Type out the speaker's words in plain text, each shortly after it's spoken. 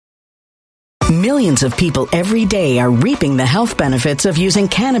Millions of people every day are reaping the health benefits of using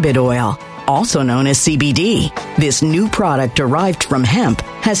cannabis oil, also known as CBD. This new product derived from hemp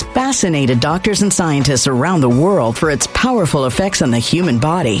has fascinated doctors and scientists around the world for its powerful effects on the human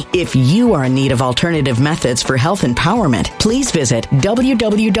body. If you are in need of alternative methods for health empowerment, please visit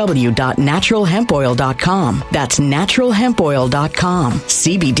www.naturalhempoil.com. That's naturalhempoil.com.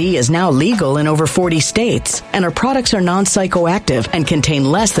 CBD is now legal in over 40 states, and our products are non-psychoactive and contain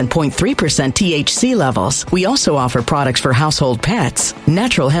less than 0.3% THC levels. We also offer products for household pets.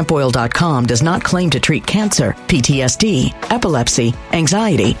 Naturalhempoil.com does not claim to treat cancer, PTSD, epilepsy,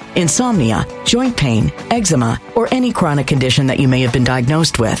 anxiety, insomnia, joint pain, eczema, or any chronic condition that you may have been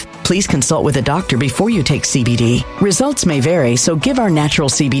diagnosed with. Please consult with a doctor before you take CBD. Results may vary, so give our natural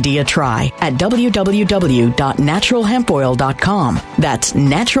CBD a try at www.naturalhempoil.com. That's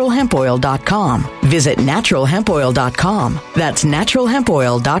naturalhempoil.com. Visit naturalhempoil.com. That's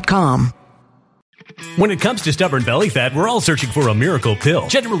naturalhempoil.com. When it comes to stubborn belly fat, we're all searching for a miracle pill.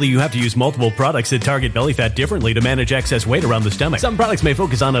 Generally, you have to use multiple products that target belly fat differently to manage excess weight around the stomach. Some products may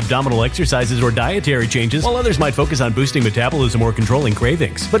focus on abdominal exercises or dietary changes, while others might focus on boosting metabolism or controlling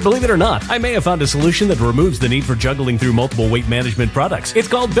cravings. But believe it or not, I may have found a solution that removes the need for juggling through multiple weight management products. It's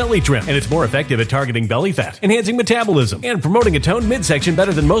called Belly Trim, and it's more effective at targeting belly fat, enhancing metabolism, and promoting a toned midsection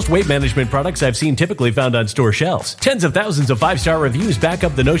better than most weight management products I've seen typically found on store shelves. Tens of thousands of 5-star reviews back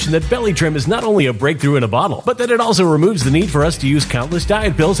up the notion that Belly Trim is not only a breakthrough in a bottle, but that it also removes the need for us to use countless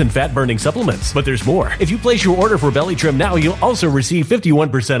diet pills and fat-burning supplements. But there's more. If you place your order for Belly Trim now, you'll also receive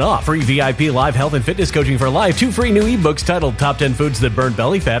 51% off, free VIP live health and fitness coaching for life, 2 free new ebooks titled Top 10 Foods That Burn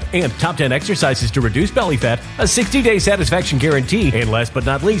Belly Fat and Top 10 Exercises to Reduce Belly Fat, a 60-day satisfaction guarantee, and last but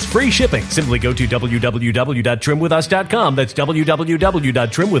not least, free shipping. Simply go to www.trimwithus.com. That's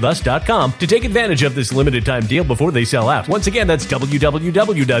www.trimwithus.com to take advantage of this limited time deal before they sell out. Once again, that's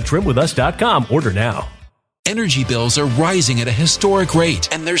www.trimwithus.com. Order now. Energy bills are rising at a historic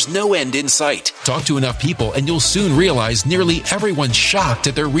rate, and there's no end in sight. Talk to enough people, and you'll soon realize nearly everyone's shocked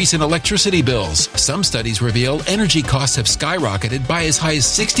at their recent electricity bills. Some studies reveal energy costs have skyrocketed by as high as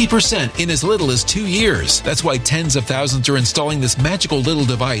 60% in as little as 2 years. That's why tens of thousands are installing this magical little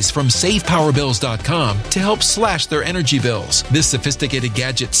device from SavePowerBills.com to help slash their energy bills. This sophisticated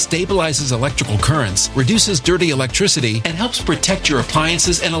gadget stabilizes electrical currents, reduces dirty electricity, and helps protect your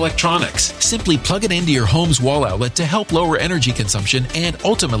appliances and electronics. Simply plug it into your home's wall outlet to help lower energy consumption and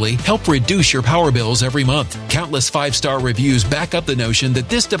ultimately help reduce your power bills every month. Countless 5-star reviews back up the notion that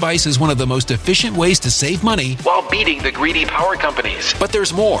this device is one of the most efficient ways to save money while beating the greedy power companies. But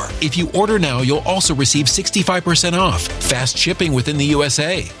there's more. If you order now, you'll also receive 65% off, fast shipping within the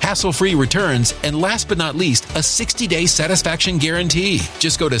USA, hassle-free returns, and last but not least, a 60-day satisfaction guarantee.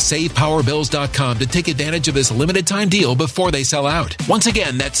 Just go to SavePowerBills.com to take advantage of this limited time deal before they sell out. Once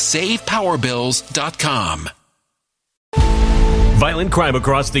again, that's SavePowerBills.com. Violent crime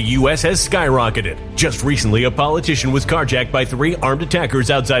across the U.S. has skyrocketed. Just recently, a politician was carjacked by 3 armed attackers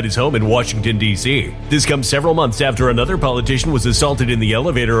outside his home in Washington, D.C. This comes several months after another politician was assaulted in the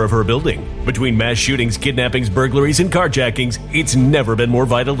elevator of her building. Between mass shootings, kidnappings, burglaries, and carjackings, it's never been more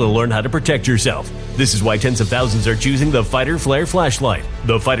vital to learn how to protect yourself. This is why tens of thousands are choosing the Fighter Flare flashlight.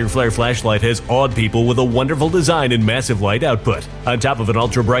 The Fighter Flare flashlight has awed people with a wonderful design and massive light output. On top of an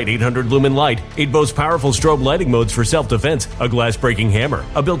ultra-bright 800-lumen light, it boasts powerful strobe lighting modes for self-defense, a glass-breaking hammer,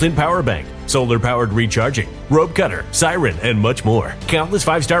 a built-in power bank, solar-powered recharging, rope cutter, siren, and much more. Countless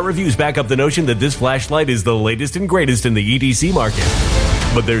 5-star reviews back up the notion that this flashlight is the latest and greatest in the EDC market.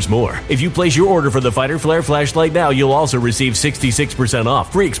 But there's more. If you place your order for the Fighter Flare flashlight now, you'll also receive 66%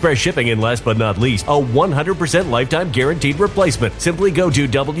 off, free express shipping, and last but not least, a 100% lifetime guaranteed replacement. Simply go to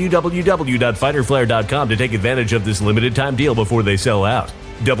www.fighterflare.com to take advantage of this limited time deal before they sell out.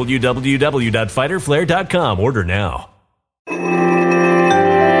 www.fighterflare.com. Order now.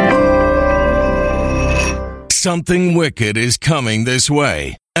 Something wicked is coming this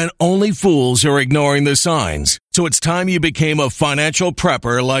way, and only fools are ignoring the signs. So it's time you became a financial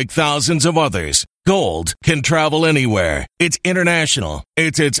prepper like thousands of others. Gold can travel anywhere. It's international.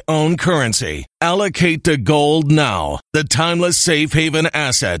 It's its own currency. Allocate to gold now, the timeless safe haven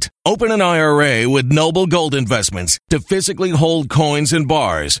asset. Open an IRA with Noble Gold Investments to physically hold coins and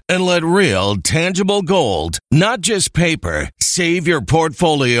bars and let real, tangible gold, not just paper, Save your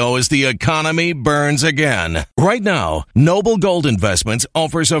portfolio as the economy burns again. Right now, Noble Gold Investments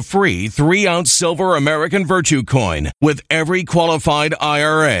offers a free 3-ounce silver American Virtue coin with every qualified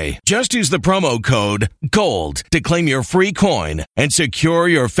IRA. Just use the promo code GOLD to claim your free coin and secure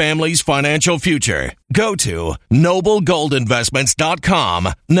your family's financial future. Go to noblegoldinvestments.com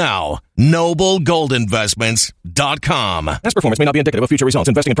now. noblegoldinvestments.com. Past performance may not be indicative of future results.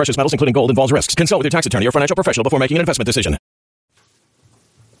 Investing in precious metals, including gold, involves risks. Consult with your tax attorney or financial professional before making an investment decision.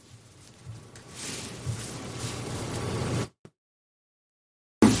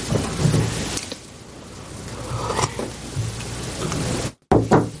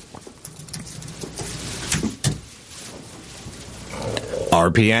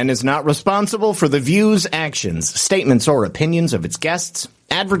 RPN is not responsible for the views, actions, statements, or opinions of its guests,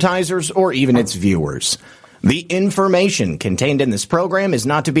 advertisers, or even its viewers. The information contained in this program is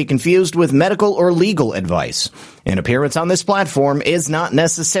not to be confused with medical or legal advice. An appearance on this platform is not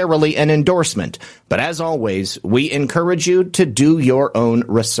necessarily an endorsement, but as always, we encourage you to do your own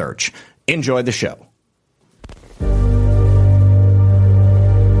research. Enjoy the show.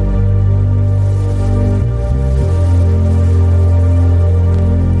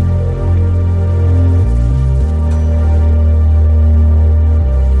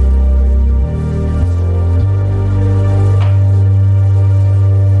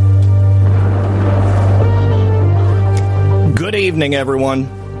 Good evening, everyone.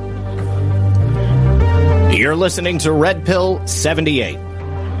 You're listening to Red Pill 78.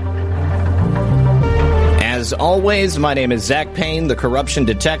 As always, my name is Zach Payne, the corruption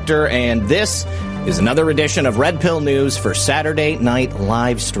detector, and this is another edition of Red Pill News for Saturday Night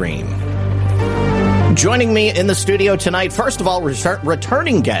Livestream. Joining me in the studio tonight, first of all,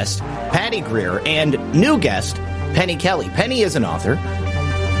 returning guest Patty Greer and new guest Penny Kelly. Penny is an author.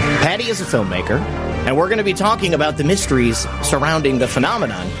 Patty is a filmmaker. And we're going to be talking about the mysteries surrounding the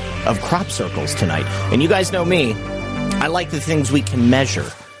phenomenon of crop circles tonight. And you guys know me, I like the things we can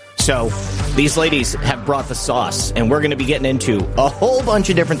measure. So these ladies have brought the sauce, and we're going to be getting into a whole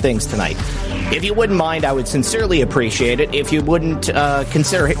bunch of different things tonight. If you wouldn't mind, I would sincerely appreciate it if you wouldn't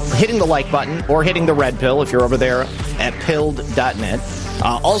consider hitting the like button or hitting the red pill if you're over there at pilled.net.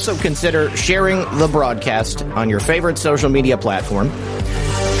 Also consider sharing the broadcast on your favorite social media platform.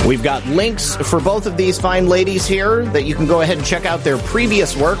 We've got links for both of these fine ladies here that you can go ahead and check out their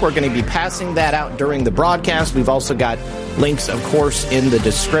previous work. We're going to be passing that out during the broadcast. We've also got links, of course, in the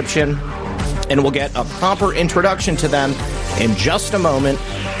description. And we'll get a proper introduction to them in just a moment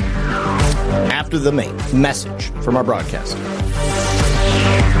after the main message from our broadcast.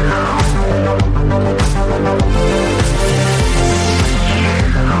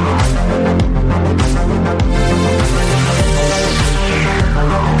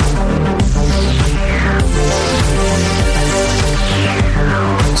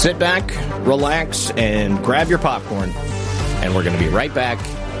 Sit back, relax, and grab your popcorn, and we're going to be right back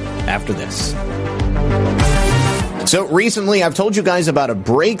after this. So recently, I've told you guys about a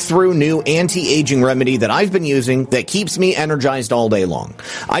breakthrough new anti-aging remedy that I've been using that keeps me energized all day long.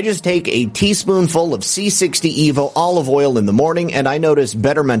 I just take a teaspoonful of C60 Evo olive oil in the morning, and I notice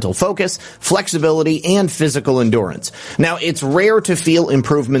better mental focus, flexibility, and physical endurance. Now, it's rare to feel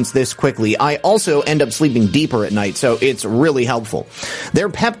improvements this quickly. I also end up sleeping deeper at night, so it's really helpful. Their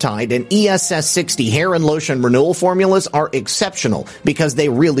peptide and ESS60 hair and lotion renewal formulas are exceptional because they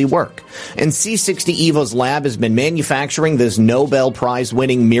really work. And C60 Evo's lab has been manufacturing this Nobel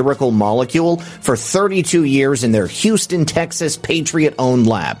Prize-winning miracle molecule for 32 years in their Houston, Texas, Patriot-owned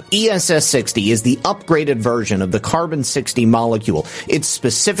lab. ESS60 is the upgraded version of the carbon-60 molecule. It's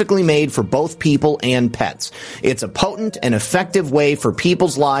specifically made for both people and pets. It's a potent and effective way for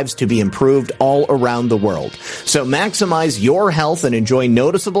people's lives to be improved all around the world. So maximize your health and enjoy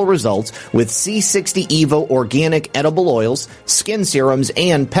noticeable results with C60 Evo organic edible oils, skin serums,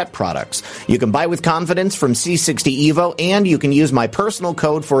 and pet products. You can buy with confidence from C60 Evo, and you can use my personal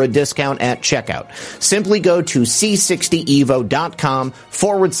code for a discount at checkout. Simply go to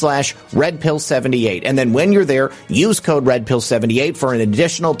c60evo.com/redpill78, and then when you're there, use code redpill78 for an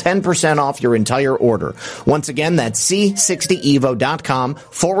additional 10% off your entire order. Once again, that's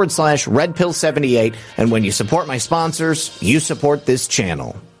c60evo.com/redpill78, and when you support my sponsors, you support this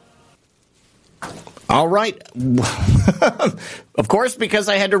channel. All right. Of course, because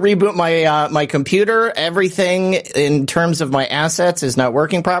I had to reboot my computer, everything in terms of my assets is not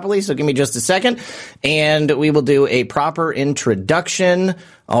working properly. So give me just a second, and we will do a proper introduction.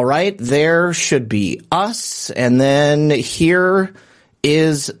 All right. There should be us, and then here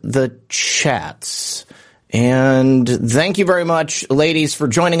is the chats. And thank you very much, ladies, for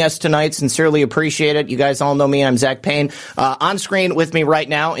joining us tonight. Sincerely appreciate it. You guys all know me. I'm Zach Payne. On screen with me right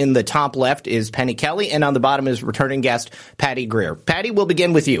now in the top left is Penny Kelly, and on the bottom is returning guest Patty Greer. Patty, we'll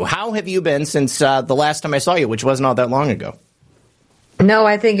begin with you. How have you been since the last time I saw you, which wasn't all that long ago? No,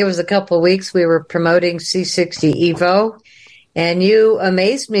 I think it was a couple of weeks. We were promoting C60 Evo, and you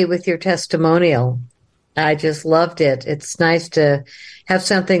amazed me with your testimonial. I just loved it. It's nice to have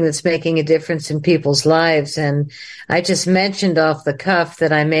something that's making a difference in people's lives. And I just mentioned off the cuff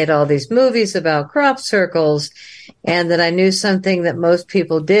that I made all these movies about crop circles and that I knew something that most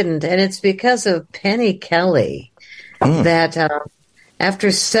people didn't. And it's because of Penny Kelly that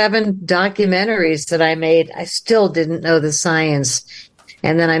after 7 documentaries that I made, I still didn't know the science.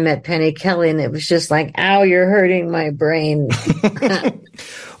 And then I met Penny Kelly, and it was just like, ow, you're hurting my brain.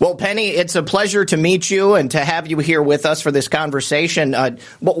 Well, Penny, it's a pleasure to meet you and to have you here with us for this conversation.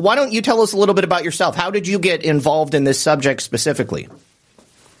 Why don't you tell us a little bit about yourself? How did you get involved in this subject specifically?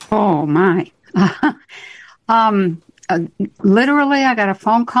 Oh, my. Literally, I got a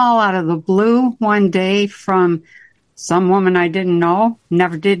phone call out of the blue one day from some woman I didn't know,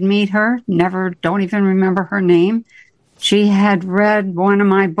 never did meet her, don't even remember her name. She had read one of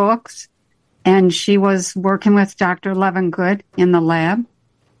my books, and she was working with Dr. Levengood in the lab.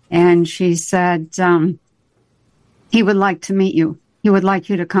 And she said, he would like to meet you. He would like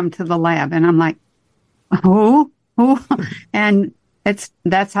you to come to the lab. And I'm like, who? And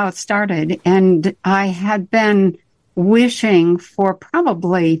that's how it started. And I had been wishing for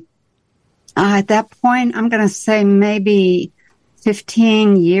probably, at that point, I'm going to say maybe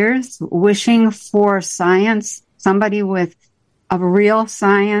 15 years, wishing for science, somebody with a real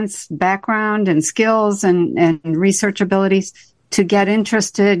science background and skills and research abilities to get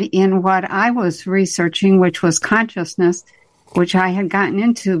interested in what I was researching, which was consciousness, which I had gotten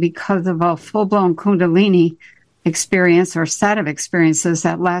into because of a full-blown Kundalini experience or set of experiences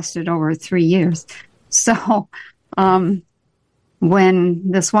that lasted over 3 years. So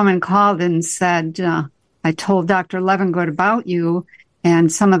when this woman called and said, I told Dr. Levengood about you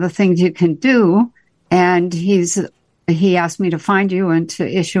and some of the things you can do, and he asked me to find you and to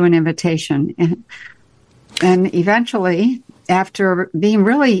issue an invitation. And eventually, after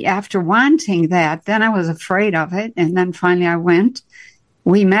wanting that, then I was afraid of it. And then finally I went.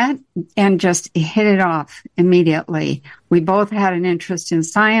 We met and just hit it off immediately. We both had an interest in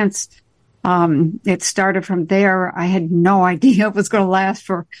science. It started from there. I had no idea it was going to last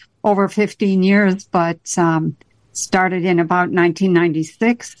for over 15 years, but started in about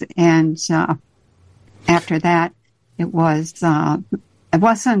 1996. And after that,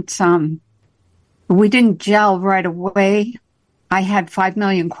 we didn't gel right away. I had 5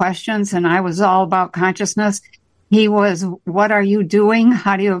 million questions, and I was all about consciousness. He was, what are you doing?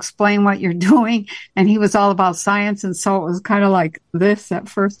 How do you explain what you're doing? And he was all about science, and so it was kind of like this at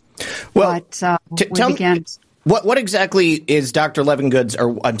first. Well, but we began. What exactly is Dr. Levengood's,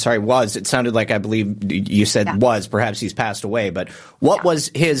 was, it sounded like I believe you said was, perhaps he's passed away, but what was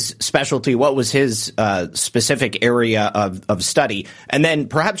his specialty? What was his specific area of study? And then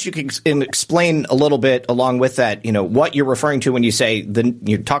perhaps you could explain a little bit along with that, what you're referring to when you say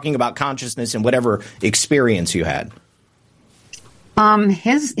you're talking about consciousness and whatever experience you had.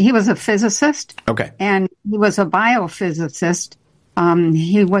 He was a physicist. Okay. And he was a biophysicist.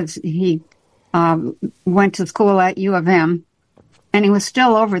 He went to school at U of M, and he was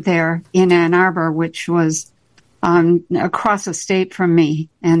still over there in Ann Arbor, which was across the state from me.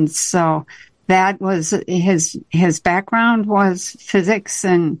 And so that was his background was physics,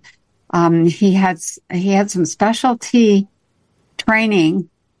 and he had some specialty training,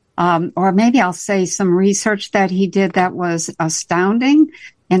 or maybe I'll say some research that he did that was astounding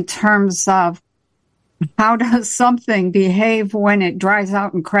in terms of how does something behave when it dries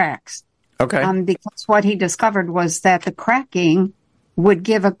out and cracks. Okay. Because what he discovered was that the cracking would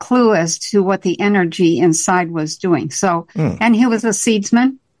give a clue as to what the energy inside was doing. So, and he was a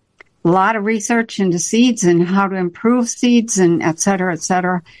seedsman, a lot of research into seeds and how to improve seeds and et cetera, et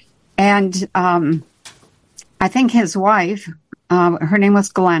cetera. And I think his wife, her name was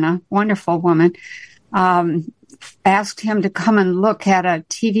Glenna, wonderful woman, asked him to come and look at a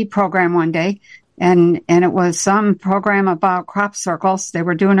TV program one day. And it was some program about crop circles. They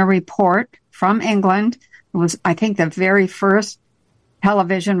were doing a report from England. It was, I think, the very first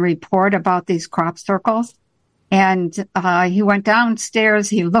television report about these crop circles. And he went downstairs.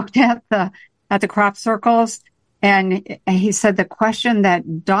 He looked at the crop circles, and he said the question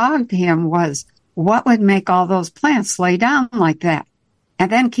that dogged him was, what would make all those plants lay down like that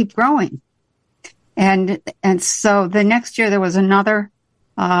and then keep growing? And so the next year there was another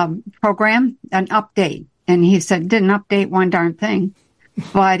program, an update. and he said, didn't update one darn thing.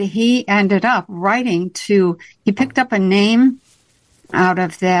 But he ended up he picked up a name out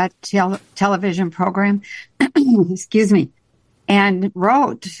of that television program, excuse me, and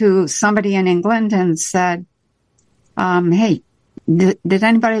wrote to somebody in England and said, hey, did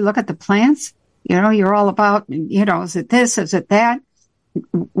anybody look at the plants? You're all about, is it this? Is it that?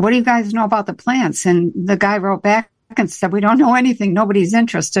 What do you guys know about the plants? And the guy wrote back and said, we don't know anything. Nobody's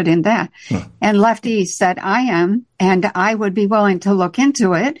interested in that. And Lefty said, I am, and I would be willing to look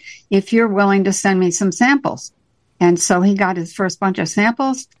into it if you're willing to send me some samples. And so he got his first bunch of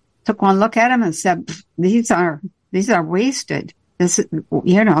samples, took one look at them and said, these are wasted. He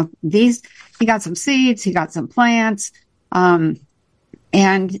got some seeds, he got some plants,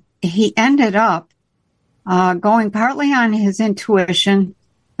 and he ended up going partly on his intuition.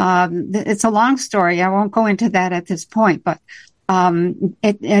 It's a long story. I won't go into that at this point, but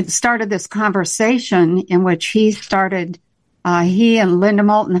it started this conversation in which he and Linda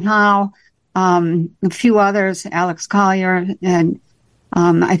Moulton Howe, a few others, Alex Collier, and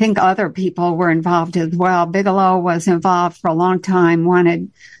I think other people were involved as well. Bigelow was involved for a long time,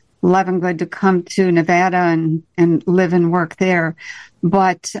 wanted Levengood to come to Nevada and live and work there.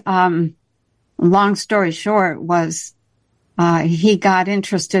 But long story short was he got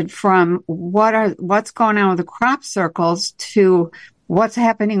interested from what's going on with the crop circles to what's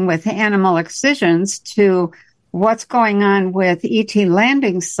happening with animal excisions to what's going on with ET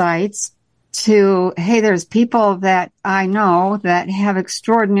landing sites to, hey, there's people that I know that have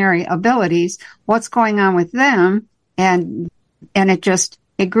extraordinary abilities. What's going on with them? And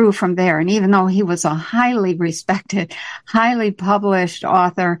it grew from there. And even though he was a highly respected, highly published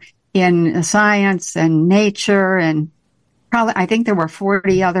author in science and nature, and probably, I think there were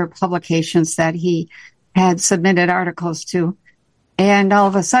 40 other publications that he had submitted articles to. And all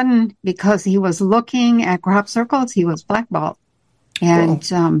of a sudden, because he was looking at crop circles, he was blackballed. And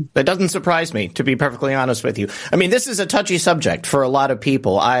that doesn't surprise me, to be perfectly honest with you. I mean, this is a touchy subject for a lot of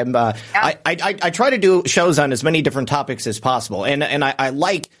people. I try to do shows on as many different topics as possible, and I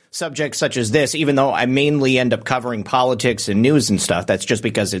like subjects such as this, even though I mainly end up covering politics and news and stuff. That's just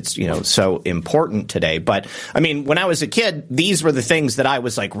because it's so important today. But I mean, when I was a kid, these were the things that I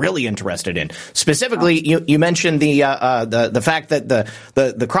was like really interested in. Specifically, you mentioned the fact that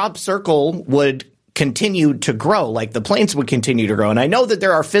the crop circle would continue to grow, like the plains would continue to grow. And I know that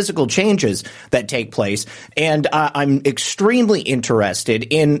there are physical changes that take place, and I'm extremely interested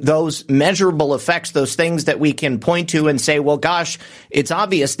in those measurable effects, those things that we can point to and say, well, gosh, it's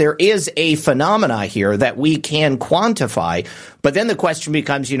obvious there is a phenomena here that we can quantify. But then the question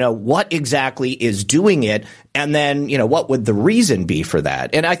becomes, what exactly is doing it? And then, what would the reason be for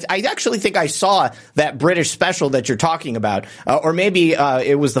that? And I actually think I saw that British special that you're talking about, or maybe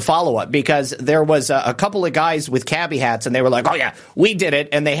it was the follow-up, because there was a couple of guys with cabbie hats, and they were like, oh, yeah, we did it.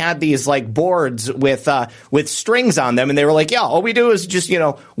 And they had these, like, boards with strings on them, and they were like, yeah, all we do is just,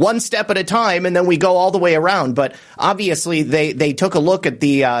 one step at a time, and then we go all the way around. But obviously, they took a look at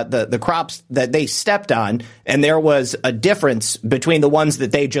the crops that they stepped on, and there was a difference between the ones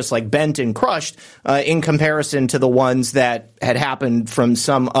that they just like bent and crushed in comparison to the ones that had happened from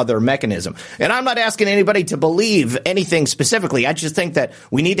some other mechanism. And I'm not asking anybody to believe anything specifically. I just think that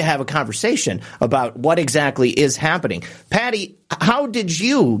we need to have a conversation about what exactly is happening. Patty, how did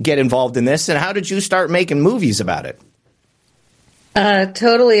you get involved in this, and how did you start making movies about it?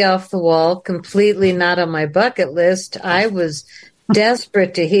 Totally off the wall, completely not on my bucket list. I was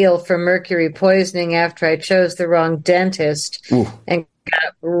desperate to heal from mercury poisoning after I chose the wrong dentist. Ooh. And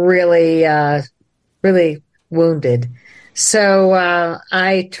got really, really wounded. So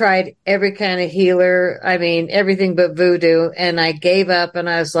I tried every kind of healer. I mean, everything but voodoo. And I gave up, and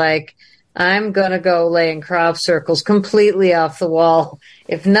I was like, I'm going to go lay in crop circles, completely off the wall.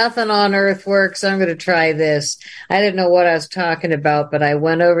 If nothing on earth works, I'm going to try this. I didn't know what I was talking about, but I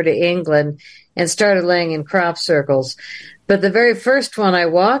went over to England and started laying in crop circles. But the very first one I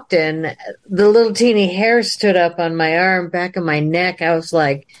walked in, the little teeny hair stood up on my arm, back of my neck. I was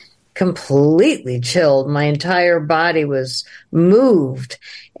like completely chilled. My entire body was moved,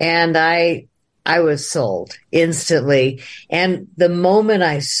 and I was sold instantly. And the moment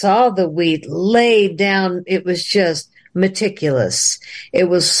I saw the wheat laid down, it was just meticulous. It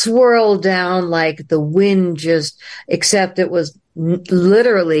was swirled down like the wind, except it was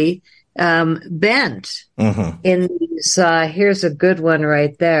literally bent in these, here's a good one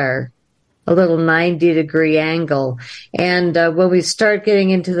right there, a little 90-degree angle. And when we start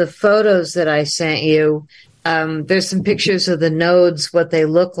getting into the photos that I sent you, there's some pictures of the nodes, what they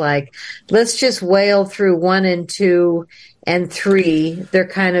look like. Let's just whale through 1 and 2 and 3, they're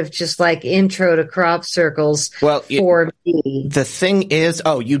kind of just like intro to crop circles for me. The thing is,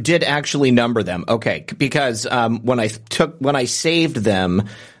 you did actually number them. Okay. Because, when I saved them,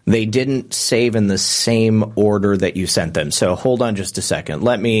 they didn't save in the same order that you sent them. So hold on just a second.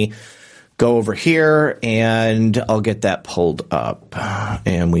 Let me go over here and I'll get that pulled up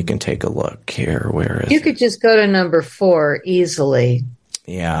and we can take a look here. Where is You could just go to number 4 easily.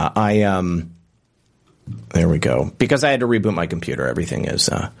 Yeah, there we go. Because I had to reboot my computer. Everything is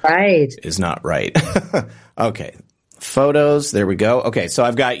not right. Okay. Photos. There we go. Okay. So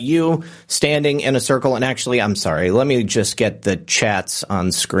I've got you standing in a circle. And actually, I'm sorry. Let me just get the chats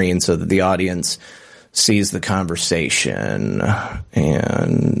on screen so that the audience sees the conversation.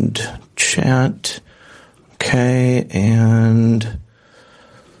 And chat. Okay. And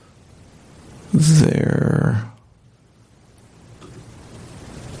there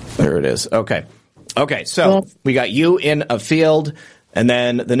it is. Okay. Okay, so we got you in a field, and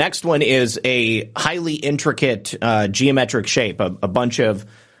then the next one is a highly intricate geometric shape, a bunch of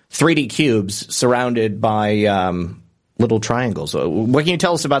 3D cubes surrounded by little triangles. What can you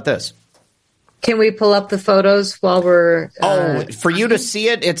tell us about this? Can we pull up the photos while we're... for you to see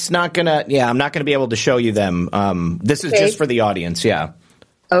it, it's not going to... Yeah, I'm not going to be able to show you them. This is just for the audience, yeah.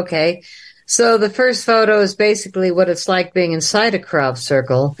 Okay. So the first photo is basically what it's like being inside a crop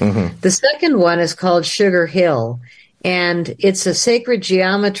circle. Mm-hmm. The second one is called Sugar Hill, and it's a sacred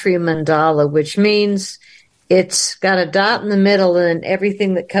geometry mandala, which means it's got a dot in the middle and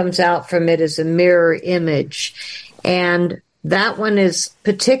everything that comes out from it is a mirror image. And that one is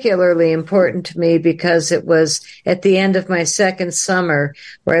particularly important to me because it was at the end of my second summer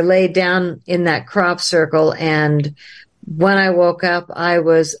where I laid down in that crop circle, and when I woke up, I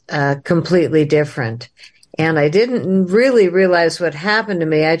was completely different. And I didn't really realize what happened to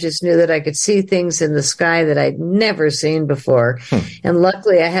me. I just knew that I could see things in the sky that I'd never seen before. And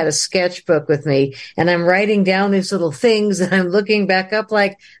luckily, I had a sketchbook with me, and I'm writing down these little things, and I'm looking back up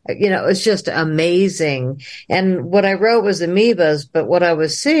like, it's just amazing. And what I wrote was amoebas, but what I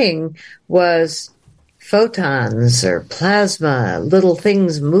was seeing was photons or plasma, little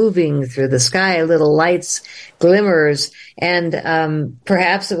things moving through the sky, little lights, glimmers. And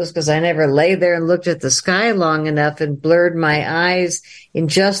perhaps it was because I never lay there and looked at the sky long enough and blurred my eyes in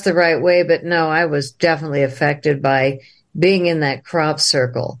just the right way. But no, I was definitely affected by being in that crop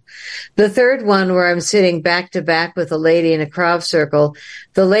circle. The third one, where I'm sitting back to back with a lady in a crop circle,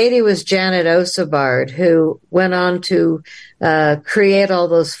 the lady was Janet Osabard, who went on to create all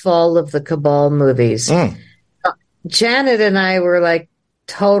those Fall of the Cabal movies. Janet and I were like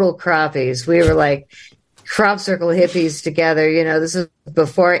total croppies. We were like crop circle hippies together. This is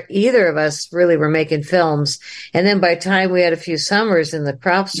before either of us really were making films. And then by the time we had a few summers in the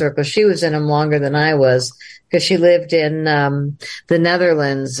crop circle, she was in them longer than I was, because she lived in the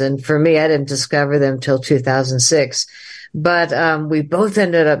Netherlands. And for me, I didn't discover them till 2006. But we both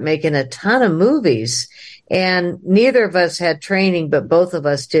ended up making a ton of movies. And neither of us had training, but both of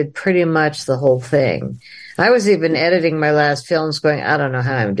us did pretty much the whole thing. I was even editing my last films going, I don't know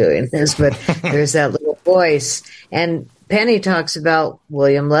how I'm doing this, but there's that little voice. And Penny talks about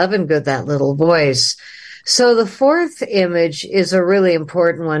William Levengood, that little voice. So the fourth image is a really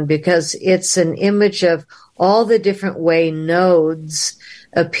important one because it's an image of all the different way nodes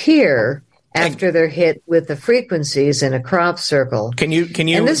appear after they're hit with the frequencies in a crop circle. Can you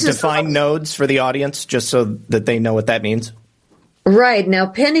define nodes for the audience just so that they know what that means? Right. Now,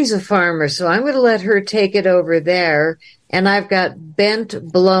 Penny's a farmer, so I'm going to let her take it over there. And I've got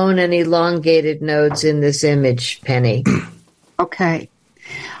bent, blown, and elongated nodes in this image, Penny. Okay.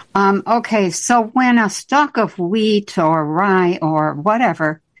 So when a stalk of wheat or rye or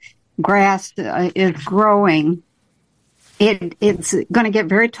whatever grass is growing, it's going to get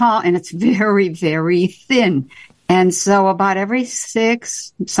very tall, and it's very, very thin. And so about every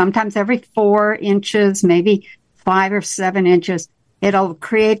 6, sometimes every 4 inches, maybe 5 or 7 inches, it'll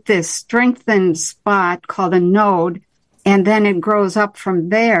create this strengthened spot called a node, and then it grows up from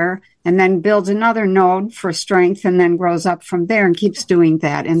there and then builds another node for strength and then grows up from there and keeps doing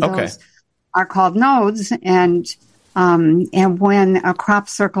that. And those are called nodes. And when a crop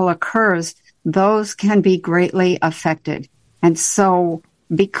circle occurs, those can be greatly affected. And so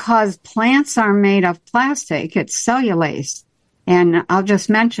because plants are made of plastic, it's cellulase. And I'll just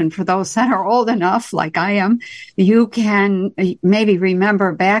mention, for those that are old enough, like I am, you can maybe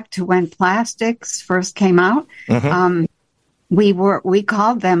remember back to when plastics first came out. Mm-hmm. We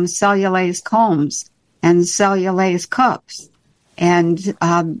called them cellulase combs and cellulase cups, and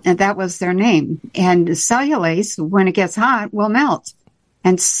that was their name. And cellulase, when it gets hot, will melt.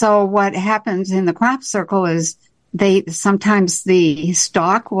 And so what happens in the crop circle is sometimes the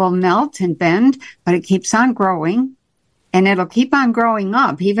stalk will melt and bend, but it keeps on growing. And it'll keep on growing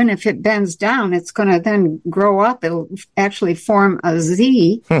up. Even if it bends down, it's going to then grow up. It'll actually form a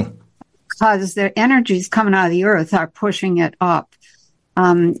Z because the energies coming out of the earth are pushing it up.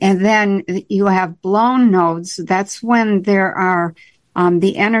 And then you have blown nodes. That's when there are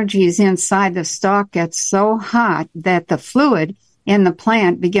the energies inside the stalk get so hot that the fluid in the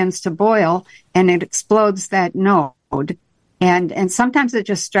plant begins to boil and it explodes that node. And sometimes it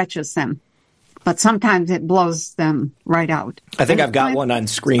just stretches them. But sometimes it blows them right out. I think I've got one on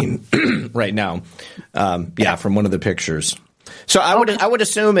screen right now. From one of the pictures. So I would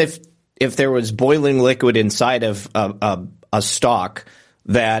assume if there was boiling liquid inside of a stalk,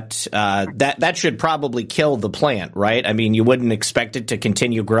 that should probably kill the plant, right? I mean, you wouldn't expect it to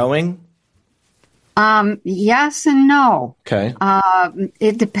continue growing? Yes and no. Okay.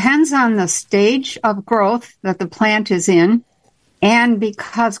 It depends on the stage of growth that the plant is in. And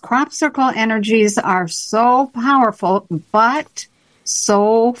because crop circle energies are so powerful, but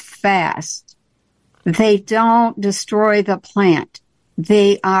so fast, they don't destroy the plant.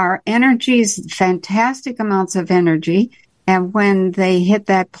 They are energies, fantastic amounts of energy. And when they hit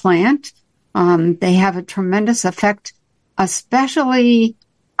that plant, they have a tremendous effect, especially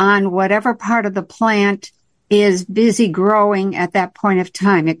on whatever part of the plant is busy growing at that point of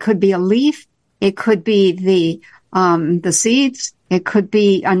time. It could be a leaf. It could be the seeds. It could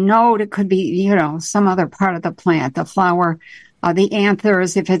be a node. It could be, some other part of the plant, the flower, the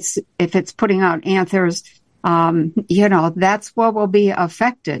anthers. If it's putting out anthers, that's what will be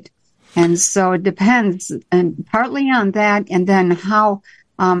affected. And so it depends, and partly on that, and then how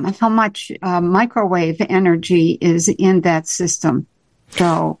much microwave energy is in that system.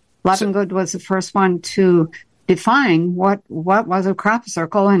 So Levengood was the first one to define what was a crop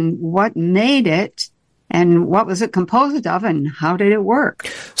circle and what made it, and what was it composed of, and how did it work?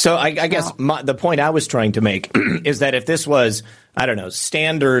 So I guess the point I was trying to make is that if this was, I don't know,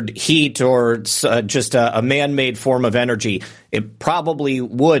 standard heat or just a man-made form of energy, it probably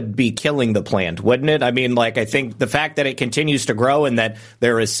would be killing the plant, wouldn't it? I mean, I think the fact that it continues to grow and that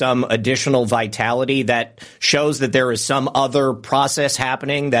there is some additional vitality that shows that there is some other process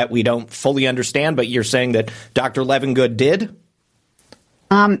happening that we don't fully understand, but you're saying that Dr. Levengood did?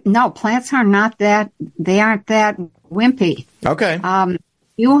 No, plants are not that, they aren't that wimpy. Okay.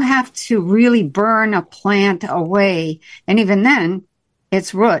 You have to really burn a plant away. And even then,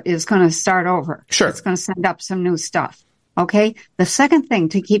 its root is going to start over. Sure. It's going to send up some new stuff. Okay. The second thing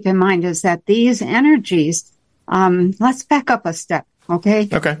to keep in mind is that these energies, let's back up a step. Okay.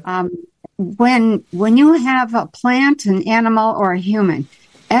 Okay. When you have a plant, an animal, or a human,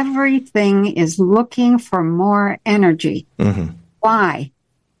 everything is looking for more energy. Mm-hmm. Why?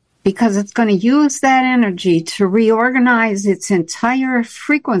 Because it's going to use that energy to reorganize its entire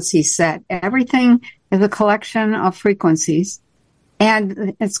frequency set. Everything is a collection of frequencies.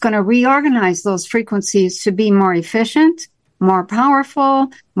 And it's going to reorganize those frequencies to be more efficient, more powerful,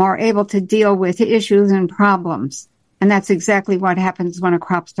 more able to deal with issues and problems. And that's exactly what happens when a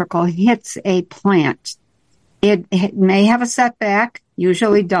crop circle hits a plant. It may have a setback,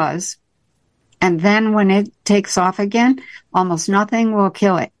 usually does. And then when it takes off again, almost nothing will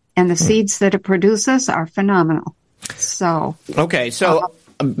kill it. And the seeds that it produces are phenomenal. So, okay, so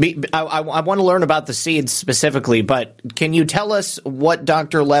I want to learn about the seeds specifically, but can you tell us what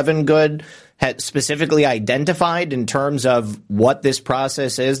Dr. Levengood had specifically identified in terms of what this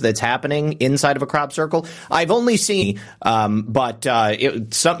process is that's happening inside of a crop circle? I've only seen,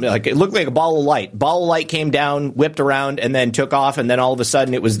 it looked like a ball of light. Ball of light came down, whipped around, and then took off, and then all of a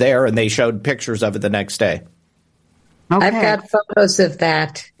sudden it was there, and they showed pictures of it the next day. okay. I've got photos of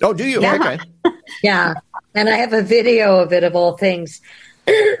that. Oh, do you? Yeah. Okay. Yeah. And I have a video of it, of all things.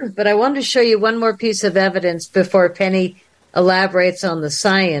 But I wanted to show you one more piece of evidence before Penny elaborates on the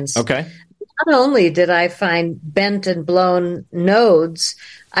science. Okay. Not only did I find bent and blown nodes,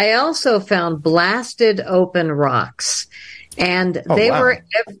 I also found blasted open rocks. And they were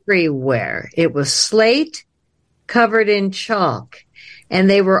everywhere. It was slate covered in chalk. And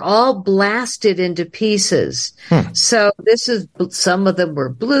they were all blasted into pieces. So some of them were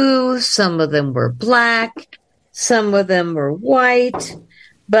blue, some of them were black, some of them were white.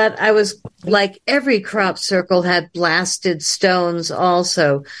 But I was like, every crop circle had blasted stones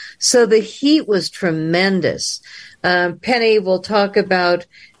also. So the heat was tremendous. Penny will talk about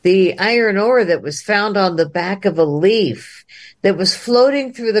the iron ore that was found on the back of a leaf that was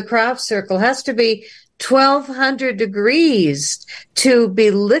floating through the crop circle. Has to be 1,200 degrees to be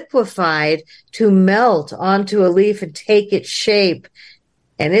liquefied, to melt onto a leaf and take its shape.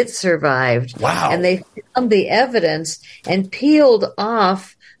 and it survived. Wow. And they found the evidence and peeled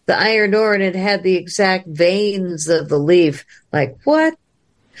off the iron ore, and it had the exact veins of the leaf. Like, what?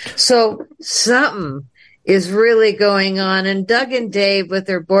 So something is really going on. And Doug and Dave with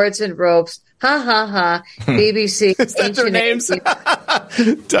their boards and ropes, ha, ha, ha, BBC. Is that their names?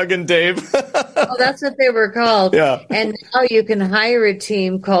 Doug and Dave. Oh, that's what they were called. Yeah. And now you can hire a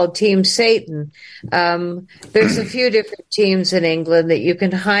team called Team Satan. There's a few different teams in England that you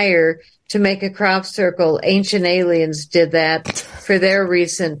can hire to make a crop circle. Ancient Aliens did that for their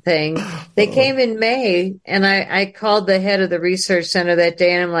recent thing. They came in May, and I called the head of the research center that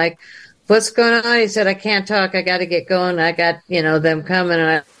day, and I'm like, what's going on? He said, I can't talk. I got to get going. I got, them coming. And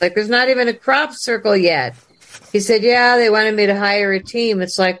I'm like, there's not even a crop circle yet. He said, yeah, they wanted me to hire a team.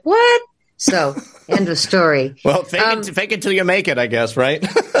 It's like, what? So, end of story. Well, fake it till you make it, I guess, right?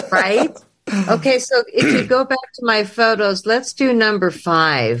 Right? Okay, so if you go back to my photos, let's do number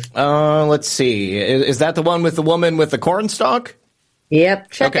 5. Let's see. Is that the one with the woman with the cornstalk?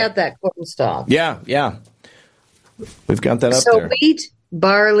 Yep. Check out that cornstalk. Yeah. We've got that up there. So wheat,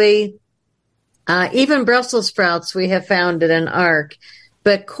 barley, even Brussels sprouts we have found in an ark.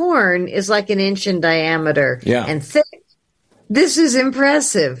 But corn is like an inch in diameter and thick. This is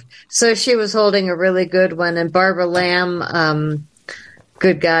impressive. So she was holding a really good one. And Barbara Lamb,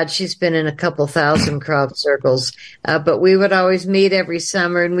 good God, she's been in a couple thousand crop circles. But we would always meet every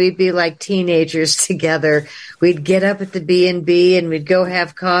summer, and we'd be like teenagers together. We'd get up at the B&B, and we'd go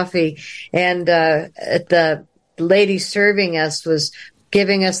have coffee. And the lady serving us was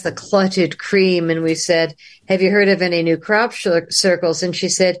giving us the clotted cream, and we said, have you heard of any new crop circles? And she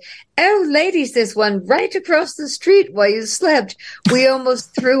said, oh, ladies, there's one right across the street while you slept. We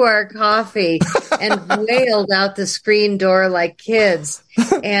almost threw our coffee and wailed out the screen door like kids.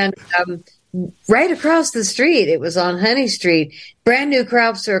 And right across the street, it was on Honey Street, brand new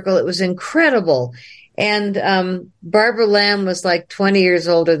crop circle. It was incredible. And Barbara Lamb was like 20 years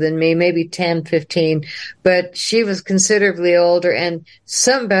older than me, maybe 10, 15, but she was considerably older, and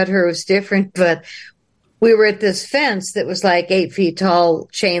something about her was different. But we were at this fence that was like 8 feet tall,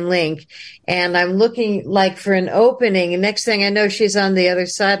 chain link, and I'm looking like for an opening, and next thing I know, she's on the other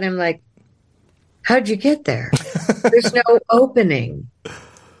side, and I'm like, how'd you get there? There's no opening.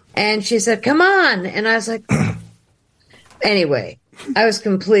 And she said, come on. And I was like, anyway. I was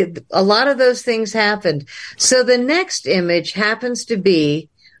complete. A lot of those things happened. So the next image happens to be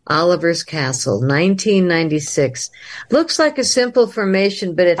Oliver's Castle, 1996. Looks like a simple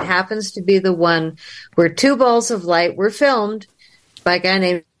formation, but it happens to be the one where 2 balls of light were filmed by a guy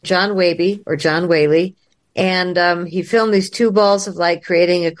named John Whaley, and he filmed these 2 balls of light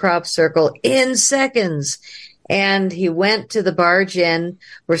creating a crop circle in seconds. And he went to the barge inn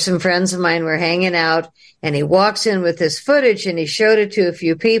where some friends of mine were hanging out, and he walks in with this footage, and he showed it to a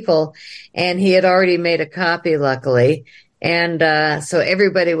few people, and he had already made a copy, luckily. And so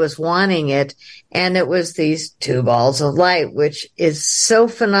everybody was wanting it, and it was these 2 balls of light, which is so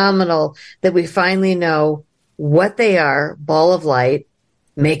phenomenal that we finally know what they are. Ball of light,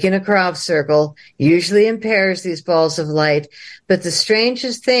 making a crop circle, usually in pairs, these balls of light. But the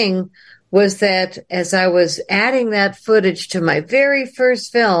strangest thing was that as I was adding that footage to my very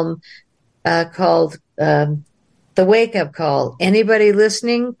first film called The Wake Up Call, anybody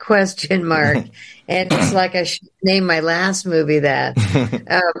listening? ? And it's like I should name my last movie that.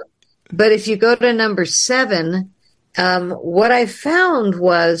 But if you go to number 7, what I found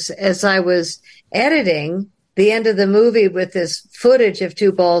was, as I was editing the end of the movie with this footage of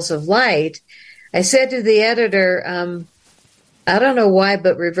 2 balls of light, I said to the editor, I don't know why,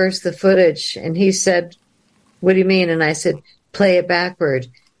 but reverse the footage. And he said, what do you mean? And I said, play it backward.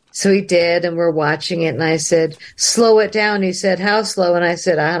 So he did, and we're watching it, and I said, slow it down. He said, how slow? And I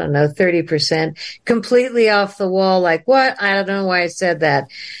said, I don't know, 30%. Completely off the wall, like, what? I don't know why I said that.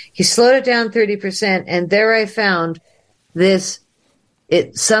 He slowed it down 30%, and there I found this.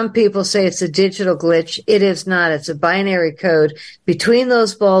 Some people say it's a digital glitch. It is not. It's a binary code between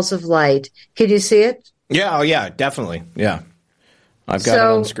those balls of light. Can you see it? Yeah, oh yeah, definitely, yeah. I've got it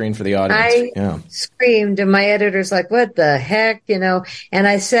on screen for the audience. I screamed, and my editor's like, what the heck, And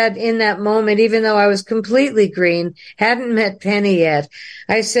I said in that moment, even though I was completely green, hadn't met Penny yet,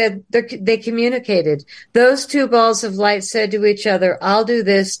 I said, they communicated. Those 2 balls of light said to each other, I'll do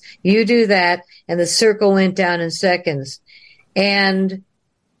this, you do that, and the circle went down in seconds. And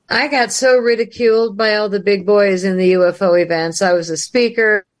I got so ridiculed by all the big boys in the UFO events. I was a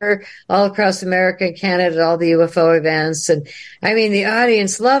speaker all across America and Canada at all the UFO events. And I mean, the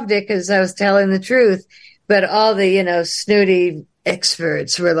audience loved it because I was telling the truth. But all the, snooty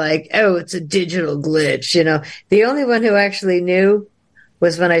experts were like, oh, it's a digital glitch. The only one who actually knew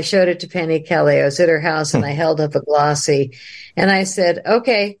was when I showed it to Penny Kelly. I was at her house and I held up a glossy and I said,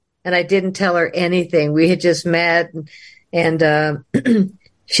 okay. And I didn't tell her anything. We had just met and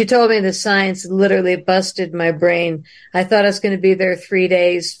she told me the science literally busted my brain. I thought I was going to be there 3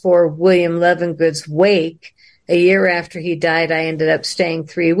 days for William Levengood's wake. A year after he died, I ended up staying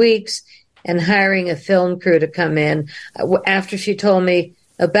 3 weeks and hiring a film crew to come in. After she told me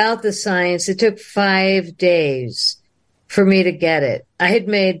about the science, it took 5 days for me to get it. I had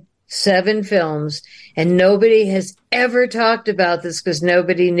made 7 films, and nobody has ever talked about this because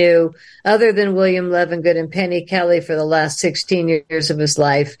nobody knew other than William Levengood and Penny Kelly for the last 16 years of his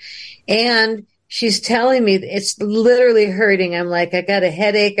life. And she's telling me it's literally hurting. I'm like, I got a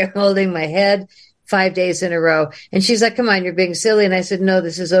headache. I'm holding my head 5 days in a row. And she's like, come on, you're being silly. And I said, no,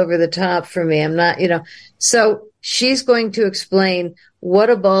 this is over the top for me. I'm not, So she's going to explain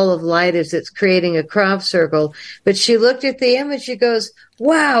what a ball of light is. It's creating a crop circle. But she looked at the image. She goes,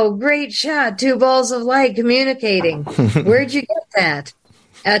 wow, great shot. 2 balls of light communicating. Where'd you get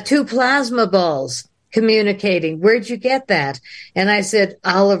that? 2 plasma balls communicating. Where'd you get that? And I said,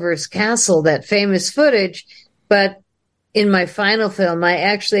 Oliver's Castle, that famous footage. But in my final film, I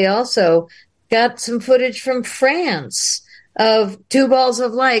actually also got some footage from France of 2 balls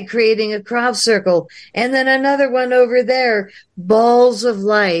of light creating a crop circle. And then another one over there, balls of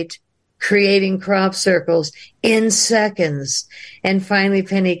light creating crop circles in seconds. And finally,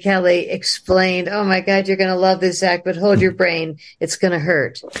 Penny Kelly explained, oh my God, you're going to love this, Zach, but hold your brain. It's going to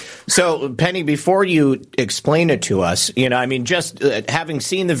hurt. So, Penny, before you explain it to us, just having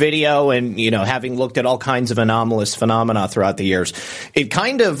seen the video and, having looked at all kinds of anomalous phenomena throughout the years, it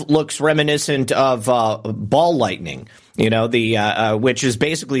kind of looks reminiscent of ball lightning. Which is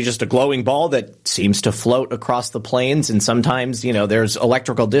basically just a glowing ball that seems to float across the plains. And sometimes, there's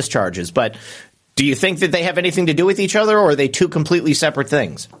electrical discharges. But do you think that they have anything to do with each other, or are they 2 completely separate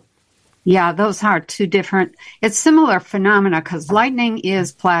things? Yeah, those are 2 different. It's similar phenomena because lightning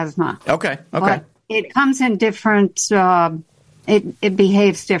is plasma. Okay. But it comes in different, it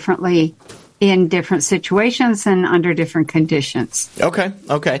behaves differently in different situations and under different conditions. Okay.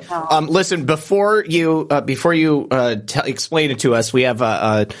 Listen, before you explain it to us, we have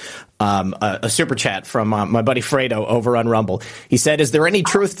a super chat from my buddy Fredo over on Rumble. He said, is there any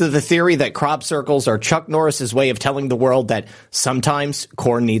truth to the theory that crop circles are Chuck Norris's way of telling the world that sometimes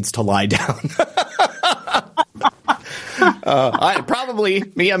corn needs to lie down?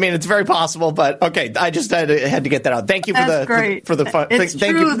 It's very possible, but okay. I just had to get that out. Thank you for the fun. It's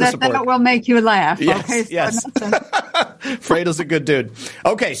thank true you for the support. that will make you laugh. Yes, okay, yes. Fredo's a good dude.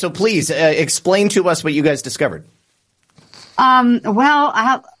 Okay, so please explain to us what you guys discovered.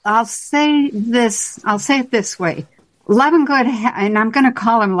 Well, I'll say this. I'll say it this way. Levengood, and I'm going to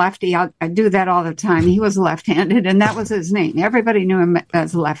call him Lefty. I do that all the time. He was left-handed, and that was his name. Everybody knew him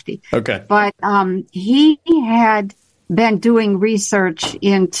as Lefty. Okay. But he had been doing research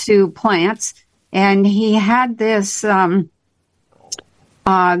into plants, and he had this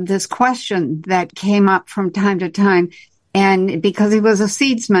this question that came up from time to time. And because he was a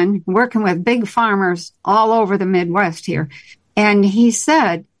seedsman working with big farmers all over the Midwest here, and he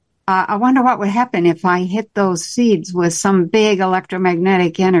said, I wonder what would happen if I hit those seeds with some big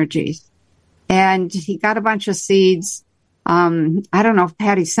electromagnetic energies. And he got a bunch of seeds. I don't know if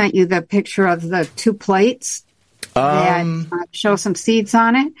Patty sent you the picture of the 2 plates that show some seeds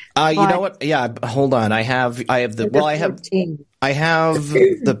on it. You know what? Yeah, hold on. I have the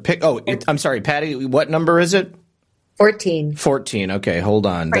pic. Oh, I'm sorry, Patty. What number is it? 14. 14. Okay, hold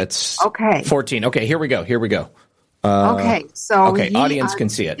on. Right. That's okay. 14. Okay, here we go. Okay, so audience can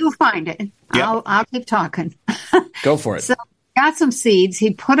see it. You'll find it. Yep. I'll keep talking. Go for it. So got some seeds.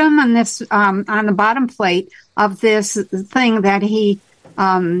 He put them on this on the bottom plate of this thing that he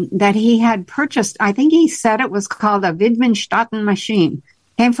had purchased. I think he said it was called a Widmanstätten machine.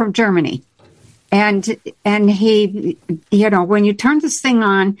 Came from Germany, and he, when you turn this thing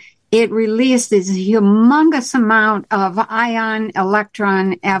on, it released this humongous amount of ion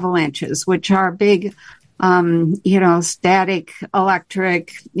electron avalanches, which are big, static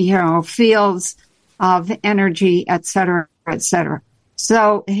electric, fields of energy, et cetera, et cetera.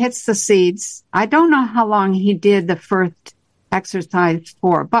 So it hits the seeds. I don't know how long he did the first exercise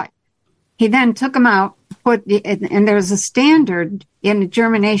for, but he then took them out, and there's a standard in the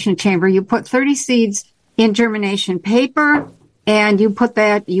germination chamber. You put 30 seeds in germination paper, and you wet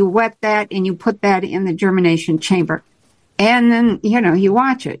that, and you put that in the germination chamber. And then, you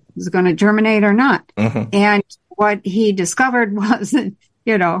watch it. Is it going to germinate or not? Mm-hmm. And what he discovered was,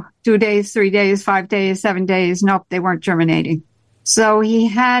 2 days, 3 days, 5 days, 7 days. Nope, they weren't germinating. So he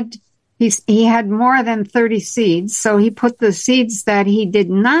had he had more than 30 seeds, so he put the seeds that he did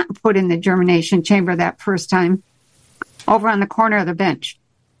not put in the germination chamber that first time over on the corner of the bench.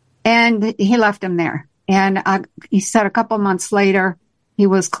 And he left them there. And he said a couple months later, he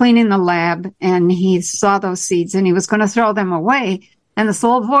was cleaning the lab and he saw those seeds and he was going to throw them away. And this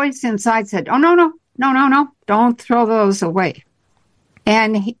little voice inside said, oh, no, don't throw those away.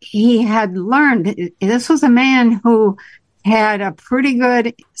 And he had learned, this was a man who had a pretty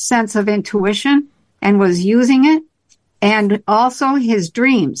good sense of intuition and was using it. And also his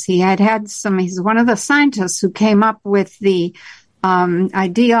dreams. He's one of the scientists who came up with the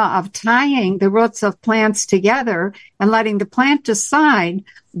idea of tying the roots of plants together and letting the plant decide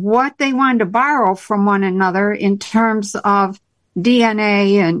what they wanted to borrow from one another in terms of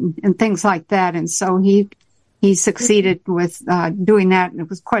DNA and things like that. And so he succeeded with doing that, and it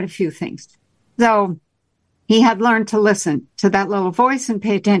was quite a few things. So he had learned to listen to that little voice and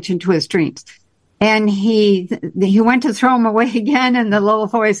pay attention to his dreams. And he went to throw them away again, and the little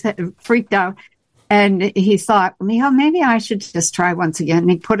voice freaked out. And he thought, well, maybe I should just try once again.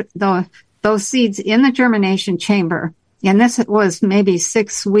 And he put those seeds in the germination chamber. And this was maybe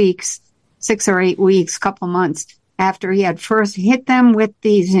 6 or 8 weeks, couple months after he had first hit them with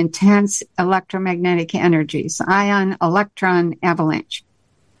these intense electromagnetic energies, ion electron avalanche.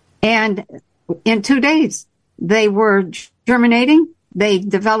 And in 2 days, they were germinating. They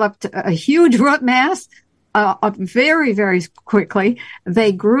developed a huge root mass very, very quickly.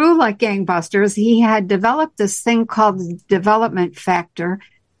 They grew like gangbusters. He had developed this thing called development factor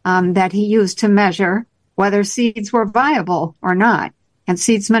that he used to measure whether seeds were viable or not. And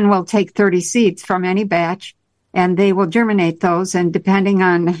seedsmen will take 30 seeds from any batch, and they will germinate those. And depending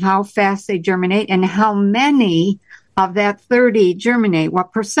on how fast they germinate and how many of that 30 germinate,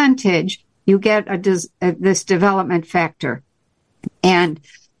 what percentage, you get this development factor. And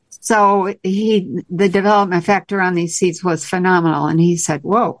so the development factor on these seeds was phenomenal. And he said,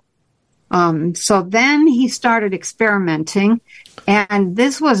 whoa. So then he started experimenting, and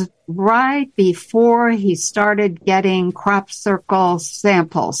this was right before he started getting crop circle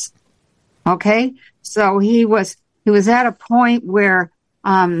samples. Okay. So he was at a point where,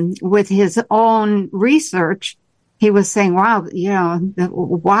 with his own research, he was saying, wow,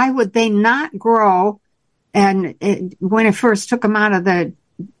 why would they not grow? And when I first took them out of the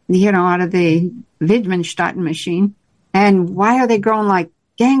Wittgenstein machine, and why are they growing like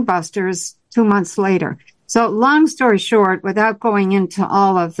gangbusters 2 months later? So long story short, without going into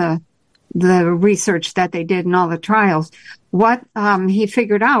all of the research that they did and all the trials, what he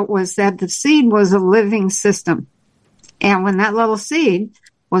figured out was that the seed was a living system. And when that little seed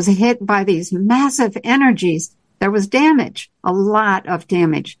was hit by these massive energies, there was damage, a lot of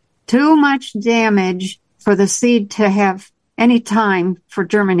damage, too much damage for the seed to have any time for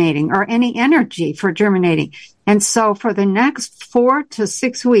germinating or any energy for germinating. And so for the next 4 to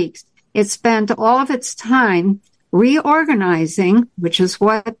 6 weeks, it spent all of its time reorganizing, which is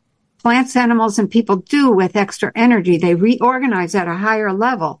what plants, animals, and people do with extra energy. They reorganize at a higher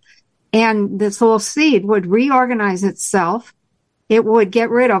level. And this little seed would reorganize itself. It would get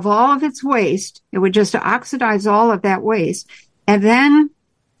rid of all of its waste. It would just oxidize all of that waste. And then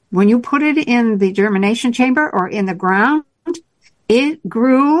when you put it in the germination chamber or in the ground, it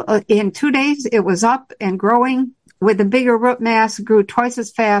grew in 2 days. It was up and growing with a bigger root mass, grew twice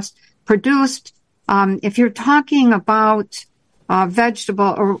as fast, produced, if you're talking about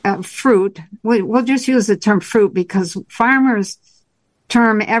vegetable or fruit, we'll just use the term fruit because farmers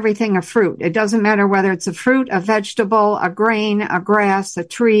term everything a fruit. It doesn't matter whether it's a fruit, a vegetable, a grain, a grass, a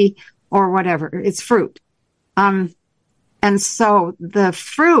tree, or whatever. It's fruit. And so the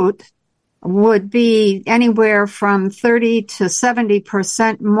fruit would be anywhere from 30 to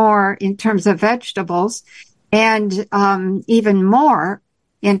 70% more in terms of vegetables, and even more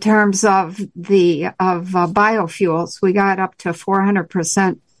in terms of biofuels. We got up to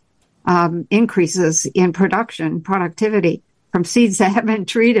 400% increases in productivity from seeds that have been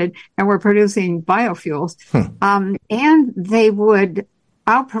treated, and we're producing biofuels. And they would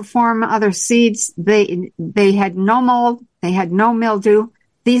outperform other seeds. They had no mold, they had no mildew.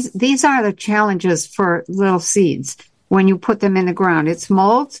 These are the challenges for little seeds when you put them in the ground. It's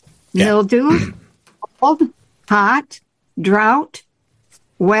mold, mildew, cold, hot, drought,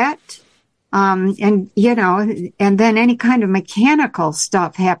 wet, and then any kind of mechanical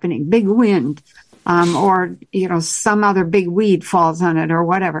stuff happening, big wind, or some other big weed falls on it or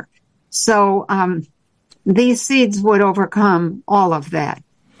whatever. So these seeds would overcome all of that,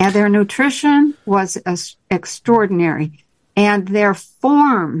 and their nutrition was extraordinary, and their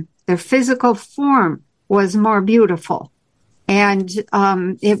physical form was more beautiful. And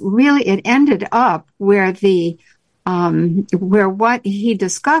it ended up where where what he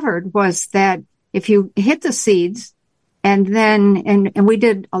discovered was that if you hit the seeds, and we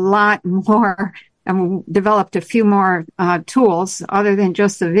did a lot more, and we developed a few more tools other than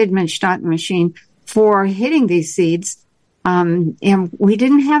just the Widmanstätten machine for hitting these seeds. And we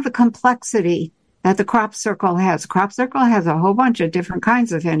didn't have the complexity that the crop circle has. Crop circle has a whole bunch of different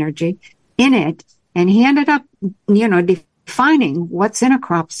kinds of energy in it. And he ended up, defining what's in a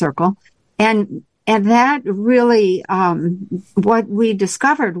crop circle. And that really, what we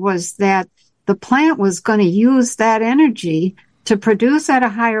discovered was that the plant was going to use that energy to produce at a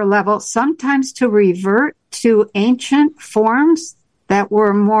higher level, sometimes to revert to ancient forms that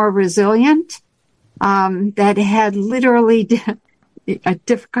were more resilient, that had literally different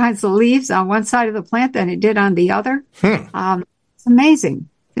kinds of leaves on one side of the plant than it did on the other. It's amazing.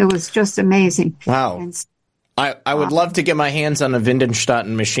 It was just amazing. Wow. And I would love to get my hands on a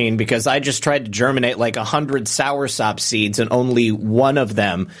Widmanstätten machine, because I just tried to germinate like 100 soursop seeds, and only one of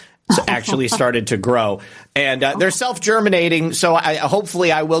them actually started to grow. And they're self-germinating, so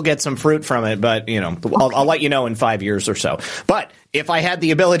hopefully I will get some fruit from it. But, I'll let you know in 5 years or so. But if I had the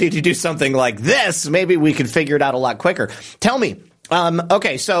ability to do something like this, maybe we could figure it out a lot quicker. Tell me.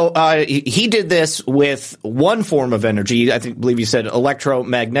 Okay, so he did this with one form of energy. I believe you said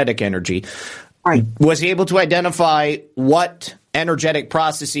electromagnetic energy. Right. Was he able to identify what energetic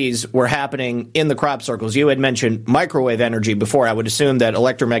processes were happening in the crop circles? You had mentioned microwave energy before. I would assume that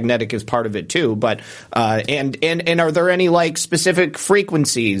electromagnetic is part of it too. But and are there any like specific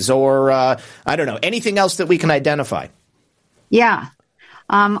frequencies or I don't know, anything else that we can identify? Yeah.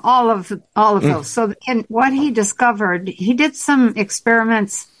 All of those. So, and what he discovered, he did some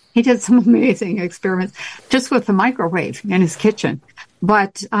experiments. He did some amazing experiments just with the microwave in his kitchen.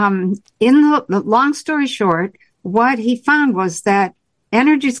 But in the long story short, what he found was that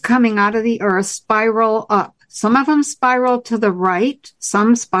energies coming out of the earth spiral up. Some of them spiral to the right,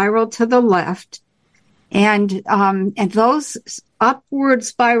 some spiral to the left, and those upward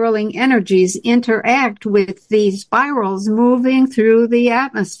spiraling energies interact with the spirals moving through the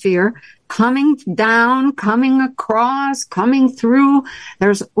atmosphere, coming down, coming across, coming through.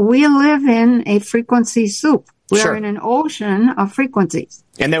 We live in a frequency soup. We're in an ocean of frequencies.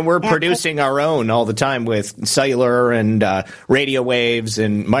 And then we're producing our own all the time with cellular and radio waves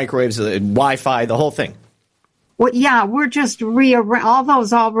and microwaves, Wi-Fi, the whole thing. Well, yeah, we're just all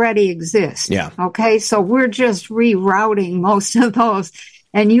those already exist. Yeah. Okay, so we're just rerouting most of those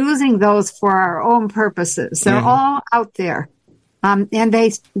and using those for our own purposes. They're all out there. And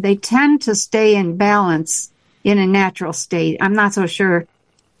they tend to stay in balance in a natural state. I'm not so sure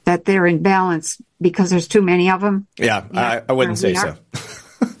that they're in balance because there's too many of them. Yeah, I wouldn't say so.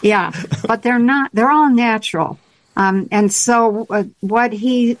 Yeah, but they're not. They're all natural. And so what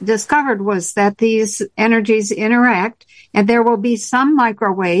he discovered was that these energies interact, and there will be some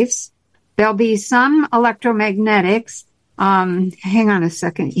microwaves. There'll be some electromagnetics. Hang on a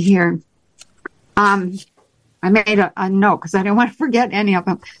second here. I made a note because I didn't want to forget any of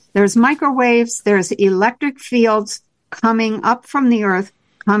them. There's microwaves. There's electric fields coming up from the earth,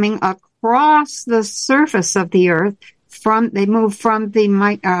 coming across the surface of the earth. They move from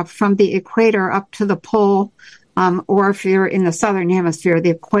the equator up to the pole, or if you're in the southern hemisphere,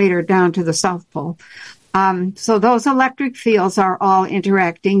 the equator down to the South Pole. So those electric fields are all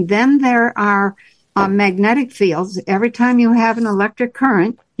interacting. Then there are magnetic fields. Every time you have an electric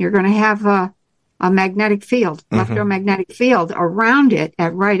current, you're going to have a magnetic field, electromagnetic field around it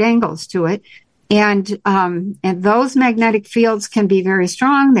at right angles to it. And those magnetic fields can be very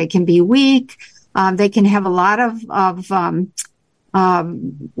strong. They can be weak. They can have a lot of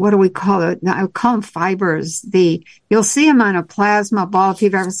what do we call it? I call them fibers. You'll see them on a plasma ball. If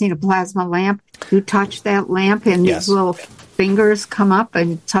you've ever seen a plasma lamp, you touch that lamp and these little fingers come up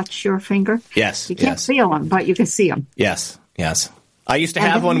and touch your finger. Yes. You can't feel them, but you can see them. Yes. I used to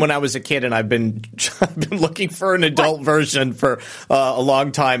have one when I was a kid, and I've been looking for an adult version for a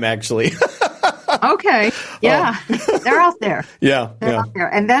long time, actually. Okay. Yeah. They're out there. They're out there.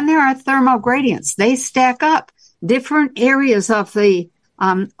 And then there are thermal gradients. They stack up. Different areas of the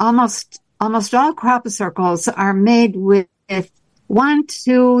almost all crop circles are made with 1,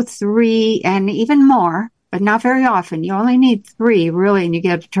 2, 3, and even more, but not very often. You only need 3, really, and you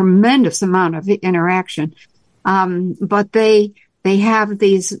get a tremendous amount of interaction. But they have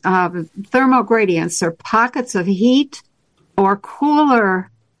these thermal gradients, or pockets of heat or cooler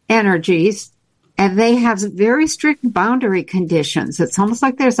energies, and they have very strict boundary conditions. It's almost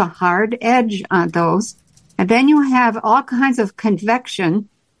like there's a hard edge on those. And then you have all kinds of convection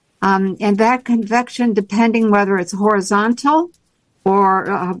And that convection, depending whether it's horizontal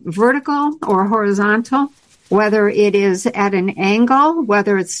or vertical or horizontal, whether it is at an angle,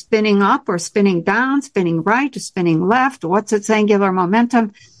 whether it's spinning up or spinning down, spinning right or spinning left, what's its angular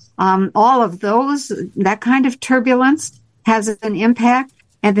momentum, all of those, that kind of turbulence has an impact.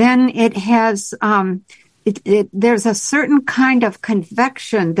 And then it has, there's a certain kind of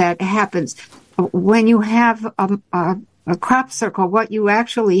convection that happens when you have a crop circle. What you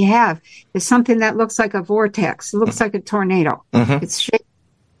actually have is something that looks like a vortex. It looks like a tornado. Mm-hmm. It's shaped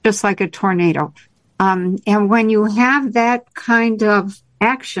just like a tornado. And when you have that kind of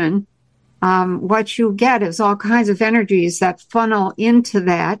action, what you get is all kinds of energies that funnel into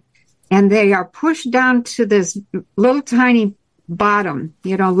that, and they are pushed down to this little tiny bottom,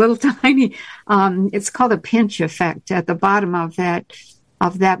 little tiny, it's called a pinch effect at the bottom of that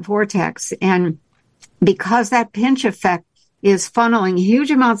vortex. And because that pinch effect is funneling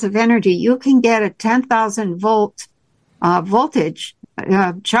huge amounts of energy, you can get a 10,000 volt voltage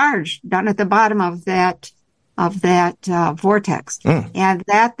charge down at the bottom of that vortex. And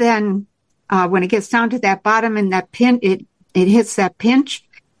that then, when it gets down to that bottom and that pin, it hits that pinch,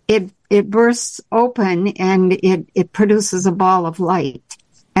 it bursts open and it produces a ball of light.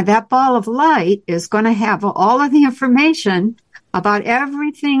 And that ball of light is going to have all of the information about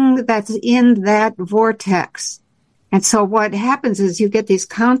everything that's in that vortex. And so what happens is you get these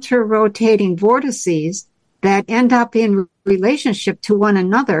counter-rotating vortices that end up in relationship to one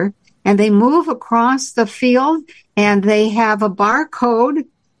another, and they move across the field, and they have a barcode.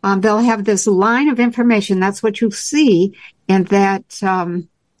 They'll have this line of information. That's what you see in that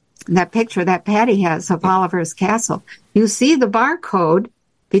picture that Patty has of Oliver's Castle. You see the barcode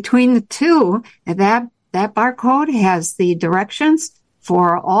between the two, and that barcode has the directions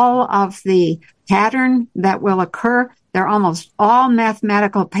for all of the pattern that will occur. They're almost all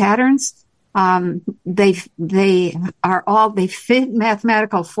mathematical patterns. They fit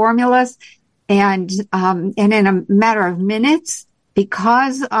mathematical formulas, and in a matter of minutes,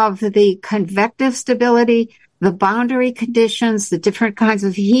 because of the convective stability, the boundary conditions, the different kinds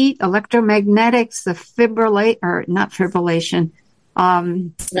of heat, electromagnetics, the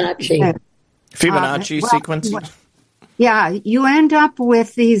Fibonacci sequence. Yeah, you end up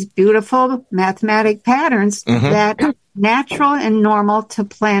with these beautiful mathematic patterns that are natural and normal to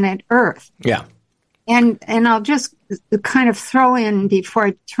planet Earth. Yeah. And I'll just kind of throw in, before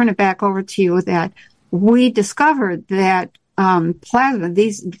I turn it back over to you, that we discovered that plasma,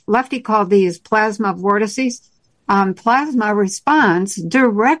 Lefty called these plasma vortices, plasma responds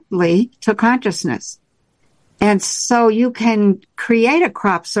directly to consciousness. And so you can create a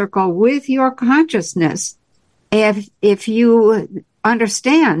crop circle with your consciousness if you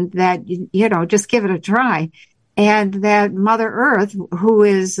understand that, just give it a try. And that Mother Earth, who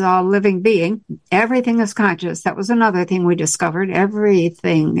is a living being, everything is conscious. That was another thing we discovered.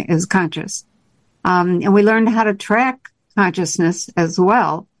 Everything is conscious. And we learned how to track consciousness as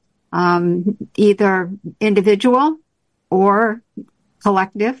well, either individual or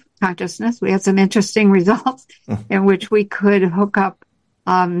collective consciousness. We had some interesting results in which we could hook up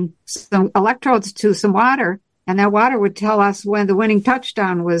some electrodes to some water, and that water would tell us when the winning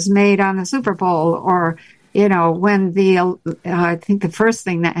touchdown was made on the Super Bowl, or when I think the first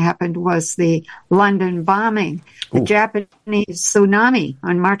thing that happened was the London bombing, the Japanese tsunami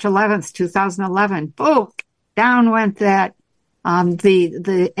on March 11th, 2011. Boom! Down went that,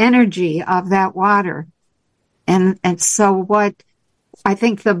 the energy of that water. And so what I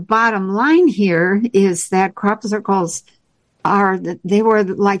think the bottom line here is that crop circles were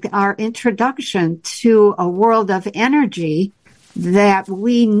like our introduction to a world of energy that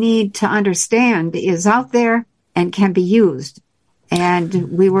we need to understand is out there and can be used.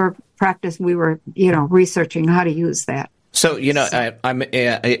 And we were researching how to use that. So,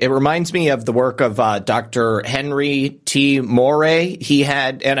 it reminds me of the work of Dr. Henry T. Morey. He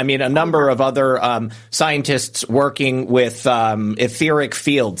had, and a number of other scientists working with etheric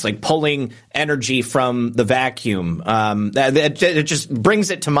fields, like pulling energy from the vacuum. It just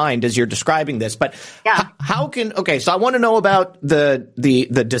brings it to mind as you're describing this. But yeah. So I want to know about the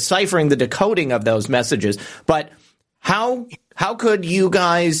deciphering, the decoding of those messages. But how could you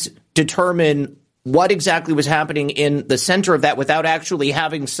guys determine what exactly was happening in the center of that without actually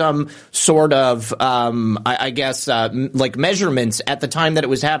having some sort of, like measurements at the time that it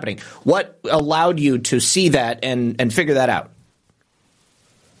was happening? What allowed you to see that and figure that out?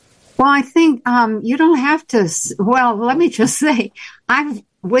 Well, I think you don't have to. Well, let me just say, I've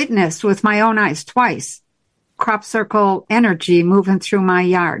witnessed with my own eyes twice crop circle energy moving through my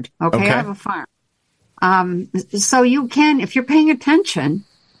yard. Okay. I have a farm. So you can, if you're paying attention,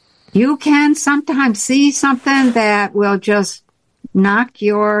 You can sometimes see something that will just knock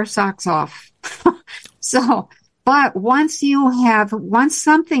your socks off. But once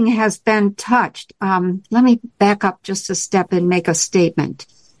something has been touched, let me back up just a step and make a statement.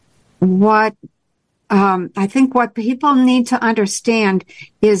 I think what people need to understand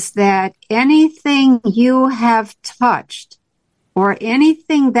is that anything you have touched or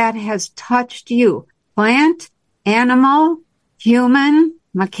anything that has touched you, plant, animal, human,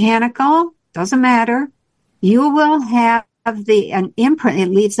 mechanical, doesn't matter, you will have an imprint. It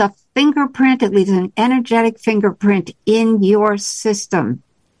leaves a fingerprint. It leaves an energetic fingerprint in your system.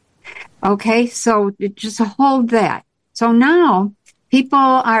 Okay, so just hold that. So now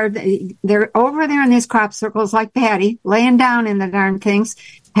people they're over there in these crop circles like Patty, laying down in the darn things,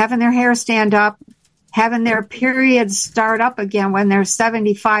 having their hair stand up, having their periods start up again when they're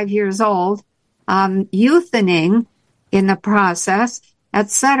 75 years old, youthening in the process,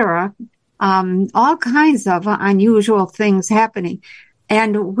 etc. All kinds of unusual things happening.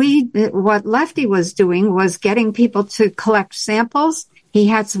 And what Lefty was doing was getting people to collect samples. He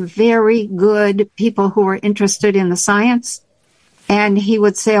had some very good people who were interested in the science. And he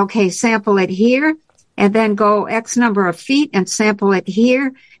would say, okay, sample it here, and then go X number of feet and sample it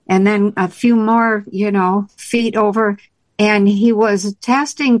here, and then a few more, feet over. And he was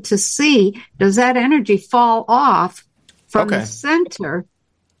testing to see, does that energy fall off from the center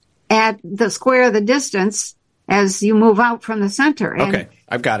at the square of the distance as you move out from the center? Okay,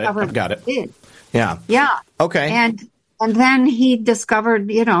 I've got it. Yeah. Yeah. Okay. And then he discovered,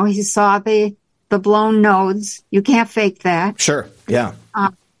 he saw the blown nodes. You can't fake that. Sure. Yeah.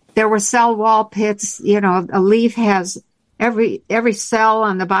 There were cell wall pits. A leaf has every cell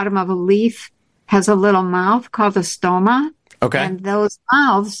on the bottom of a leaf has a little mouth called a stoma. Okay. And those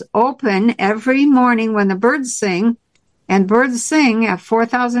mouths open every morning when the birds sing, and birds sing at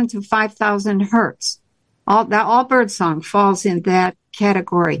 4,000 to 5,000 hertz. All bird song falls in that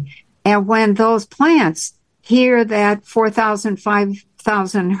category. And when those plants hear that 4,000,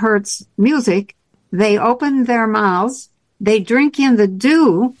 5,000 hertz music, they open their mouths, they drink in the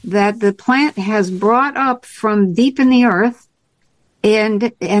dew that the plant has brought up from deep in the earth,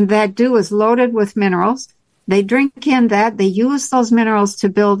 and that dew is loaded with minerals. They drink in that, they use those minerals to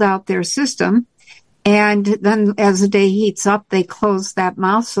build out their system, and then as the day heats up, they close that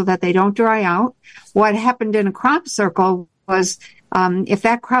mouth so that they don't dry out. What happened in a crop circle was, if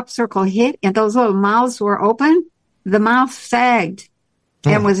that crop circle hit and those little mouths were open, the mouth sagged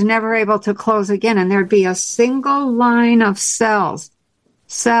and was never able to close again. And there'd be a single line of cells,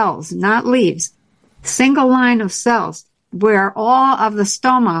 not leaves, single line of cells where all of the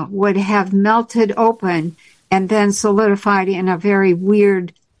stoma would have melted open and then solidified in a very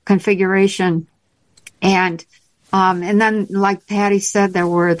weird configuration. And then, like Patty said, there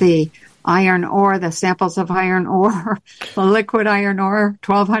were the iron ore, the samples of iron ore, the liquid iron ore,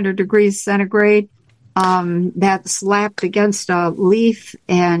 1,200 degrees centigrade, that slapped against a leaf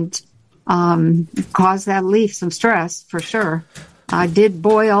and caused that leaf some stress for sure. Did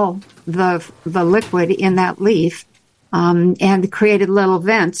boil the liquid in that leaf and created little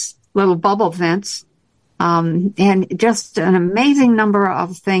vents, little bubble vents, and just an amazing number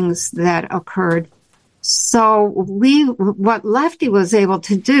of things that occurred. So what Lefty was able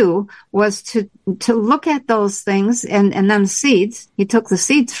to do was to look at those things and then seeds. He took the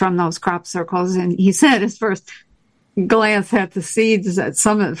seeds from those crop circles, and he said his first glance at the seeds, that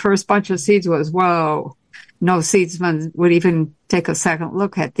some of the first bunch of seeds was, whoa, no seedsman would even take a second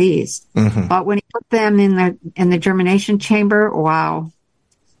look at these. Mm-hmm. But when he put them in the germination chamber, wow.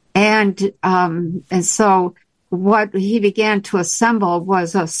 And so what he began to assemble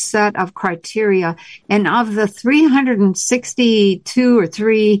was a set of criteria. And of the 362 or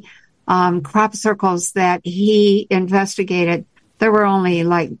 3 crop circles that he investigated, there were only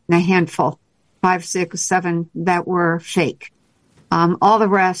like a handful, 5, 6, 7 that were fake. All the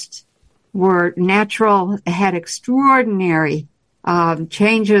rest were natural, had extraordinary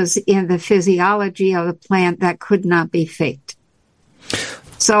changes in the physiology of the plant that could not be faked.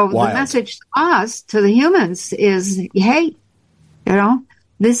 So the message to us, to the humans, is, hey,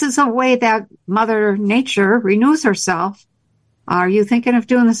 this is a way that Mother Nature renews herself. Are you thinking of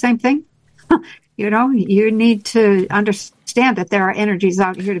doing the same thing? You need to understand that there are energies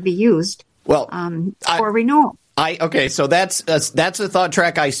out here to be used for renewal. So that's a thought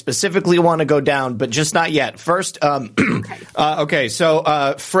track I specifically want to go down, but just not yet. First, so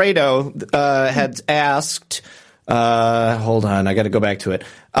Fredo had asked. Hold on, I got to go back to it.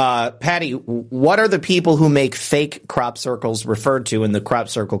 Patty, what are the people who make fake crop circles referred to in the crop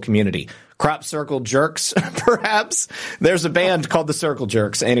circle community? Crop circle jerks, perhaps? There's a band called the Circle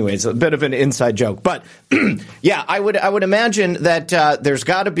Jerks. Anyways, a bit of an inside joke. But yeah, I would imagine that there's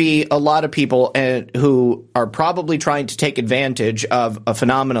got to be a lot of people who are probably trying to take advantage of a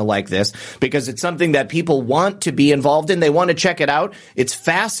phenomena like this because it's something that people want to be involved in. They want to check it out. It's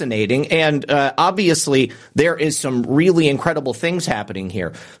fascinating. And obviously, there is some really incredible things happening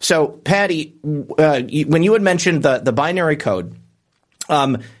here. So, Patty, when you had mentioned the binary code,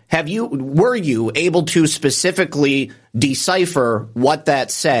 were you able to specifically decipher what that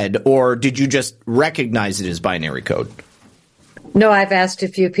said, or did you just recognize it as binary code? No, I've asked a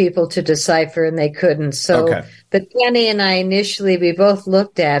few people to decipher and they couldn't. So, okay. But Penny and I initially, we both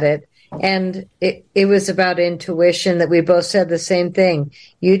looked at it and it was about intuition that we both said the same thing.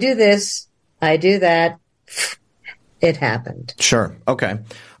 You do this, I do that. It happened. Sure. Okay.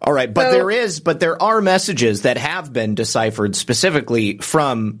 All right. But there are messages that have been deciphered specifically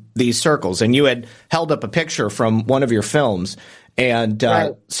from these circles. And you had held up a picture from one of your films. And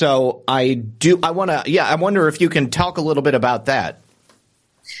right. So I wonder if you can talk a little bit about that.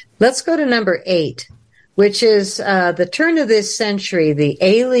 Let's go to number 8, which is the turn of this century, the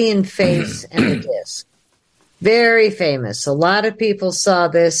alien face and the disc. Very famous. A lot of people saw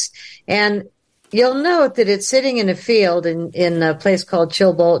this. And you'll note that it's sitting in a field in a place called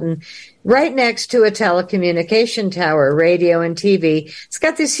Chilbolton, right next to a telecommunication tower, radio and TV. It's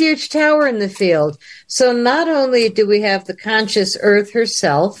got this huge tower in the field. So not only do we have the conscious Earth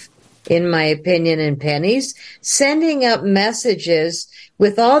herself, in my opinion, and Penny's, sending up messages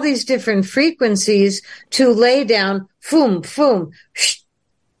with all these different frequencies to lay down, boom, boom,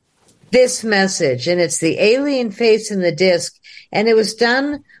 this message. And it's the alien face in the disc. And it was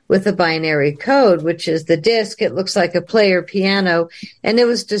done with a binary code, which is the disc. It looks like a player piano. And it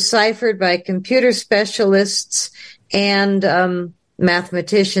was deciphered by computer specialists and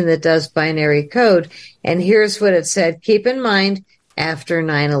mathematician that does binary code. And here's what it said. Keep in mind, after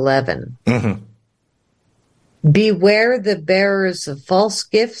 9/11. Mm-hmm. Beware the bearers of false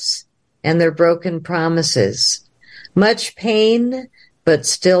gifts and their broken promises. Much pain, but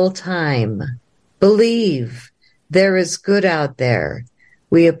still time. Believe there is good out there.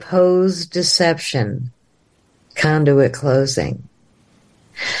 We oppose deception. Conduit closing.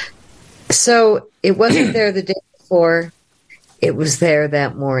 So it wasn't there the day before. It was there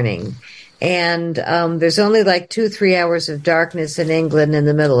that morning. And there's only like 2-3 hours of darkness in England in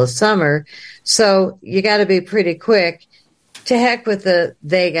the middle of summer. So you got to be pretty quick. To heck with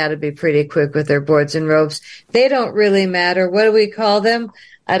they got to be pretty quick with their boards and ropes. They don't really matter. What do we call them?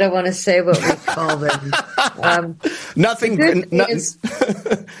 I don't want to say what we call them. Nothing good,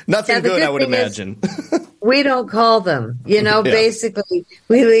 I would imagine. We don't call them. Basically,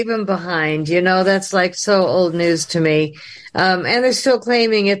 we leave them behind. That's like so old news to me. And they're still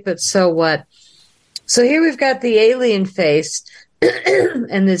claiming it, but so what? So here we've got the alien face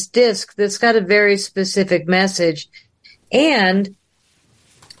and this disc that's got a very specific message. And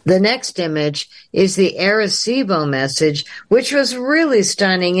the next image is the Arecibo message, which was really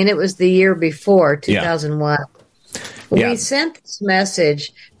stunning, and it was the year before, 2001. Yeah. We sent this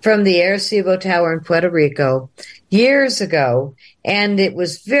message from the Arecibo Tower in Puerto Rico years ago, and it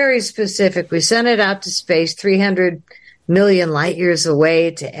was very specific. We sent it out to space 300 million light years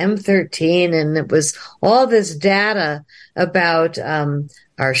away to M13, and it was all this data about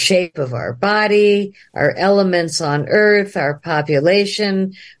our shape of our body, our elements on Earth, our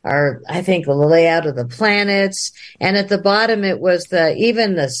population, the layout of the planets. And at the bottom, it was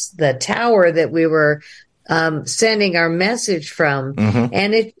the tower that we were sending our message from. Mm-hmm.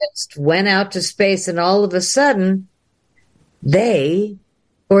 And it just went out to space. And all of a sudden, they,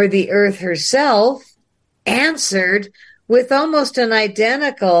 or the Earth herself, answered with almost an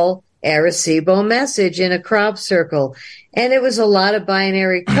identical Arecibo message in a crop circle. And it was a lot of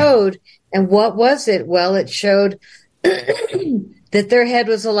binary code. And what was it? Well, it showed that their head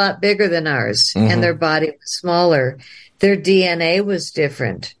was a lot bigger than ours, mm-hmm. and their body was smaller. Their DNA was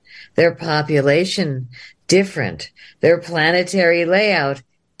different. Their population, different. Their planetary layout,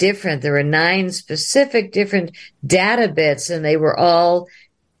 different. There were 9 specific different data bits, and they were all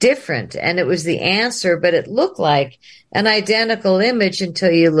different. And it was the answer, but it looked like an identical image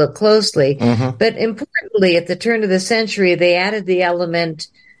until you look closely. Mm-hmm. But importantly, at the turn of the century, they added the element,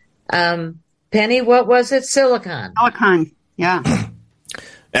 Penny, what was it? Silicon. Silicon, yeah.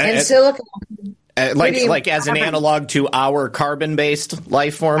 And silicon. Like as an analog to our carbon-based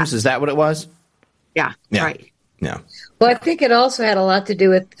life forms? Yeah. Is that what it was? Yeah, right. Yeah. Well, I think it also had a lot to do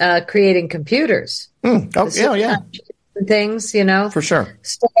with creating computers. Oh, yeah. and things, you know? For sure.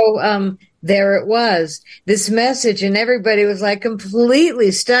 So there it was, this message, and everybody was like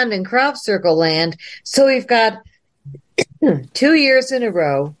completely stunned in crop circle land. So we've got 2 years in a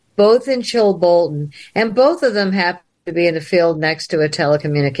row, both in Chilbolton, and both of them happened to be in a field next to a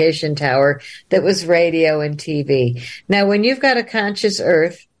telecommunication tower that was radio and TV. Now, when you've got a conscious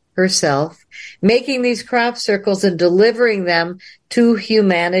Earth herself making these crop circles and delivering them to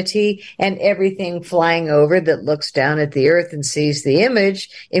humanity, and everything flying over that looks down at the earth and sees the image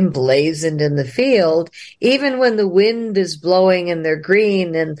emblazoned in the field, even when the wind is blowing and they're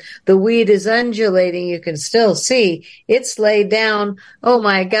green and the weed is undulating, you can still see it's laid down. Oh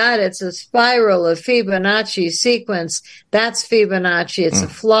my God, it's a spiral of Fibonacci sequence. That's Fibonacci. It's a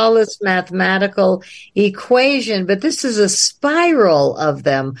flawless mathematical equation, but this is a spiral of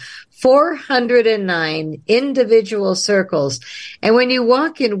them. 409 individual circles. And when you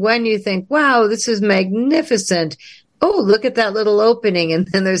walk in one, you think, wow, this is magnificent. Oh, look at that little opening. And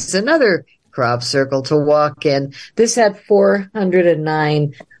then there's another crop circle to walk in. This had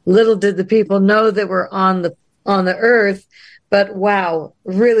 409. Little did the people know that we're on the earth, but wow,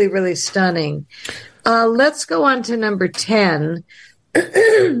 really, really stunning. Let's go on to number 10.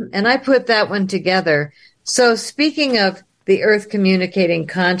 And I put that one together. So speaking of the earth communicating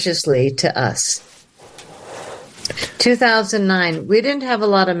consciously to us. 2009, we didn't have a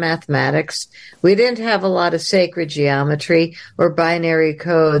lot of mathematics. We didn't have a lot of sacred geometry or binary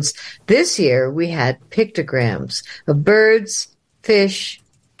codes. This year, we had pictograms of birds, fish,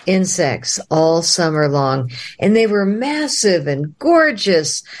 insects all summer long. And they were massive and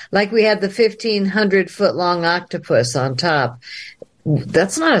gorgeous, like we had the 1,500-foot-long octopus on top.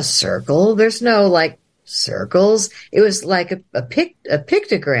 That's not a circle. There's no, like, circles. It was like a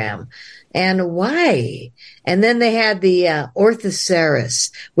pictogram. And why? And then they had the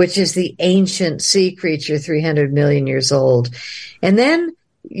Orthoceras, which is the ancient sea creature, 300 million years old. And then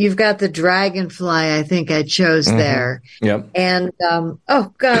you've got the dragonfly, I think I chose there. Yep. And,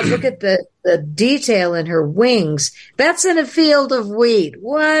 oh God, look at the detail in her wings. That's in a field of wheat.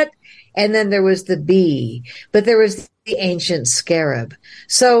 What? And then there was the bee, but there was the ancient scarab.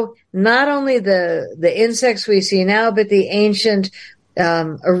 So not only the insects we see now, but the ancient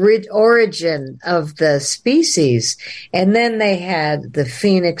origin of the species. And then they had the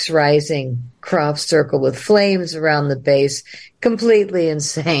phoenix rising crop circle with flames around the base, completely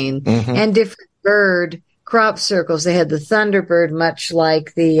insane, and different bird crop circles. They had the thunderbird, much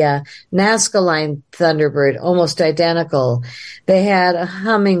like the Nazca Line thunderbird, almost identical. They had a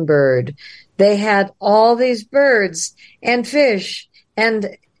hummingbird. They had all these birds and fish,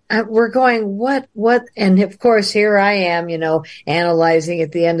 and we're going, what? And of course, here I am, analyzing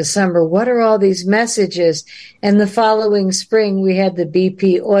at the end of summer, what are all these messages? And the following spring, we had the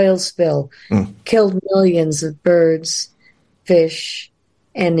BP oil spill, killed millions of birds, fish,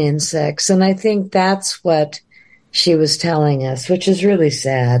 and insects. And I think that's what she was telling us, which is really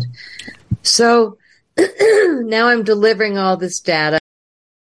sad. So now I'm delivering all this data.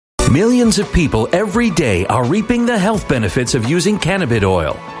 Millions of people every day are reaping the health benefits of using cannabis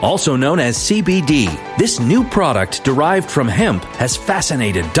oil, also known as CBD. This new product derived from hemp has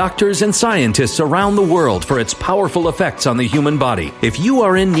fascinated doctors and scientists around the world for its powerful effects on the human body. If you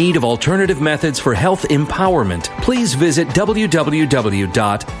are in need of alternative methods for health empowerment, please visit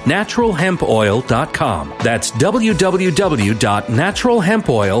www.naturalhempoil.com. That's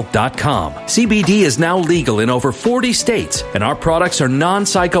www.naturalhempoil.com. CBD is now legal in over 40 states, and our products are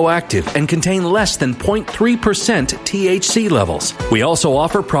non-psychoactive and contain less than 0.3% THC levels. We also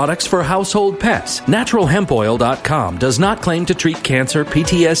offer products for household pets. NaturalHempOil.com does not claim to treat cancer,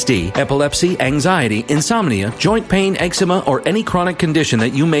 PTSD, epilepsy, anxiety, insomnia, joint pain, eczema, or any chronic condition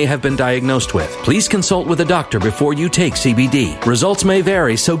that you may have been diagnosed with. Please consult with a doctor before you take CBD. Results may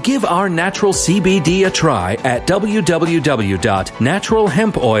vary, so give our natural CBD a try at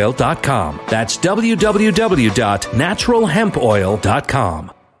www.naturalhempoil.com. That's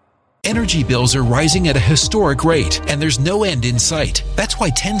www.naturalhempoil.com. Energy bills are rising at a historic rate, and there's no end in sight. That's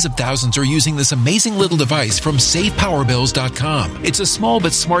why tens of thousands are using this amazing little device from SavePowerBills.com. It's a small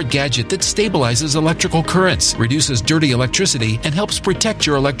but smart gadget that stabilizes electrical currents, reduces dirty electricity, and helps protect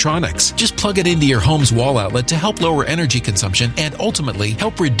your electronics. Just plug it into your home's wall outlet to help lower energy consumption and ultimately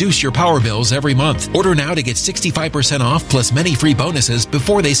help reduce your power bills every month. Order now to get 65% off plus many free bonuses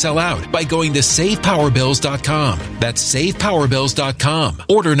before they sell out by going to SavePowerBills.com. That's SavePowerBills.com.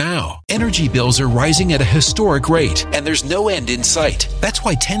 Order now. now. Energy bills are rising at a historic rate, and there's no end in sight. That's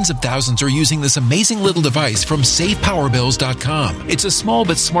why tens of thousands are using this amazing little device from SavePowerBills.com. It's a small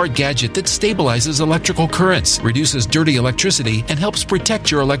but smart gadget that stabilizes electrical currents, reduces dirty electricity, and helps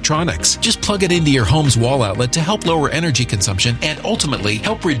protect your electronics. Just plug it into your home's wall outlet to help lower energy consumption and ultimately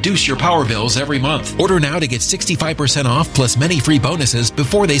help reduce your power bills every month. Order now to get 65% off plus many free bonuses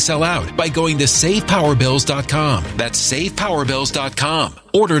before they sell out by going to SavePowerBills.com. That's SavePowerBills.com.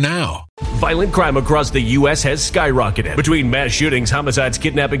 Order now. Violent crime across the U.S. has skyrocketed. Between mass shootings, homicides,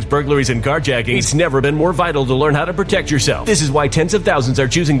 kidnappings, burglaries, and carjackings, it's never been more vital to learn how to protect yourself. This is why tens of thousands are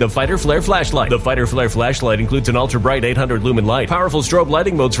choosing the Fighter Flare flashlight. The Fighter Flare flashlight includes an ultra-bright 800 lumen light, powerful strobe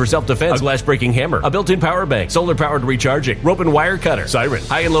lighting modes for self-defense, a glass-breaking hammer, a built-in power bank, solar-powered recharging, rope and wire cutter, siren,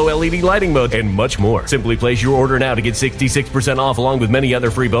 high and low LED lighting mode, and much more. Simply place your order now to get 66% off along with many other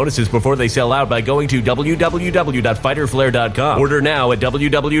free bonuses before they sell out by going to www.fighterflare.com. Order now at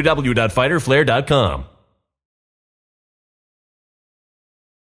www.fighterflare.com.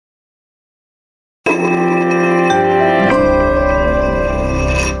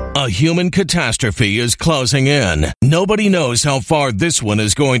 A human catastrophe is closing in. Nobody knows how far this one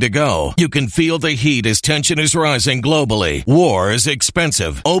is going to go. You can feel the heat as tension is rising globally. War is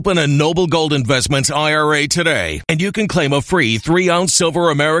expensive. Open a Noble Gold Investments IRA today, and you can claim a free 3-ounce silver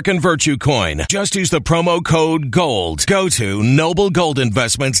American Virtue coin. Just use the promo code GOLD. Go to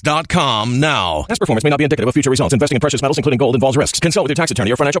noblegoldinvestments.com now. Past performance may not be indicative of future results. Investing in precious metals, including gold, involves risks. Consult with your tax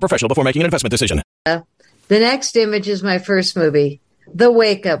attorney or financial professional before making an investment decision. The next image is my first movie, The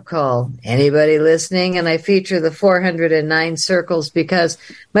Wake Up Call. Anybody listening? And I feature the 409 circles because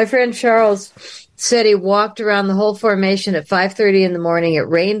my friend Charles said he walked around the whole formation at 5:30 in the morning. It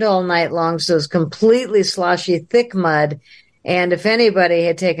rained all night long, so it was completely sloshy, thick mud. And if anybody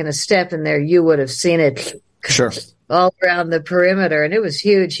had taken a step in there, you would have seen it Sure. all around the perimeter. And it was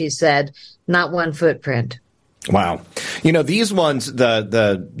huge, he said, not one footprint. Wow. You know, these ones,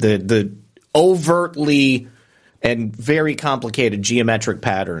 the overtly and very complicated geometric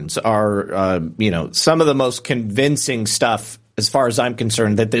patterns are, some of the most convincing stuff, as far as I'm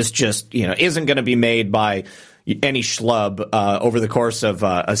concerned, that this just, isn't going to be made by any schlub over the course of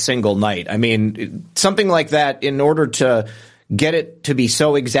a single night. I mean, something like that, in order to get it to be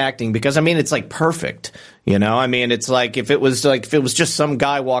so exacting, because it's like perfect. It's like if it was just some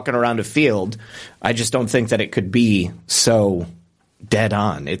guy walking around a field, I just don't think that it could be so dead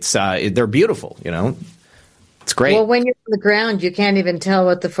on. It's they're beautiful, It's great. Well, when you're on the ground, you can't even tell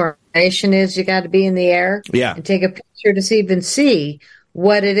what the formation is. You got to be in the air and take a picture to even see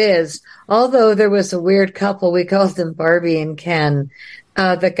what it is. Although there was a weird couple, we called them Barbie and Ken.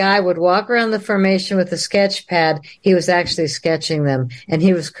 The guy would walk around the formation with a sketch pad. He was actually sketching them, and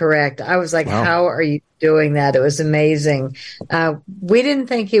he was correct. I was like, wow. How are you doing that? It was amazing. We didn't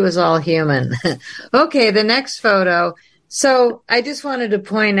think he was all human. Okay, the next photo. So I just wanted to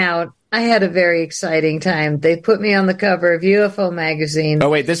point out, I had a very exciting time. They put me on the cover of UFO magazine. Oh,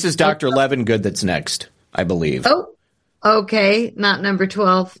 wait, this is Dr. Levengood that's next, I believe. Oh, okay, not number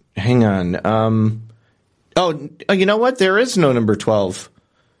 12. Hang on. You know what? There is no number 12.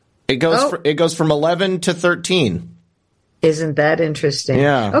 It goes from 11 to 13. Isn't that interesting?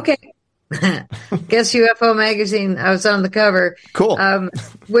 Yeah. Okay. Guess UFO magazine. I was on the cover. Cool.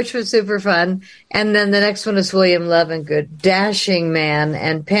 Which was super fun. And then the next one is William Levengood, dashing man.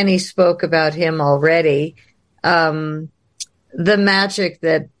 And Penny spoke about him already. The magic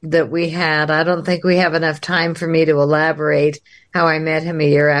that we had. I don't think we have enough time for me to elaborate how I met him a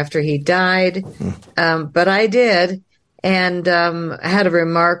year after he died. But I did. And had a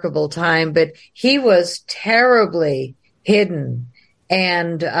remarkable time. But he was terribly hidden.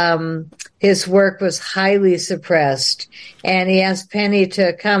 And his work was highly suppressed. And he asked Penny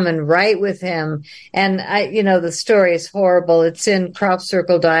to come and write with him. And the story is horrible. It's in Crop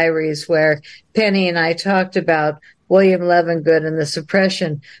Circle Diaries, where Penny and I talked about William Levengood and the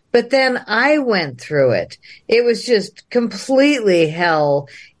suppression. But then I went through it. It was just completely hell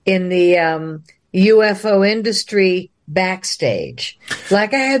in the UFO industry backstage.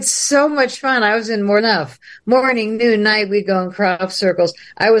 Like, I had so much fun. I was in morning, noon, night. We go in crop circles.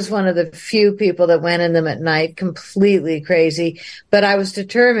 I was one of the few people that went in them at night, completely crazy. But I was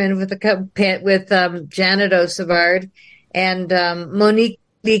determined with Janet Osavard and Monique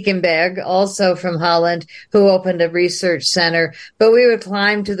Liekenberg, also from Holland, who opened a research center. But we would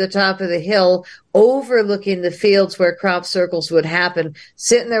climb to the top of the hill overlooking the fields where crop circles would happen,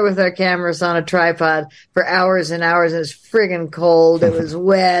 sitting there with our cameras on a tripod for hours and hours. It was friggin' cold. It was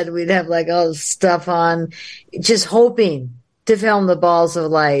wet. We'd have like all this stuff on, just hoping to film the balls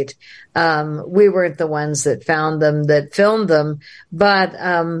of light. We weren't the ones that found them, that filmed them, but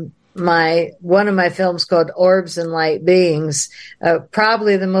one of my films called Orbs and Light Beings,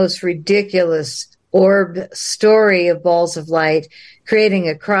 probably the most ridiculous orb story of balls of light, creating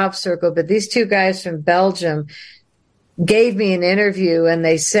a crop circle. But these two guys from Belgium gave me an interview, and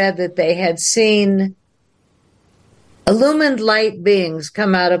they said that they had seen illumined light beings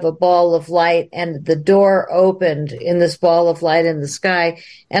come out of a ball of light, and the door opened in this ball of light in the sky.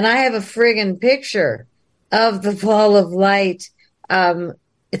 And I have a friggin' picture of the ball of light.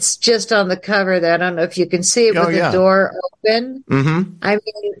 It's just on the cover there. I don't know if you can see it with the door open. Mm-hmm. I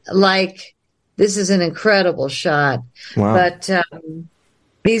mean, like, this is an incredible shot. Wow. But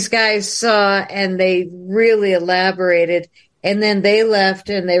these guys saw, and they really elaborated. And then they left,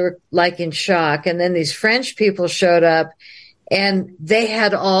 and they were like in shock. And then these French people showed up, and they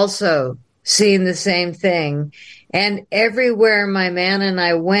had also seen the same thing. And everywhere my man and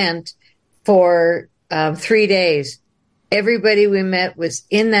I went for 3 days, everybody we met was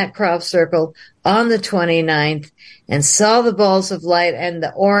in that crop circle on the 29th and saw the balls of light and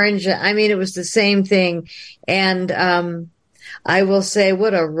the orange. I mean, it was the same thing. And I will say,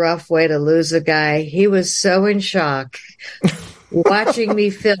 what a rough way to lose a guy. He was so in shock watching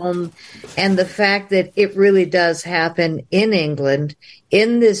me film, and the fact that it really does happen in England,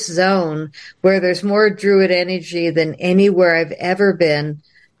 in this zone where there's more Druid energy than anywhere I've ever been.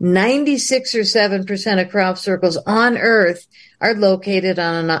 96 or 7% of crop circles on Earth are located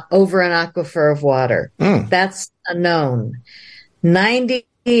on over an aquifer of water. That's a known.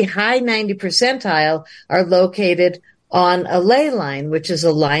 High 90 percentile are located on a ley line, which is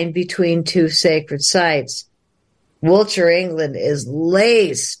a line between two sacred sites. Wiltshire, England is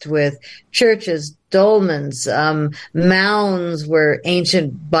laced with churches, dolmens, mounds where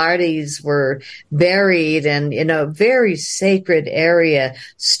ancient bodies were buried, and, very sacred area.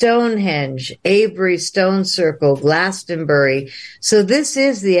 Stonehenge, Avebury Stone Circle, Glastonbury. So this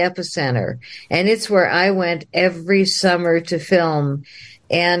is the epicenter, and it's where I went every summer to film.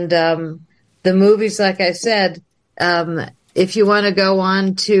 And the movies, like I said, if you want to go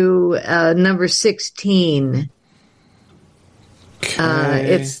on to number 16,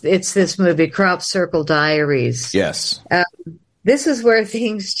 it's this movie, Crop Circle Diaries. Yes. This is where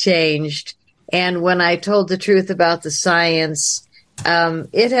things changed. And when I told the truth about the science,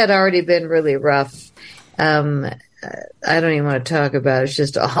 it had already been really rough. I don't even want to talk about it. It's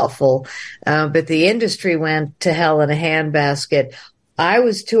just awful. But the industry went to hell in a handbasket. I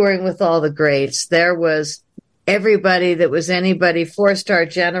was touring with all the greats. There was everybody that was anybody, 4-star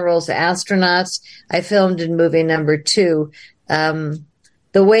generals, astronauts. I filmed in movie number 2.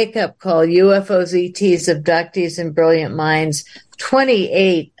 The Wake Up Call, UFOs, ETs, Abductees, and Brilliant Minds.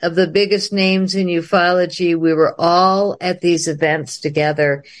 28 of the biggest names in ufology. We were all at these events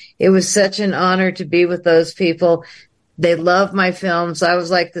together. It was such an honor to be with those people. They loved my films. I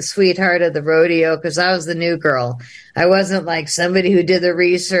was like the sweetheart of the rodeo because I was the new girl. I wasn't like somebody who did the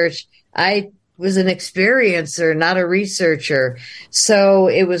research. I was an experiencer, not a researcher. So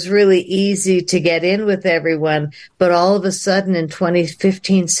it was really easy to get in with everyone. But all of a sudden in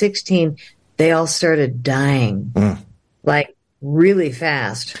 2015, 16, they all started dying. Like really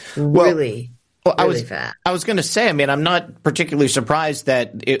fast. Really fast. I was going to say, I mean, I'm not particularly surprised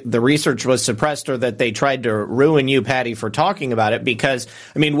that the research was suppressed or that they tried to ruin you, Patty, for talking about it, because,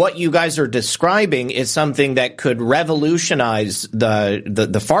 I mean, what you guys are describing is something that could revolutionize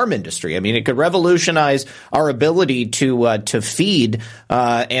the farm industry. I mean, it could revolutionize our ability to feed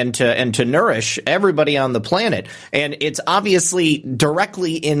and to nourish everybody on the planet. And it's obviously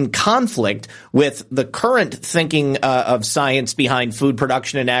directly in conflict with the current thinking of science behind food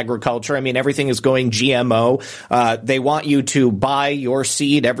production and agriculture. I mean, everything is going GMO. They want you to buy your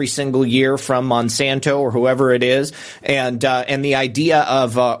seed every single year from Monsanto or whoever it is, and the idea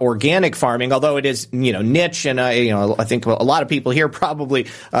of organic farming, although it is niche, and I think a lot of people here probably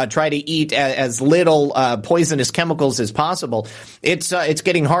try to eat as little poisonous chemicals as possible. It's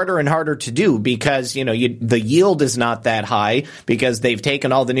getting harder and harder to do because the yield is not that high because they've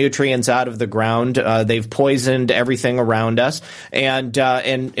taken all the nutrients out of the ground. They've poisoned everything around us, and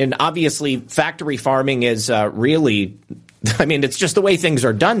obviously factory farming is really, I mean, it's just the way things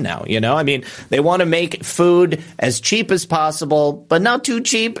are done now, I mean, they want to make food as cheap as possible, but not too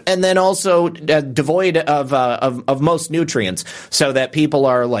cheap, and then also devoid of most nutrients so that people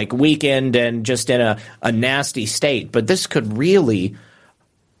are like weakened and just in a nasty state. But this could really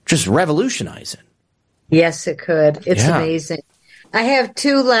just revolutionize it. Yes, it could. It's amazing. I have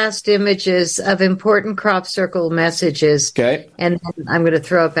 2 last images of important crop circle messages. Okay. And then I'm going to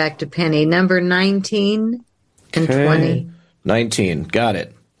throw it back to Penny. Number 19 and 20. 19. Got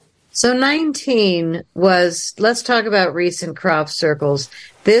it. So 19 was, let's talk about recent crop circles.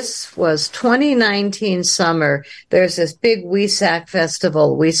 This was 2019 summer. There's this big Wesak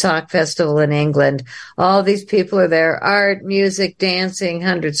Festival in England. All these people are there, art, music, dancing,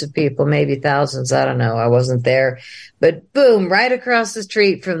 hundreds of people, maybe thousands. I don't know. I wasn't there. But boom, right across the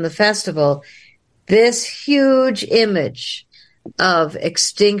street from the festival, this huge image of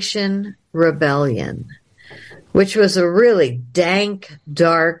Extinction Rebellion, which was a really dank,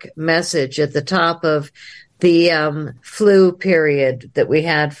 dark message at the top of the flu period that we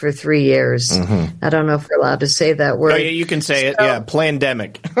had for 3 years. Mm-hmm. I don't know if we're allowed to say that word. Oh, yeah, you can say it. Yeah,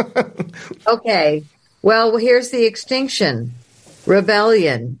 plandemic. Okay. Well, here's the Extinction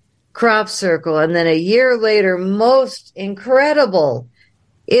Rebellion crop circle. And then a year later, most incredible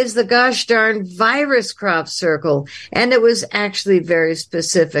is the gosh darn virus crop circle. And it was actually very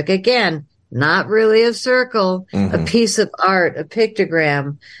specific. Again, not really a circle, a piece of art, a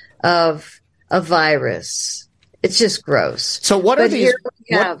pictogram of a virus. It's just gross. So what are these?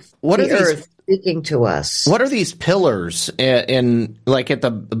 What are these? Earth speaking to us. What are these pillars in like at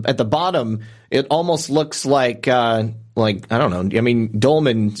the bottom? It almost looks like I don't know. I mean,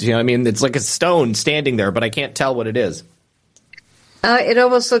 dolmens. I mean, it's like a stone standing there, but I can't tell what it is. It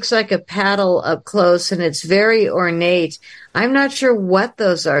almost looks like a paddle up close, and it's very ornate. I'm not sure what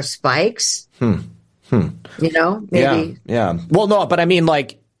those are. Spikes? You know, maybe. Yeah. Well, no, but I mean,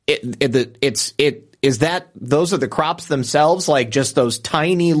 like, is that those are the crops themselves? Like, just those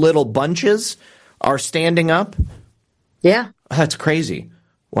tiny little bunches are standing up? Yeah. That's crazy.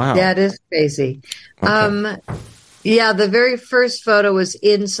 Wow. That is crazy. Okay. Yeah, the very first photo was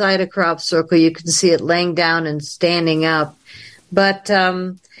inside a crop circle. You can see it laying down and standing up. But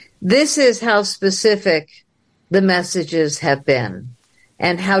this is how specific the messages have been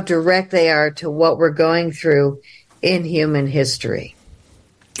and how direct they are to what we're going through in human history.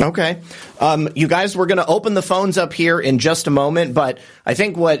 Okay. You guys, we're going to open the phones up here in just a moment. But I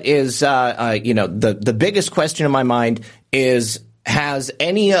think what is, the biggest question in my mind is, has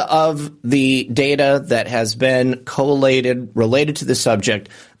any of the data that has been collated related to the subject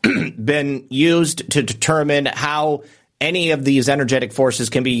been used to determine how any of these energetic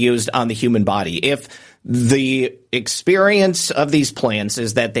forces can be used on the human body? If the experience of these plants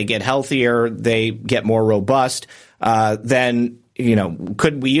is that they get healthier, they get more robust, then,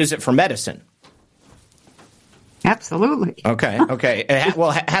 could we use it for medicine? Absolutely. Okay. Well,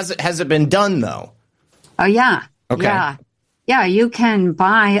 has it been done, though? Oh, yeah. Okay. Yeah, you can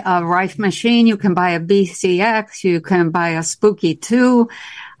buy a Rife machine, you can buy a BCX, you can buy a Spooky 2.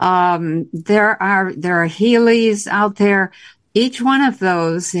 There are Heelys out there. Each one of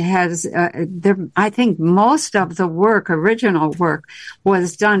those has, I think most of the original work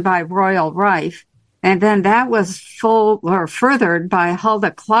was done by Royal Rife. And then that was furthered by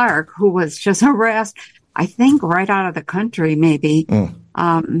Hulda Clark, who was just harassed, I think, right out of the country, maybe.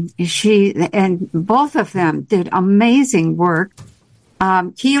 She and both of them did amazing work.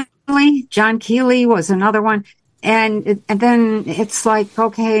 John Keeley was another one. And then it's like,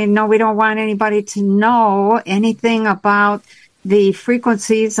 okay, no, we don't want anybody to know anything about the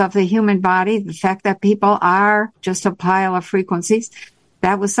frequencies of the human body, the fact that people are just a pile of frequencies.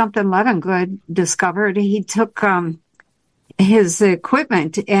 That was something Levengood discovered. He took his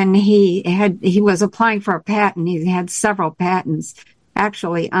equipment and he was applying for a patent. He had several patents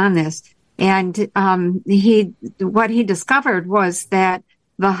actually on this. And what he discovered was that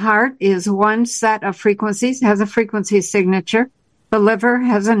the heart is one set of frequencies, has a frequency signature. The liver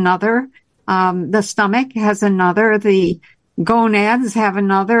has another. The stomach has another. The gonads have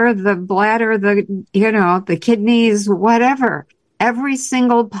another. The bladder, the kidneys, whatever. Every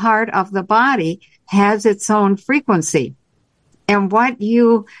single part of the body has its own frequency. And what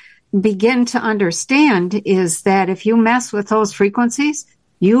you begin to understand is that if you mess with those frequencies,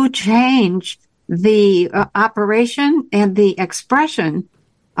 you change the operation and the expression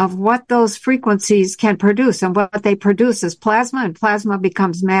of what those frequencies can produce. And what they produce is plasma, and plasma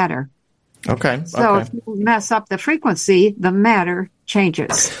becomes matter. Okay. So if you mess up the frequency, the matter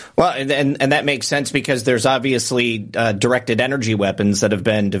changes. Well, and that makes sense because there's obviously directed energy weapons that have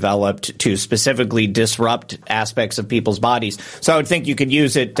been developed to specifically disrupt aspects of people's bodies. So I would think you could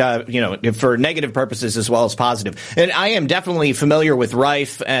use it, for negative purposes as well as positive. And I am definitely familiar with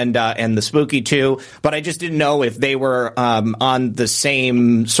Rife and the Spooky 2, but I just didn't know if they were on the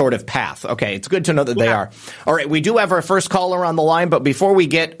same sort of path. Okay, it's good to know that they are. All right, we do have our first caller on the line, but before we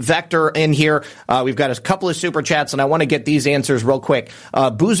get Vector in here, we've got a couple of super chats, and I want to get these answers real quick. quick.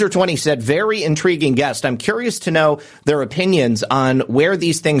 Boozer20 said, very intriguing guest. I'm curious to know their opinions on where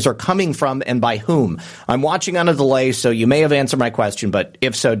these things are coming from and by whom. I'm watching on a delay, so you may have answered my question, but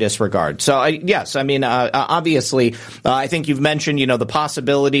if so, disregard. So, yes, I mean, obviously, I think you've mentioned, the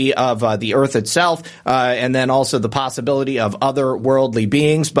possibility of the Earth itself, and then also the possibility of other worldly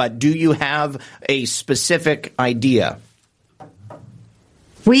beings. But do you have a specific idea?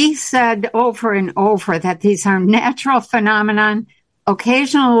 We said over and over that these are natural phenomenon,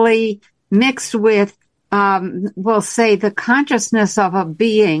 occasionally mixed with, we'll say, the consciousness of a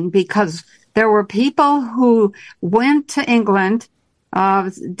being, because there were people who went to England,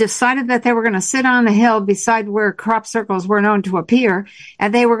 decided that they were going to sit on the hill beside where crop circles were known to appear,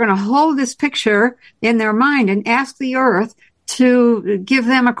 and they were going to hold this picture in their mind and ask the Earth to give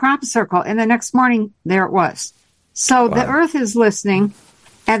them a crop circle. And the next morning, there it was. So The Earth is listening.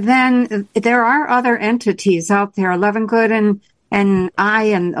 And then there are other entities out there, Levengood and I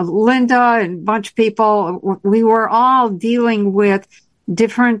and Linda and a bunch of people. We were all dealing with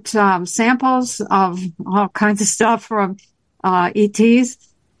different samples of all kinds of stuff from ETs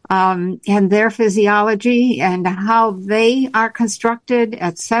and their physiology and how they are constructed,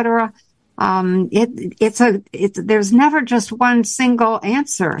 etc. There's never just one single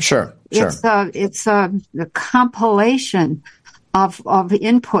answer. Sure. It's a compilation of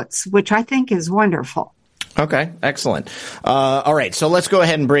inputs, which I think is wonderful. Okay, excellent. All right, so let's go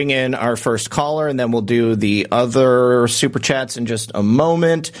ahead and bring in our first caller, and then we'll do the other super chats in just a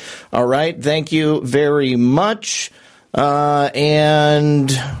moment. All right, thank you very much. And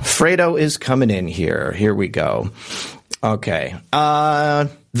Fredo is coming in here. Here we go. Okay.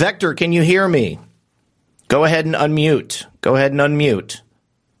 Vector, can you hear me? Go ahead and unmute.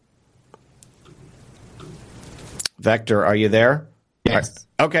 Vector, are you there? Yes.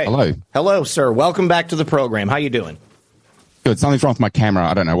 Okay. Hello, sir. Welcome back to the program. How you doing? Good. Something's wrong with my camera.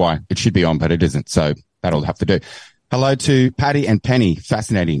 I don't know why. It should be on, but it isn't. So that'll have to do. Hello to Patty and Penny.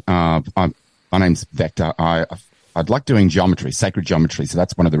 Fascinating. My name's Vector. I'd like doing geometry, sacred geometry. So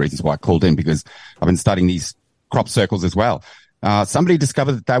that's one of the reasons why I called in, because I've been studying these crop circles as well. Somebody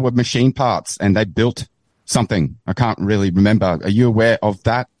discovered that they were machine parts and they built something. I can't really remember. Are you aware of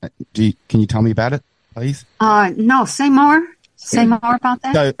that? Can you tell me about it, please? No, say more. Say more about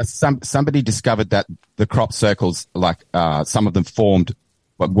that. So somebody discovered that the crop circles, like some of them formed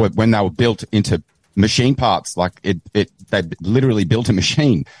when they were built into machine parts. Like they literally built a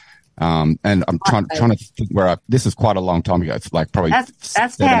machine. And I'm trying to think this is quite a long time ago. It's like probably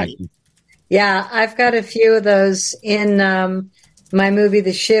that's Patty. Yeah, I've got a few of those in my movie.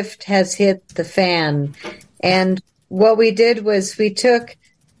 The Shift Has Hit the Fan, and what we did was we took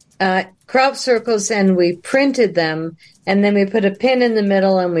crop circles and we printed them, and then we put a pin in the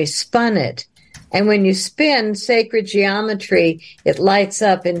middle and we spun it. And when you spin sacred geometry, it lights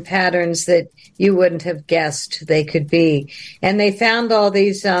up in patterns that you wouldn't have guessed they could be. And they found all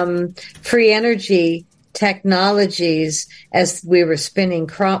these free energy technologies as we were spinning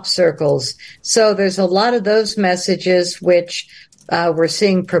crop circles. So there's a lot of those messages which we're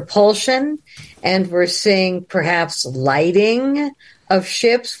seeing propulsion, and we're seeing perhaps lighting of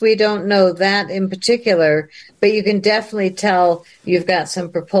ships. We don't know that in particular, but you can definitely tell you've got some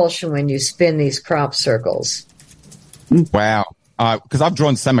propulsion when you spin these crop circles. Wow. Because I've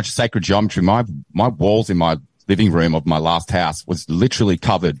drawn so much sacred geometry. My walls in my living room of my last house was literally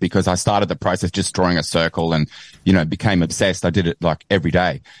covered, because I started the process just drawing a circle and, became obsessed. I did it like every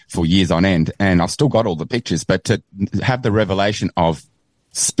day for years on end, and I've still got all the pictures. But to have the revelation of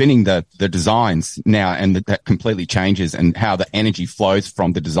spinning the designs now, and that completely changes, and how the energy flows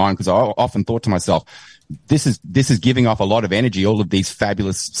from the design. Because I often thought to myself, this is giving off a lot of energy, all of these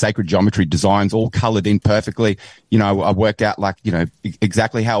fabulous sacred geometry designs, all colored in perfectly. I worked out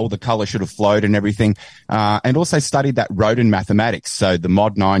exactly how all the color should have flowed and everything. And also studied that rodent mathematics. So the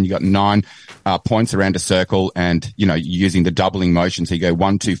mod 9, you got 9 points around a circle, and, using the doubling motion. So you go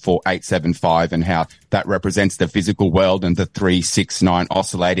 1, 2, 4, 8, 7, 5, and how that represents the physical world, and the 3, 6, 9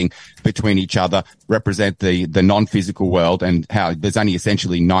 oscillating between each other represent the non-physical world, and how there's only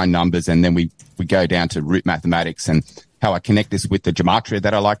essentially 9 numbers. And then we go down to root mathematics, and how I connect this with the gematria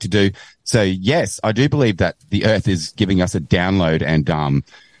that I like to do. So yes, I do believe that the Earth is giving us a download, and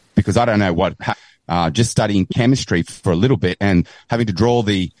because I don't know just studying chemistry for a little bit and having to draw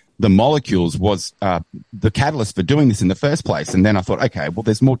the molecules was the catalyst for doing this in the first place. And then I thought, okay, well,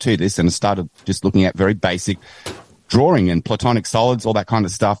 there's more to this, and I started just looking at very basic drawing and platonic solids, all that kind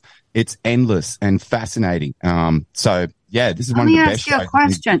of stuff. It's endless and fascinating. So yeah, this is one of the best. Let me ask you a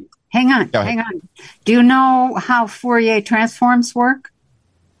question. Hang on. Do you know how Fourier transforms work?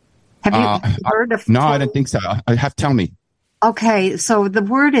 Have you heard of? No, I don't think so. Tell me. Okay, so the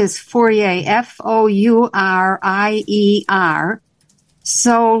word is Fourier, Fourier.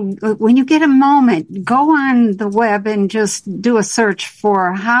 So when you get a moment, go on the web and just do a search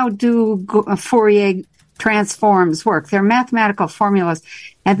for how do Fourier transforms work. They're mathematical formulas.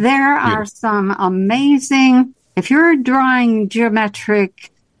 And there are some amazing, if you're drawing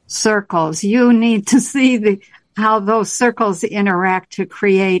geometric circles, you need to see how those circles interact to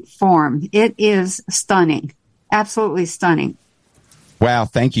create form. It is stunning. Absolutely stunning. Wow,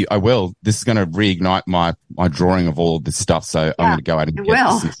 thank you. I will. This is going to reignite my drawing of all of this stuff. So I'm going to go out and get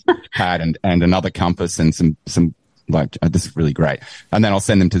some pad and another compass and some this is really great. And then I'll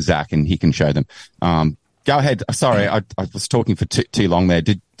send them to Zach and he can show them. Go ahead. Sorry, I was talking for too long there.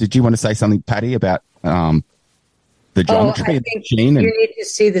 Did you want to say something, Patty, about the geometry of the machine? You need to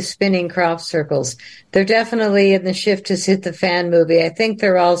see the spinning crop circles. They're definitely in the Shift Has Hit the Fan movie. I think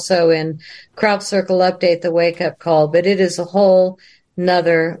they're also in Crop Circle Update, the Wake Up Call, but it is a whole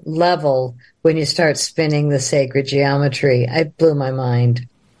another level when you start spinning the sacred geometry. It blew my mind.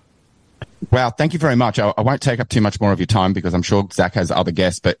 Wow, thank you very much. I won't take up too much more of your time because I'm sure Zach has other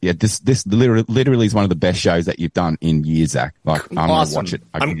guests, but yeah, this literally is one of the best shows that you've done in years, Zach. Like, I'm going to watch it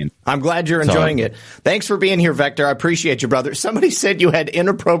again. I'm glad you're enjoying it. Thanks for being here, Vector. I appreciate you, brother. Somebody said you had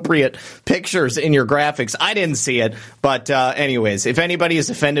inappropriate pictures in your graphics. I didn't see it, but anyways, if anybody is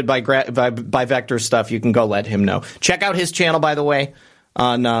offended by Vector stuff, you can go let him know. Check out his channel, by the way,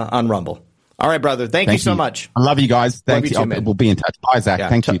 on Rumble. All right, brother. Thank you so much. I love you guys. Thank you. Too, man. We'll be in touch. Bye, Zach.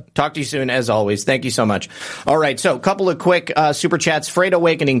 Thank you. Talk to you soon, as always. Thank you so much. All right, so a couple of quick super chats. Freight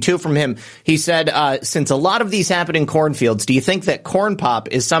Awakening, 2 from him. He said, since a lot of these happen in cornfields, do you think that Corn Pop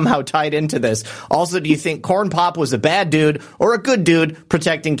is somehow tied into this? Also, do you think Corn Pop was a bad dude or a good dude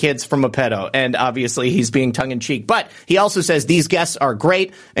protecting kids from a pedo? And obviously, he's being tongue-in-cheek. But he also says these guests are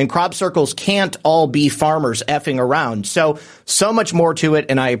great, and crop circles can't all be farmers effing around. So much more to it,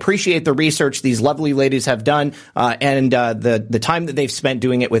 and I appreciate the research these lovely ladies have done and the time that they've spent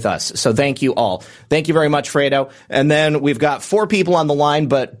doing it with us. So thank you all. Thank you very much, Fredo. And then we've got 4 people on the line,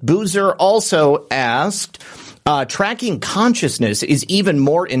 but Boozer also asked, tracking consciousness is even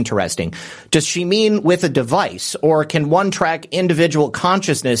more interesting. Does she mean with a device, or can one track individual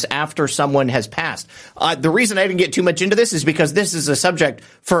consciousness after someone has passed? The reason I didn't get too much into this is because this is a subject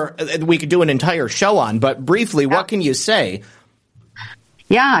for we could do an entire show on, but briefly, what can you say?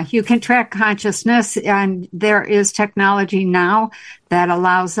 Yeah, you can track consciousness, and there is technology now that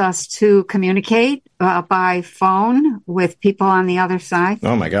allows us to communicate by phone with people on the other side.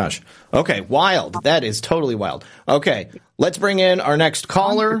 Oh, my gosh. Okay, wild. That is totally wild. Okay, let's bring in our next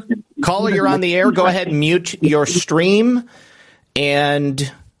caller. Caller, you're on the air. Go ahead and mute your stream.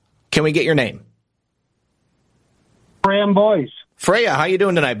 And can we get your name? Freya Boyce. Freya, how you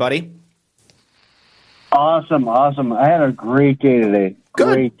doing tonight, buddy? Awesome. I had a great day today.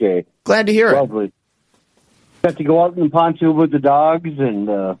 Good. Great day. Glad to hear Lovely. it. Got to go out in the pontoon with the dogs and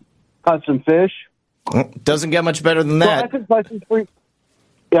caught some fish. Doesn't get much better than that.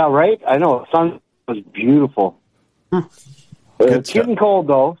 Yeah, right? I know. The sun was beautiful. It's getting cold,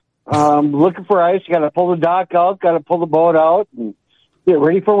 though. Looking for ice. You got to pull the dock out, got to pull the boat out, and get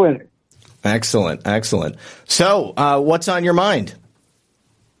ready for winter. Excellent. So, what's on your mind?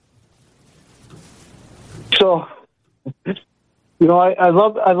 So, I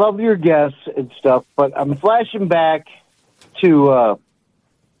love your guests and stuff, but I'm flashing back to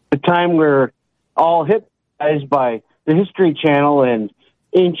the time we're all hypnotized by the History Channel and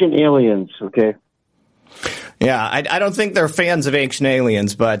Ancient Aliens, okay? Yeah, I don't think they're fans of Ancient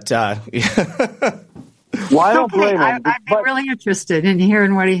Aliens, but... Well, I don't blame him. I'd be really interested in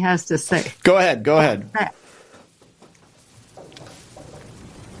hearing what he has to say. Go ahead.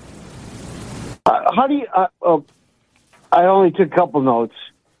 How do you... I only took a couple notes.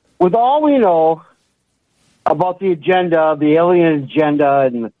 With all we know about the agenda, the alien agenda,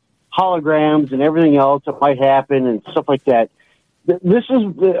 and holograms and everything else that might happen and stuff like that, this is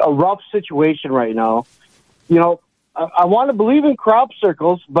a rough situation right now. I want to believe in crop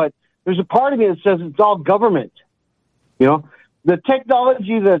circles, but there's a part of me that says it's all government. The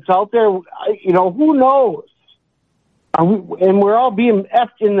technology that's out there, who knows? And we're all being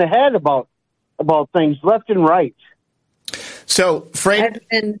effed in the head about things left and right. So, Frank,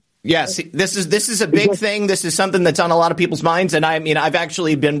 yes, this is a big thing. This is something that's on a lot of people's minds. And I've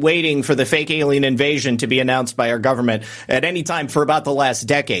actually been waiting for the fake alien invasion to be announced by our government at any time for about the last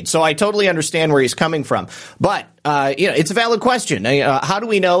decade. So I totally understand where he's coming from. But, it's a valid question. How do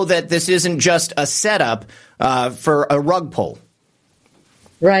we know that this isn't just a setup for a rug pull?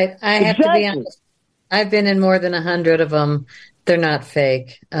 Right. I have to be honest. I've been in more than 100 of them. They're not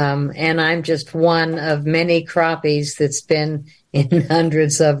fake. And I'm just one of many crappies that's been in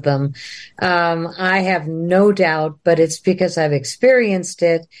hundreds of them. I have no doubt, but it's because I've experienced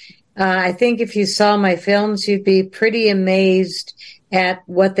it. I think if you saw my films, you'd be pretty amazed at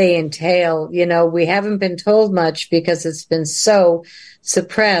what they entail. You know, we haven't been told much because it's been so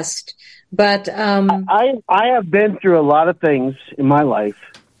suppressed. But I have been through a lot of things in my life.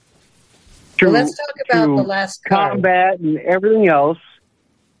 Well, let's talk about the last combat and everything else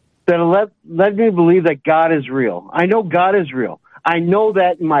that led me to believe that God is real. I know God is real. I know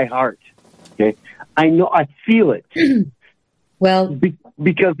that in my heart. Okay, I feel it. Well,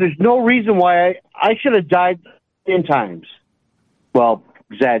 because there's no reason why I should have died 10 times. Well,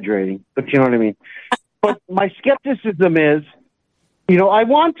 exaggerating, but you know what I mean. But my skepticism is, you know, I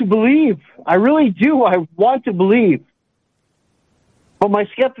want to believe. I really do. I want to believe. But my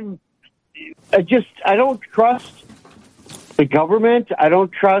skepticism, I don't trust the government. I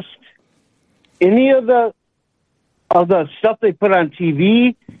don't trust any of the stuff they put on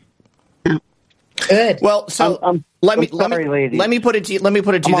TV. Good. Well, so let me put it to you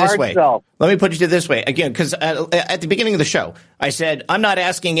this way. Let me put it to you this way again, because at the beginning of the show, I said I'm not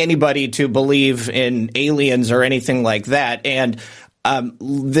asking anybody to believe in aliens or anything like that, and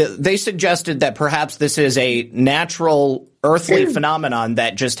they suggested that perhaps this is a natural earthly phenomenon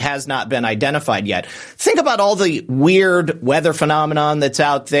that just has not been identified yet. Think about all the weird weather phenomenon that's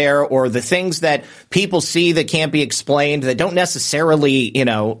out there, or the things that people see that can't be explained, that don't necessarily,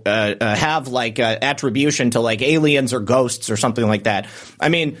 have like attribution to like aliens or ghosts or something like that. I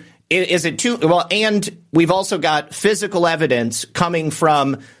mean, is it too well? And we've also got physical evidence coming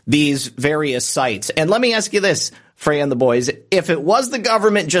from these various sites. And let me ask you this, Frey and the boys, if it was the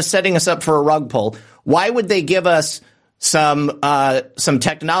government just setting us up for a rug pull, why would they give us some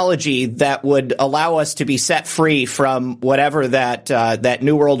technology that would allow us to be set free from whatever that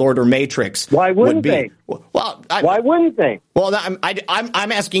New World Order matrix would be? They? Well, why wouldn't they? Well,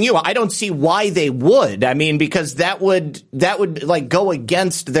 I'm asking you. I don't see why they would. I mean, because that would like go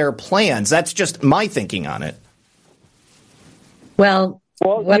against their plans. That's just my thinking on it. Well,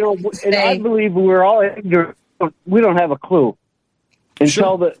 and I believe we're all ignorant. We don't have a clue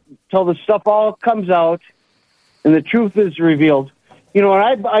until the stuff all comes out and the truth is revealed. You know,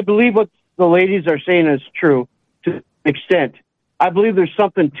 and I believe what the ladies are saying is true to an extent. I believe there's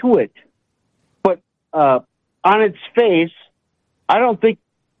something to it. But on its face, I don't think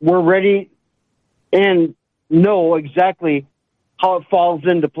we're ready and know exactly how it falls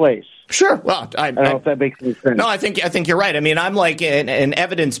into place. Sure. Well, I don't know if that makes any sense. No, I think you're right. I mean, I'm like an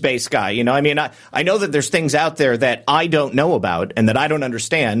evidence-based guy. You know, I mean, I know that there's things out there that I don't know about and that I don't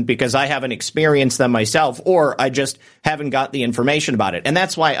understand because I haven't experienced them myself, or I just haven't got the information about it. And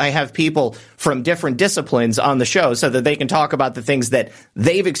that's why I have people from different disciplines on the show so that they can talk about the things that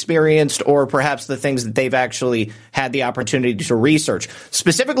they've experienced, or perhaps the things that they've actually had the opportunity to research.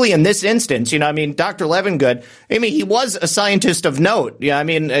 Specifically in this instance, you know, I mean, Dr. Levengood, I mean, he was a scientist of note. Yeah, I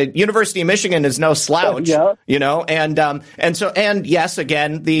mean, University of Michigan is no slouch, you know, and yes,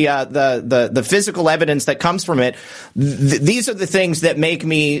 again, the physical evidence that comes from it, these are the things that make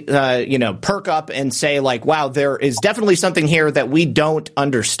me, perk up and say like, wow, there is definitely something here that we don't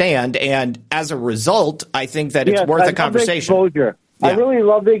understand. And as a result, I think that it's worth a conversation. Exposure. Yeah. I really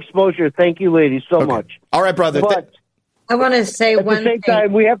love the exposure. Thank you, ladies, so much. All right, brother. But I want to say at the same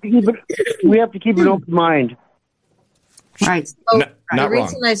time, we have to keep an open mind. Right. So the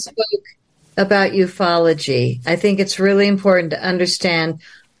reason I spoke about ufology, I think it's really important to understand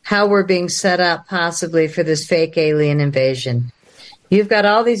how we're being set up possibly for this fake alien invasion. You've got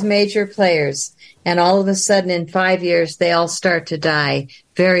all these major players, and all of a sudden in 5 years, they all start to die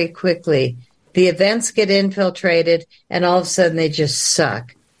very quickly. The events get infiltrated, and all of a sudden they just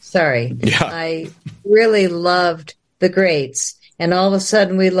suck. Sorry. Yeah. I really loved the greats, and all of a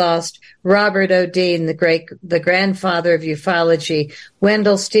sudden we lost Robert O'Dean, the grandfather of ufology,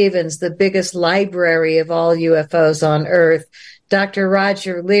 Wendell Stevens, the biggest library of all UFOs on Earth, Dr.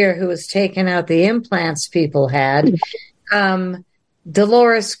 Roger Lear, who was taking out the implants people had,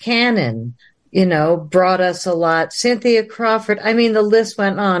 Dolores Cannon, brought us a lot. Cynthia Crawford. I mean, the list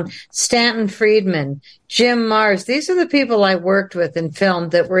went on. Stanton Friedman, Jim Mars. These are the people I worked with and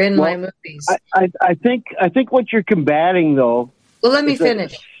filmed that were in my movies. I think what you're combating, though. Well, let me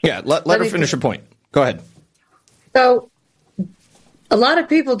finish. Yeah, let her finish her point. Go ahead. So, a lot of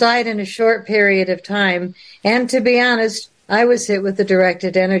people died in a short period of time. And to be honest, I was hit with a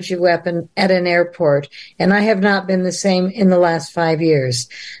directed energy weapon at an airport, and I have not been the same in the last 5 years.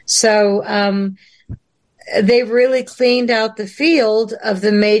 So they really cleaned out the field of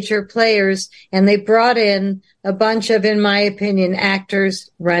the major players, and they brought in a bunch of, in my opinion, actors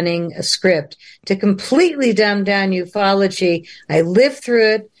running a script to completely dumb down ufology. I lived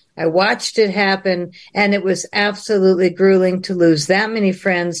through it. I watched it happen, and it was absolutely grueling to lose that many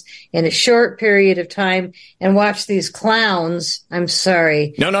friends in a short period of time and watch these clowns. I'm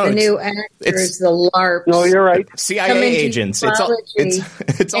sorry. No, the new actors, the LARPs. No, you're right. CIA agents.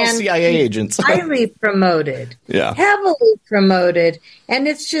 It's all CIA agents. Highly promoted. Yeah. Heavily promoted. And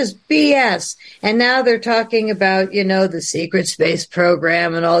it's just BS. And now they're talking about, the secret space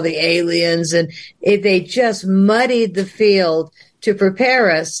program and all the aliens. And they just muddied the field to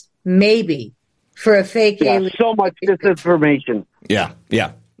prepare us, maybe, for a fake alien. So much disinformation. Yeah.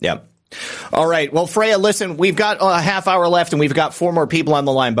 All right. Well, Freya, listen, we've got a half hour left, and we've got 4 more people on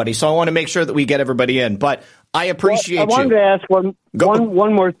the line, buddy. So I want to make sure that we get everybody in. But I appreciate you. I wanted to ask one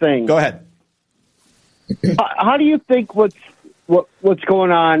more thing. Go ahead. How do you think what's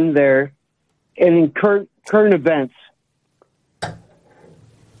going on there, and in current events? How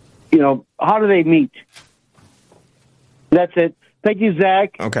do they meet? That's it. Thank you,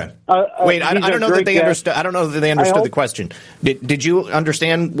 Zach. Okay. Wait, I don't know that they understood. I don't know that they understood the question. Did you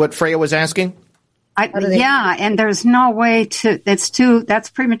understand what Freya was asking? Yeah, and there's no way to. That's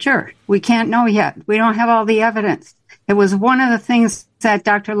premature. We can't know yet. We don't have all the evidence. It was one of the things that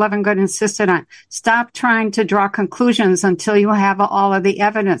Dr. Levengood insisted on. Stop trying to draw conclusions until you have all of the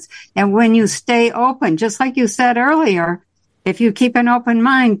evidence. And when you stay open, just like you said earlier, if you keep an open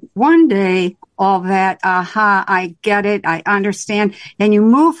mind, one day all that, I get it, I understand. And you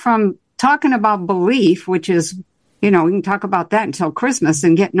move from talking about belief, which is, we can talk about that until Christmas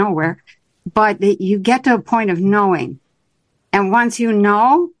and get nowhere, but you get to a point of knowing. And once you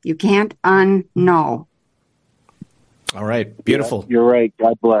know, you can't unknow. All right. Beautiful. Yeah, you're right.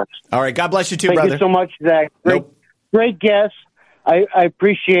 God bless. All right. God bless you too, brother. Thank you so much, Zach. Great guest. I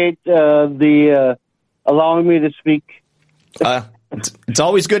appreciate the allowing me to speak. It's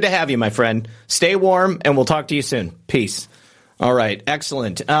always good to have you, my friend. Stay warm, and we'll talk to you soon. Peace. All right,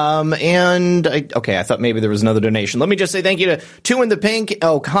 excellent. I thought maybe there was another donation. Let me just say thank you to Two in the Pink,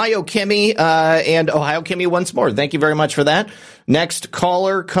 Ohio Kimmy, and Ohio Kimmy once more. Thank you very much for that. Next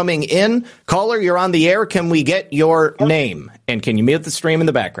caller coming in. Caller, you're on the air. Can we get your name? And can you mute the stream in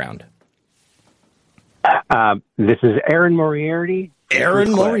the background? This is Aaron Moriarty.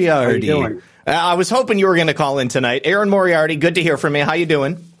 Aaron Moriarty. How you doing? I was hoping you were going to call in tonight. Aaron Moriarty, good to hear from you. How you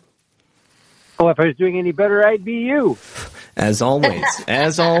doing? Oh, if I was doing any better, I'd be you. As always.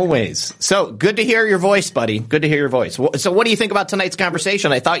 As always. So, good to hear your voice, buddy. Good to hear your voice. So, what do you think about tonight's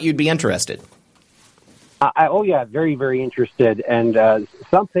conversation? I thought you'd be interested. Very, very interested. And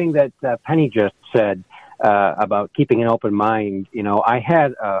something that Penny just said about keeping an open mind. I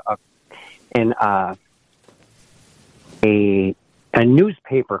had a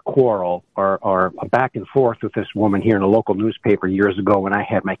newspaper quarrel or a back and forth with this woman here in a local newspaper years ago when I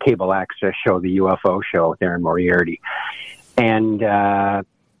had my cable access show, the UFO show with Aaron Moriarty. And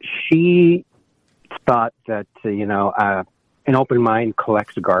she thought that, an open mind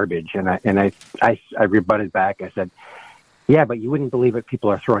collects garbage. And I rebutted back. I said, yeah, but you wouldn't believe what people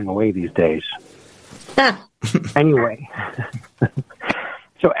are throwing away these days. Anyway.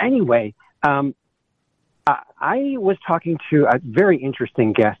 I was talking to a very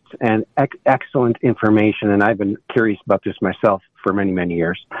interesting guest and excellent information, and I've been curious about this myself for many, many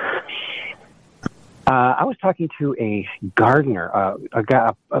years. I was talking to a gardener,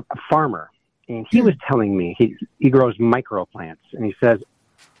 a farmer, and he was telling me he grows microplants, and he says,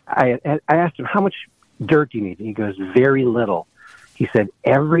 I asked him, how much dirt do you need? And he goes, very little. He said,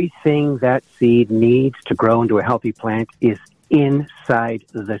 everything that seed needs to grow into a healthy plant is inside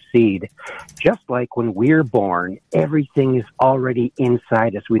the seed. Just like when we're born, everything is already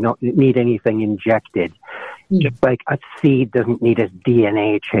inside us. We don't need anything injected. Just like a seed doesn't need its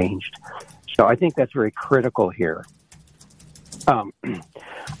DNA changed. So I think that's very critical here.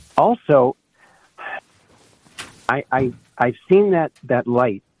 Also, I've seen that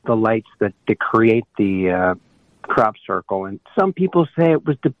light, the lights that create the crop circle, and some people say it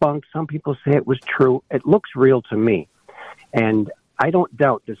was debunked, some people say it was true. It looks real to me. And I don't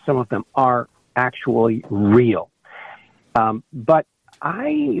doubt that some of them are actually real. But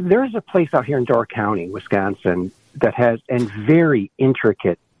there's a place out here in Door County, Wisconsin, that has a very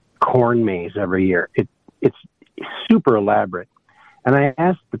intricate corn maze every year. It's super elaborate. And I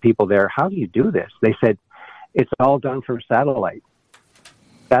asked the people there, how do you do this? They said, it's all done from satellite.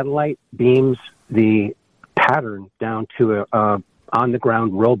 Satellite beams the pattern down to a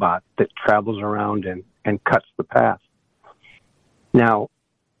on-the-ground robot that travels around and cuts the path. Now,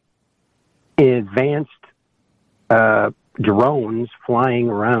 advanced drones flying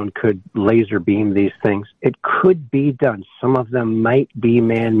around could laser beam these things. It could be done. Some of them might be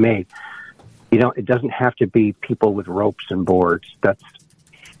man-made. It doesn't have to be people with ropes and boards. But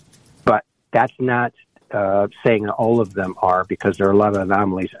that's not saying that all of them are, because there are a lot of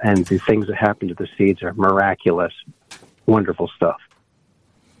anomalies, and the things that happen to the seeds are miraculous, wonderful stuff.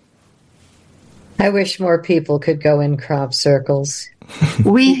 I wish more people could go in crop circles.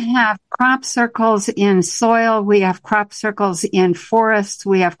 We have crop circles in soil. We have crop circles in forests.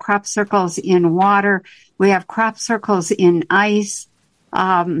 We have crop circles in water. We have crop circles in ice.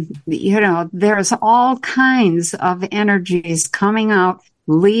 There's all kinds of energies coming out,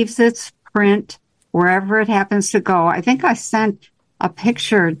 leaves its print wherever it happens to go. I think I sent a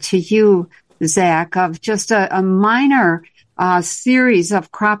picture to you, Zach, of just a minor series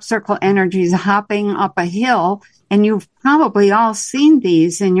of crop circle energies hopping up a hill, and you've probably all seen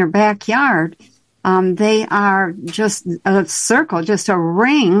these in your backyard. They are just a circle, just a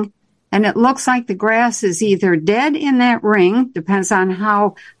ring, and it looks like the grass is either dead in that ring, depends on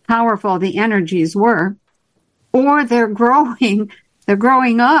how powerful the energies were, or they're growing. They're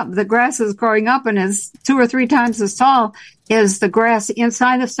growing up. The grass is growing up and is 2 or 3 times as tall as the grass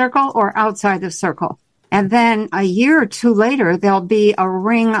inside the circle or outside the circle. And then a year or 2 later, there'll be a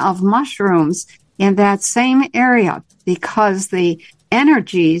ring of mushrooms in that same area, because the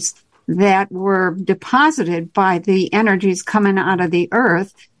energies that were deposited by the energies coming out of the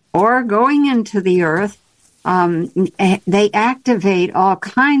earth or going into the earth, they activate all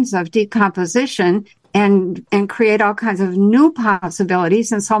kinds of decomposition and create all kinds of new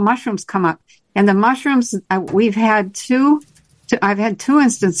possibilities. And so mushrooms come up. And the mushrooms, I've had two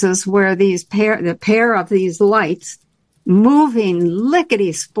instances where the pair of these lights moving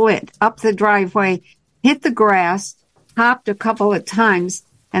lickety split up the driveway, hit the grass, hopped a couple of times.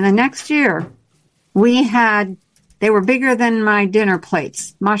 And the next year they were bigger than my dinner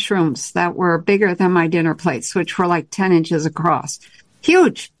plates, mushrooms that were bigger than my dinner plates, which were like 10 inches across.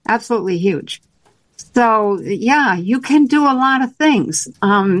 Huge, absolutely huge. So, yeah, you can do a lot of things.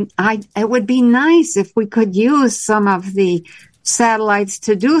 It would be nice if we could use some of the satellites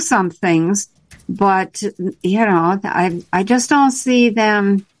to do some things, but, I just don't see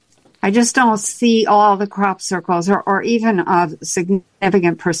them. I just don't see all the crop circles or even a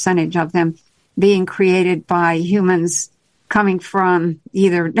significant percentage of them being created by humans coming from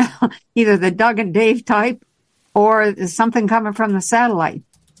either the Doug and Dave type or something coming from the satellite.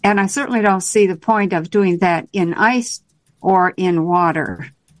 And I certainly don't see the point of doing that in ice or in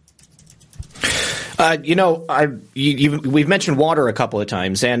water. We've mentioned water a couple of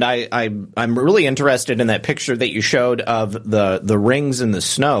times, and I'm really interested in that picture that you showed of the rings in the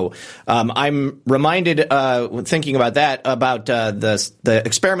snow. I'm reminded, thinking about that, about the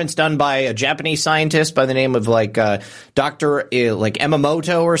experiments done by a Japanese scientist by the name of Dr.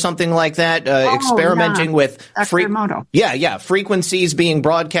 Emamoto or something like that, experimenting with frequencies being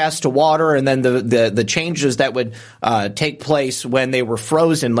broadcast to water, and then the changes that would take place when they were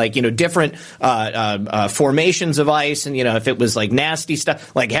frozen, different formations of ice, and if it was like nasty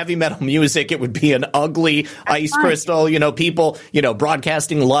stuff, like heavy metal music, it would be an ugly ice crystal. People,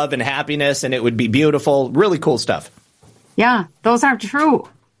 broadcasting love and happiness, and it would be beautiful. Really cool stuff. Yeah, those are true.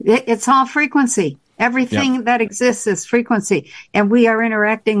 It's all frequency. Everything that exists is frequency, and we are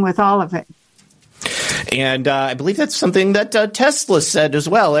interacting with all of it. And I believe that's something that Tesla said as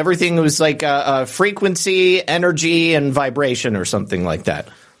well. Everything was like frequency, energy, and vibration, or something like that.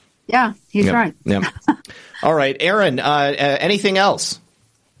 Yeah, he's right. Yeah. All right, Aaron, anything else?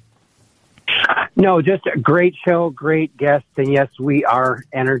 No, just a great show, great guest. And yes, we are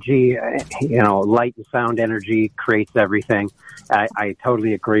energy. Light and sound energy creates everything. I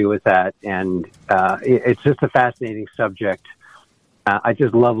totally agree with that. And it's just a fascinating subject. I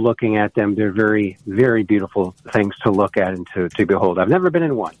just love looking at them. They're very, very beautiful things to look at and to behold. I've never been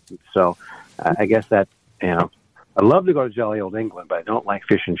in one. So I guess that, I'd love to go to jolly old England, but I don't like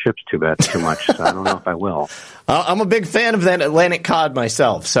fish and chips too much, so I don't know if I will. I'm a big fan of that Atlantic cod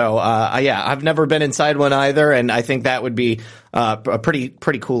myself, so I've never been inside one either, and I think that would be a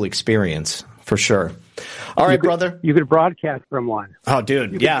pretty cool experience for sure. All right, brother. You could broadcast from one. Oh,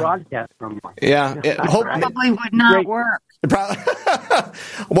 dude, you could broadcast from one. Yeah. Probably would not work.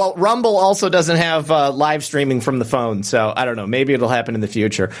 Well, Rumble also doesn't have live streaming from the phone, so I don't know. Maybe it'll happen in the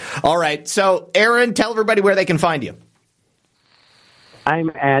future. All right. So, Aaron, tell everybody where they can find you. I'm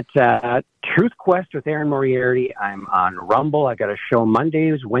at Truth Quest with Aaron Moriarty. I'm on Rumble. I got a show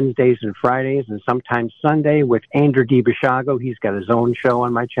Mondays, Wednesdays, and Fridays, and sometimes Sunday with Andrew DiBishago. He's got his own show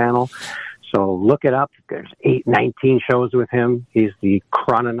on my channel. So look it up. There's 19 shows with him. He's the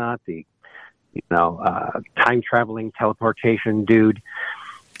chrononaut, the time traveling teleportation dude.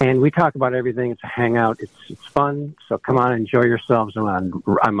 And we talk about everything. It's a hangout. It's fun. So come on, enjoy yourselves.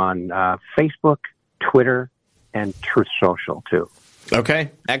 I'm on Facebook, Twitter, and Truth Social too.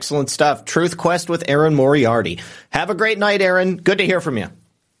 Okay, excellent stuff. Truth Quest with Aaron Moriarty. Have a great night, Aaron. Good to hear from you.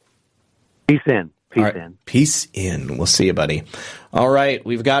 Peace in. Peace in. We'll see you, buddy. All right,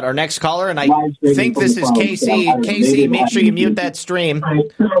 we've got our next caller, and I think this is Casey. Casey, make sure you mute that stream.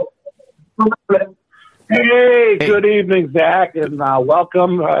 Hey, good evening, Zach, and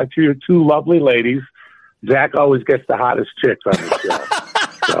welcome to your two lovely ladies. Zach always gets the hottest chicks on the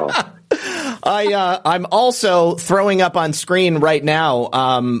show. I'm also throwing up on screen right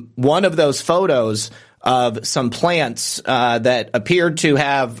now one of those photos of some plants that appeared to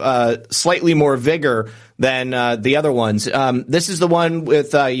have slightly more vigor than the other ones. This is the one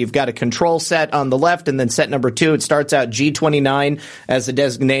with you've got a control set on the left, and then set number 2. It starts out G29 as the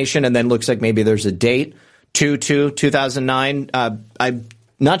designation, and then looks like maybe there's a date, 2/2/2009. I'm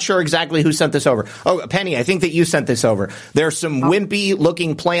not sure exactly who sent this over. Oh, Penny, I think that you sent this over. There's some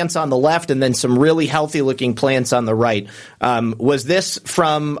wimpy-looking plants on the left, and then some really healthy-looking plants on the right. Was this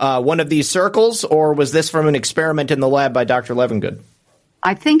from one of these circles, or was this from an experiment in the lab by Dr. Levengood?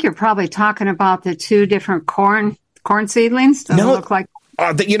 I think you're probably talking about the two different corn seedlings. Doesn't look like.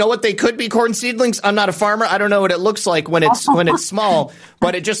 You know what? They could be corn seedlings. I'm not a farmer. I don't know what it looks like when it's small,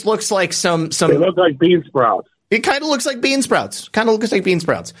 but it just looks like some. They look like bean sprouts. It kind of looks like bean sprouts.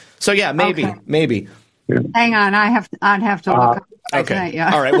 So yeah, maybe. Hang on, I'd have to look. Okay.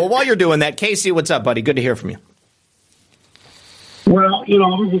 All right. Well, while you're doing that, Casey, what's up, buddy? Good to hear from you. Well,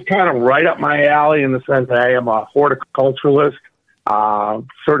 this is kind of right up my alley in the sense that I am a horticulturalist,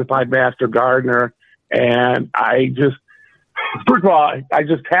 certified master gardener, and first of all, I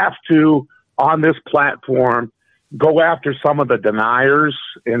just have to, on this platform, go after some of the deniers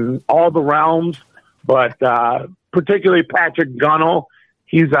in all the realms, but particularly Patrick Gunnell.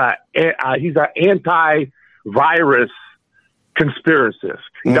 He's an anti-virus conspiracist.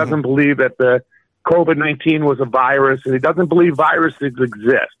 He doesn't believe that the COVID-19 was a virus, and he doesn't believe viruses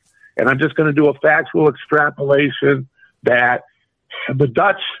exist. And I'm just going to do a factual extrapolation that the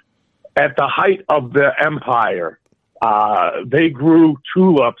Dutch, at the height of the empire, they grew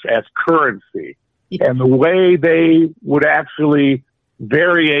tulips as currency. And the way they would actually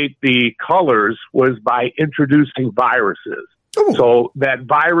variate the colors was by introducing viruses. Ooh. So that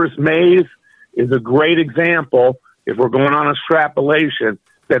virus maize is a great example, if we're going on extrapolation,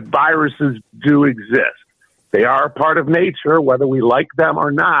 that viruses do exist. They are a part of nature, whether we like them or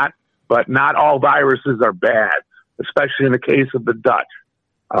not, but not all viruses are bad, especially in the case of the Dutch.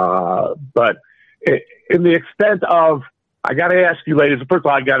 But in the extent of, I got to ask you ladies, first of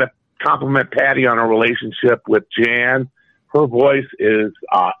all, I got to compliment Patty on her relationship with Jan. Her voice is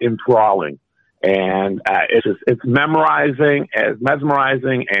enthralling, and it's mesmerizing,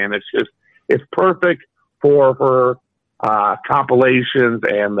 and it's perfect for her compilations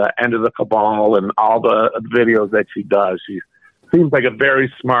and the End of the Cabal and all the videos that she does. She seems like a very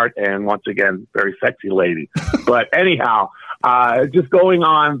smart and, once again, very sexy lady. But anyhow, just going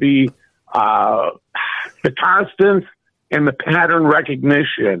on the constants and the pattern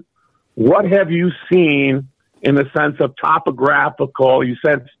recognition, what have you seen in the sense of topographical? You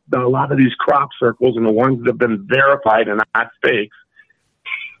said a lot of these crop circles and the ones that have been verified and not fakes.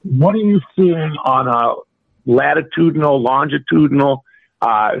 What are you seeing on a latitudinal, longitudinal?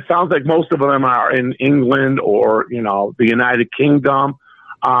 It sounds like most of them are in England or, the United Kingdom.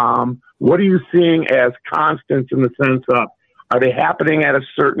 What are you seeing as constants in the sense of, are they happening at a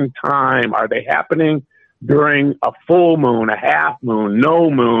certain time? Are they happening during a full moon, a half moon, no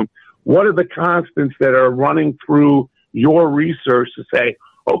moon? What are the constants that are running through your research to say,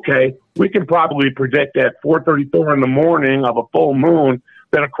 okay, we can probably predict at 4:34 in the morning of a full moon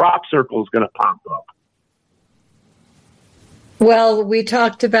that a crop circle is going to pop up? Well, we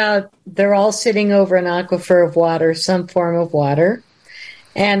talked about they're all sitting over an aquifer of water, some form of water,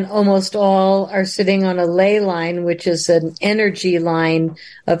 and almost all are sitting on a ley line, which is an energy line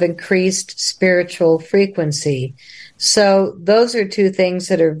of increased spiritual frequency. So those are two things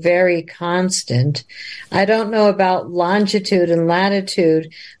that are very constant. I don't know about longitude and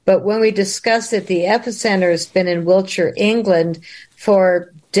latitude, but when we discuss it, the epicenter has been in Wiltshire, England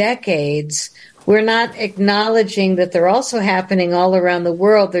for decades. We're not acknowledging that they're also happening all around the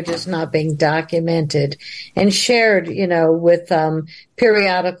world. They're just not being documented and shared, with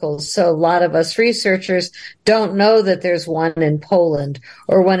periodicals. So a lot of us researchers don't know that there's one in Poland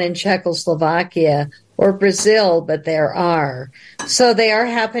or one in Czechoslovakia or Brazil, but there are. So they are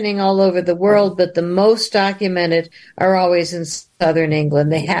happening all over the world, but the most documented are always in southern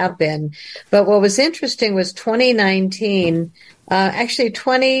England. They have been. But what was interesting was 2019,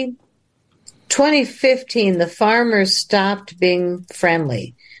 2015, the farmers stopped being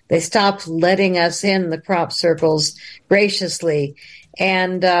friendly. They stopped letting us in the crop circles graciously,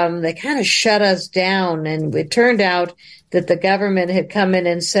 and they kind of shut us down. And it turned out that the government had come in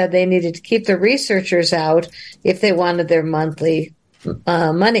and said they needed to keep the researchers out if they wanted their monthly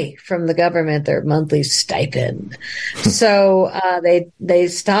money from the government, their monthly stipend. So they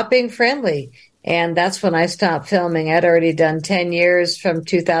stopped being friendly. And that's when I stopped filming. I'd already done 10 years from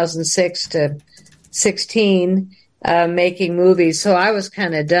 2006 to 16 making movies. So I was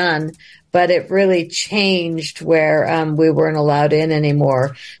kind of done, but it really changed where we weren't allowed in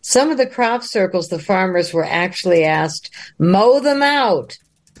anymore. Some of the crop circles, the farmers were actually asked, mow them out.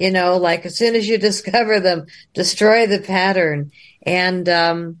 Like as soon as you discover them, destroy the pattern. And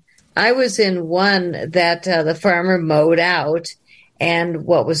I was in one that the farmer mowed out. And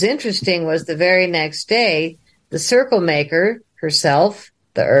what was interesting was the very next day, the circle maker herself,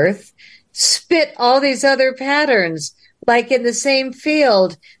 the earth, spit all these other patterns, like in the same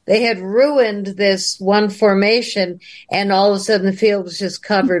field. They had ruined this one formation, and all of a sudden the field was just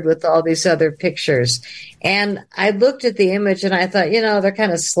covered with all these other pictures. And I looked at the image and I thought, they're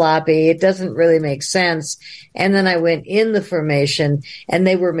kind of sloppy. It doesn't really make sense. And then I went in the formation and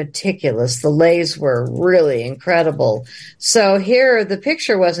they were meticulous. The lays were really incredible. So here the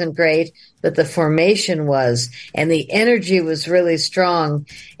picture wasn't great, but the formation was, and the energy was really strong.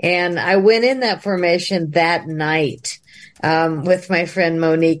 And I went in that formation that night with my friend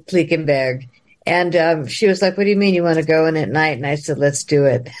Monique Klickenberg. And she was like, what do you mean you want to go in at night? And I said, let's do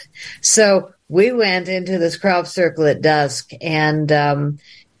it. So we went into this crop circle at dusk, and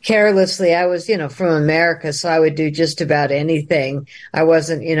carelessly, I was, from America, so I would do just about anything. I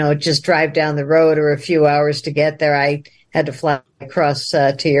wasn't, just drive down the road or a few hours to get there. I had to fly across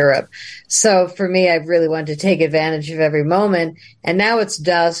to Europe. So for me, I really wanted to take advantage of every moment. And now it's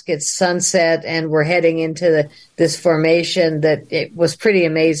dusk, it's sunset, and we're heading into this formation that it was pretty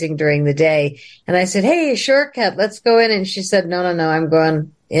amazing during the day. And I said, hey, shortcut, let's go in. And she said, no, I'm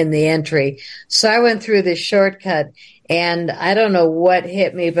going in the entry. So I went through this shortcut, and I don't know what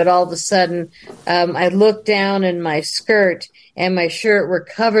hit me, but all of a sudden I looked down in my skirt and my shirt were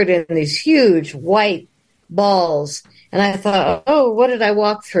covered in these huge white balls. And I thought, oh, what did I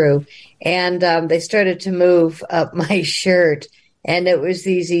walk through? And they started to move up my shirt, and it was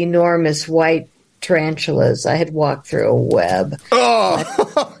these enormous white tarantulas. I had walked through a web.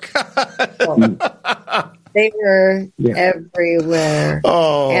 Oh, God. They were everywhere.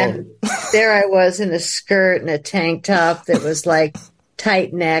 Oh. And there I was in a skirt and a tank top that was like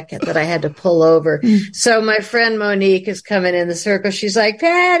tight neck that I had to pull over. So my friend Monique is coming in the circle. She's like,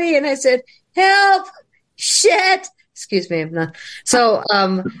 Patty. And I said, help, shit. Excuse me. I'm not. So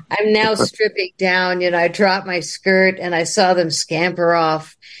I'm now stripping down. I dropped my skirt and I saw them scamper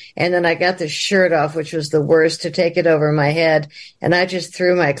off. And then I got the shirt off, which was the worst, to take it over my head. And I just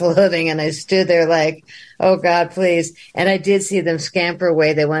threw my clothing and I stood there like, oh, God, please. And I did see them scamper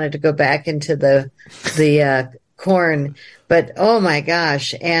away. They wanted to go back into the corn. But, oh, my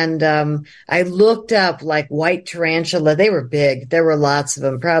gosh. And I looked up like white tarantula. They were big. There were lots of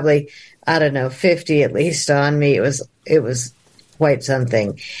them, probably, 50 at least on me. It was quite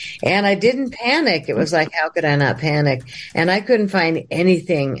something. And I didn't panic. It was like, how could I not panic? And I couldn't find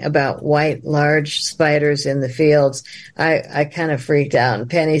anything about white, large spiders in the fields. I kind of freaked out. And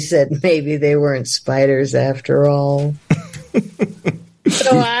Penny said maybe they weren't spiders after all.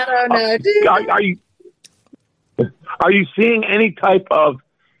 So I don't know. Are you seeing any type of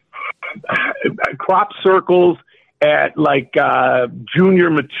crop circles at like junior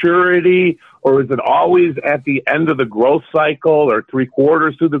maturity, or is it always at the end of the growth cycle or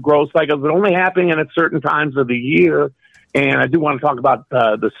 3/4 through the growth cycle? Is it only happening at certain times of the year? And I do want to talk about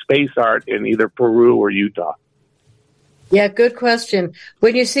the space art in either Peru or Utah. Yeah, good question.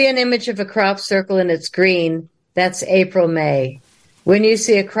 When you see an image of a crop circle and it's green, that's April, May. When you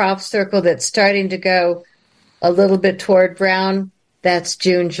see a crop circle that's starting to go a little bit toward brown, that's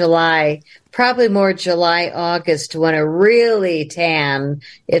June, July. Probably more July, August. When it really tan,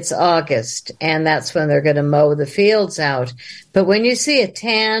 it's August, and that's when they're going to mow the fields out. But when you see a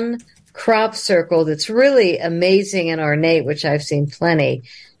tan crop circle that's really amazing and ornate, which I've seen plenty,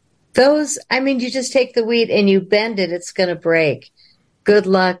 you just take the wheat and you bend it, it's going to break. Good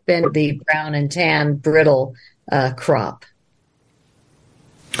luck bending the brown and tan brittle crop.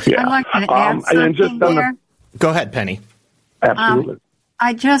 Yeah. I'd like to add something there. Go ahead, Penny. Absolutely.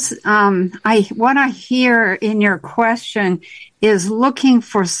 what I hear in your question is looking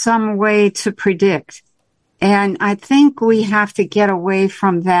for some way to predict. And I think we have to get away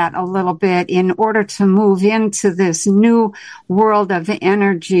from that a little bit in order to move into this new world of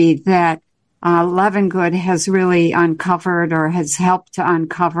energy that Levengood has really uncovered or has helped to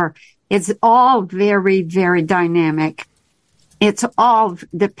uncover. It's all very, very dynamic. It's all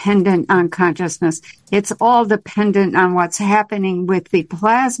dependent on consciousness. It's all dependent on what's happening with the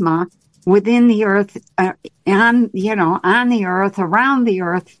plasma within the earth, on the earth, around the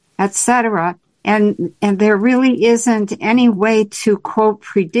earth, etc. And there really isn't any way to, quote,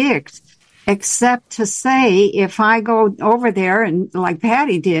 predict, except to say, if I go over there and like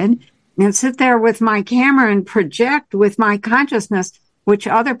Patty did and sit there with my camera and project with my consciousness, which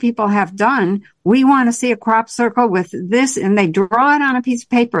other people have done, we want to see a crop circle with this, and they draw it on a piece of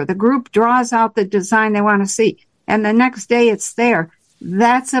paper. The group draws out the design they want to see, and the next day it's there.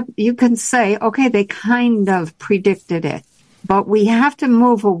 You can say, okay, they kind of predicted it. But we have to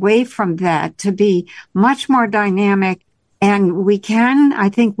move away from that to be much more dynamic. And I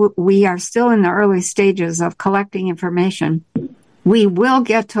think we are still in the early stages of collecting information. We will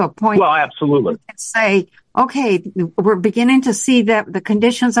get to a point. Well, absolutely. We can say, okay, we're beginning to see that the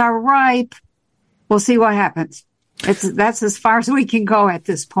conditions are ripe. We'll see what happens. That's as far as we can go at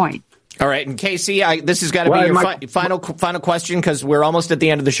this point. All right, and Casey, this has got to be your final question because we're almost at the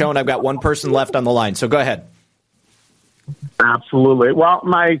end of the show, and I've got one person left on the line. So go ahead. Absolutely. Well,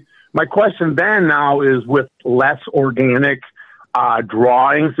 my question then now is with less organic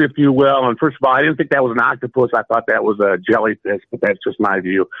drawings, if you will. And first of all, I didn't think that was an octopus. I thought that was a jellyfish, but that's just my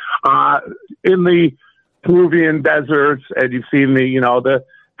view. In the Peruvian deserts, and you've seen the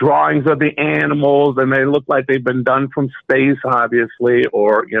drawings of the animals, and they look like they've been done from space, obviously,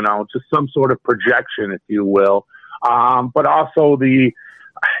 or, just some sort of projection, if you will. But also the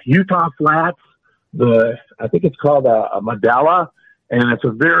Utah Flats, I think it's called a Mandala, and it's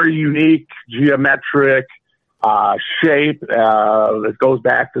a very unique geometric shape. It goes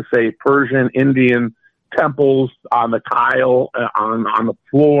back to, say, Persian, Indian temples on the tile, on the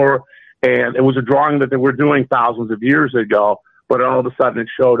floor. And it was a drawing that they were doing thousands of years ago, but all of a sudden it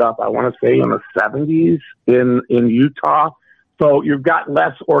showed up, I want to say, in the 70s in Utah. So you've got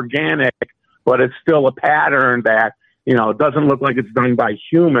less organic, but it's still a pattern that, it doesn't look like it's done by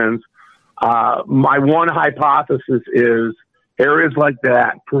humans. My one hypothesis is areas like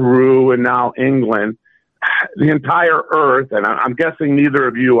that, Peru and now England, the entire Earth, and I'm guessing neither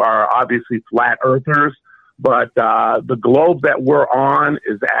of you are obviously flat earthers, but the globe that we're on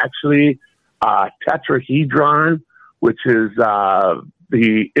is actually tetrahedron, which is the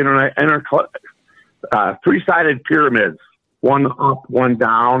three-sided pyramids, one up, one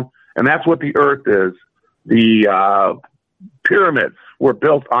down, and that's what the Earth is. The pyramids were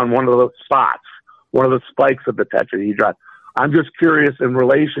built on one of those spots, one of the spikes of the tetrahedron. I'm just curious in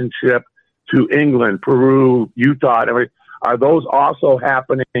relationship to England, Peru, Utah, and everything, are those also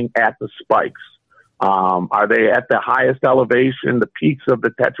happening at the spikes? Are they at the highest elevation, the peaks of the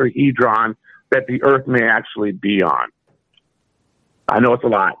tetrahedron that the Earth may actually be on? I know it's a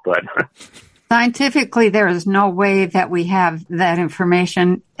lot, but... Scientifically, there is no way that we have that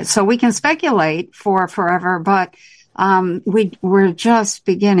information. So we can speculate for forever, but we're just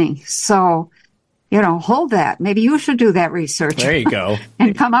beginning. So, hold that. Maybe you should do that research. There you go.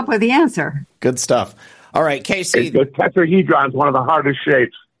 And come up with the answer. Good stuff. All right, Casey. The tetrahedron is one of the hardest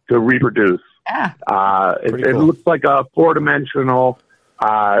shapes to reproduce. Yeah. It looks like a four-dimensional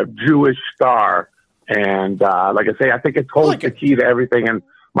Jewish star. And like I say, I think it holds the key to everything. And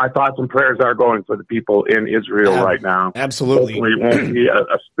my thoughts and prayers are going for the people in Israel right now. Absolutely. Hopefully it won't be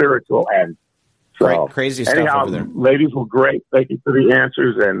a spiritual end. So, crazy stuff over there. Ladies, well, great. Thank you for the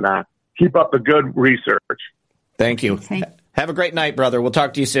answers, and keep up the good research. Thank you. Have a great night, brother. We'll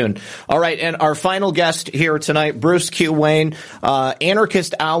talk to you soon. All right, and our final guest here tonight, Bruce Q. Wayne.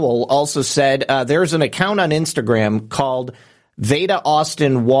 Anarchist Owl also said there's an account on Instagram called Veda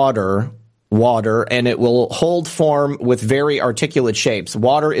Austin Water, and it will hold form with very articulate shapes.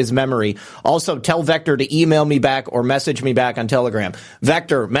 Water is memory. Also, tell Vector to email me back or message me back on Telegram.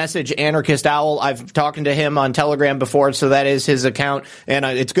 Vector, message Anarchist Owl. I've talked to him on Telegram before, so that is his account. And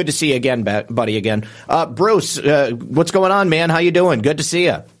it's good to see you again, buddy, again. Bruce, what's going on, man? How you doing? Good to see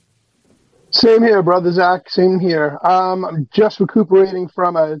you. Same here, brother Zach. Same here. I'm just recuperating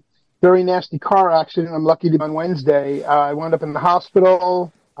from a very nasty car accident. I'm lucky to be on Wednesday. I wound up in the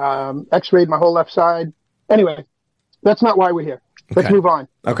hospital. X-rayed my whole left side. Anyway, that's not why we're here. Let's move on.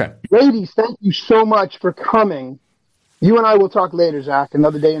 Okay. Ladies, thank you so much for coming. You and I will talk later, Zach,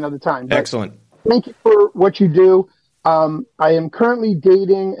 another day, another time. But excellent. Thank you for what you do. I am currently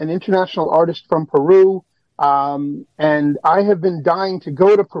dating an international artist from Peru, and I have been dying to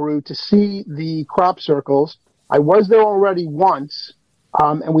go to Peru to see the crop circles. I was there already once,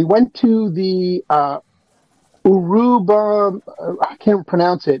 and we went to the Uruba, I can't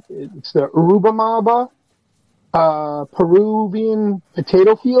pronounce it. It's the Urubamaba Peruvian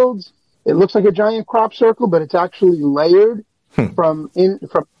potato fields. It looks like a giant crop circle, but it's actually layered from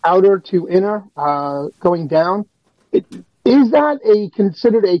outer to inner, going down. Is that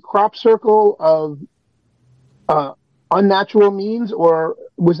considered a crop circle of unnatural means, or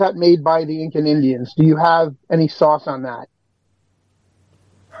was that made by the Incan Indians? Do you have any sauce on that?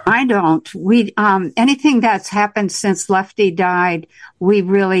 I don't. We anything that's happened since Lefty died, we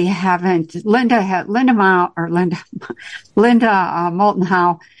really haven't. Linda Moulton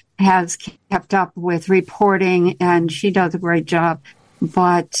Howe has kept up with reporting, and she does a great job.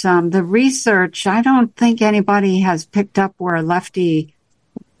 But the research, I don't think anybody has picked up where Lefty,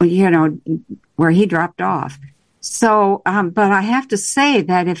 where he dropped off. So, but I have to say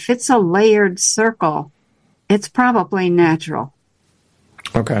that if it's a layered circle, it's probably natural.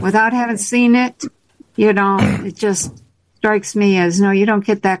 Okay. Without having seen it, it just strikes me as, no, you don't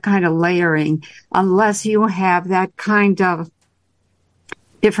get that kind of layering unless you have that kind of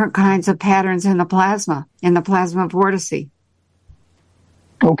different kinds of patterns in the plasma vortice.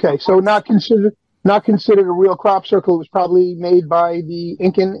 Okay, so not considered a real crop circle. It was probably made by the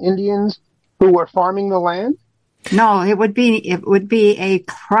Incan Indians who were farming the land. No, it would be a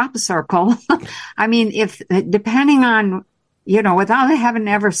crop circle. I mean, if depending on, without having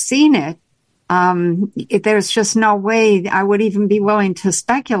ever seen it, there's just no way I would even be willing to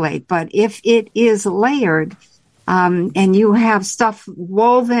speculate. But if it is layered, and you have stuff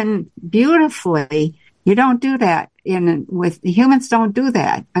woven beautifully, you don't do that with humans. Don't do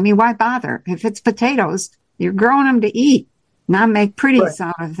that. I mean, why bother? If it's potatoes, you're growing them to eat, not make pretties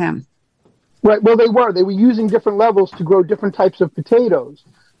out of them. Right. Well, they were using different levels to grow different types of potatoes.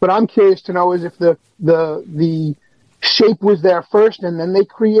 But I'm curious to know is if the shape was there first, and then they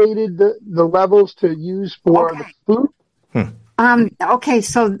created the levels to use for the food. Okay,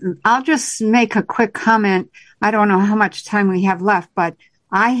 so I'll just make a quick comment. I don't know how much time we have left, but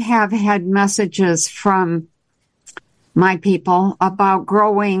I have had messages from my people about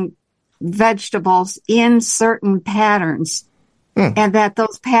growing vegetables in certain patterns, and that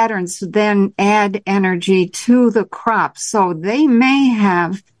those patterns then add energy to the crop. So they may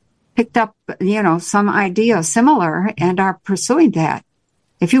have picked up, some idea similar and are pursuing that.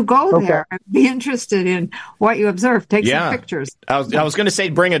 If you go there, I'd be interested in what you observe. Take some pictures. I was going to say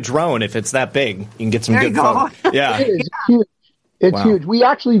bring a drone if it's that big. You can get some good photos. Yeah. It's huge. It's huge. We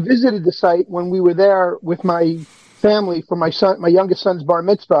actually visited the site when we were there with my family for my youngest son's bar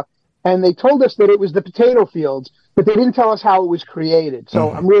mitzvah, and they told us that it was the potato fields, but they didn't tell us how it was created.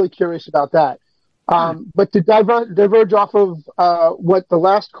 So I'm really curious about that. But to diverge off of what the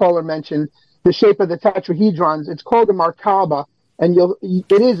last caller mentioned, the shape of the tetrahedrons, it's called a Merkaba, and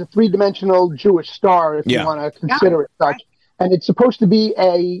it is a three-dimensional Jewish star, if you want to consider it such. And it's supposed to be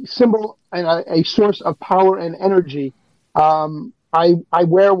a symbol and a source of power and energy. I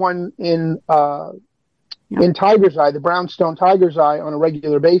wear one in tiger's eye, the brownstone tiger's eye, on a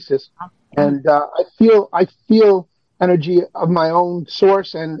regular basis, and I feel energy of my own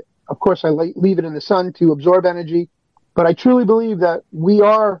source, and of course I leave it in the sun to absorb energy. But I truly believe that we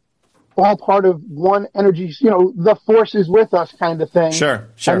are all part of one energy. The force is with us, kind of thing. Sure.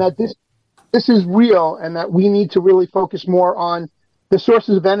 And that this is real, and that we need to really focus more on the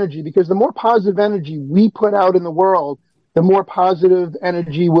sources of energy, because the more positive energy we put out in the world, the more positive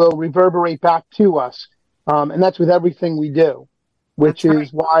energy will reverberate back to us. And that's with everything we do, which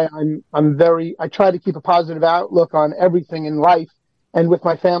is why I try to keep a positive outlook on everything in life and with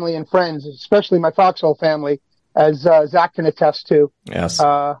my family and friends, especially my Foxhole family, as Zach can attest to. Yes.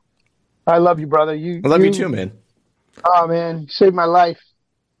 I love you, brother. I love you too, man. Oh, man, you saved my life.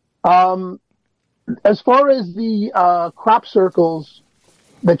 As far as the crop circles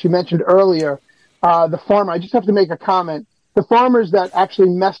that you mentioned earlier, the farmer, I just have to make a comment. The farmers that actually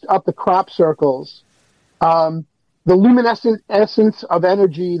messed up the crop circles, the luminescent essence of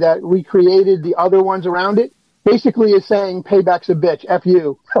energy that recreated the other ones around it, basically is saying payback's a bitch, F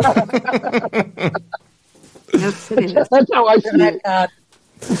you. Yes, it is. That's how I see it.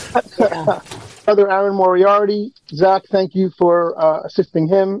 Brother Aaron Moriarty, Zach, thank you for assisting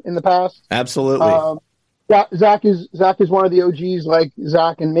him in the past. Absolutely. Zach is one of the OGs, like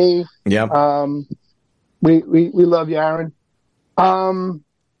Zach and me. Yeah. We love you, Aaron.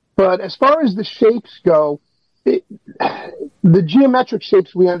 But as far as the shapes go, the geometric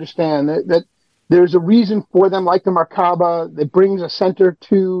shapes we understand that There's a reason for them, like the Merkaba, that brings a center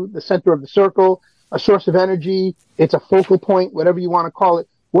to the center of the circle, a source of energy. It's a focal point, whatever you want to call it.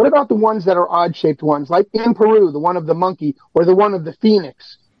 What about the ones that are odd-shaped ones, like in Peru, the one of the monkey, or the one of the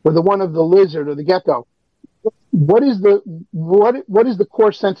phoenix, or the one of the lizard or the gecko? What is the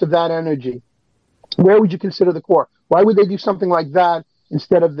core sense of that energy? Where would you consider the core? Why would they do something like that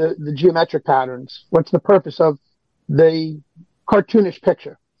instead of the geometric patterns? What's the purpose of the cartoonish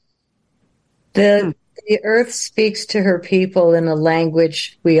picture? The earth speaks to her people in a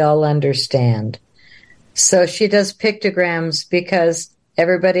language we all understand. So she does pictograms because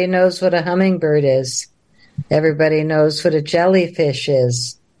everybody knows what a hummingbird is. Everybody knows what a jellyfish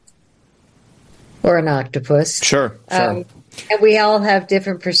is. Or an octopus. Sure. And we all have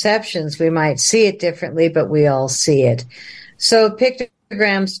different perceptions. We might see it differently, but we all see it. So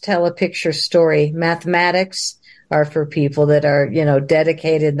pictograms tell a picture story. Mathematics are for people that are,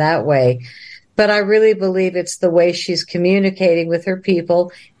 dedicated that way. But I really believe it's the way she's communicating with her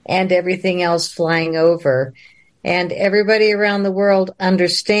people and everything else flying over. And everybody around the world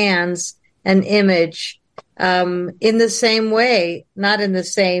understands an image in the same way, not in the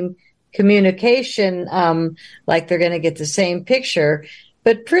same communication, like they're going to get the same picture,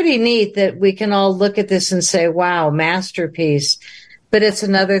 but pretty neat that we can all look at this and say, wow, masterpiece. But it's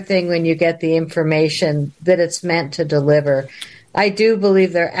another thing when you get the information that it's meant to deliver. I do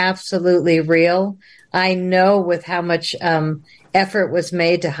believe they're absolutely real. I know with how much effort was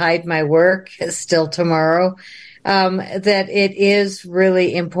made to hide my work, still tomorrow, that it is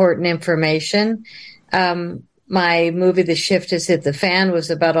really important information. My movie, The Shift Has Hit the Fan, was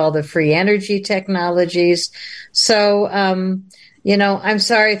about all the free energy technologies. So, I'm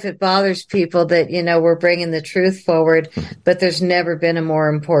sorry if it bothers people that, we're bringing the truth forward, but there's never been a more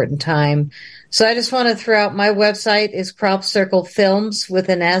important time. So I just want to throw out my website is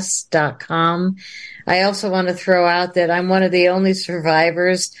cropcirclefilms.com. I also want to throw out that I'm one of the only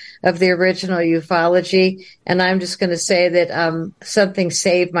survivors of the original ufology. And I'm just going to say that something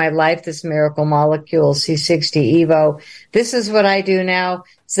saved my life, this miracle molecule, C60 Evo. This is what I do now.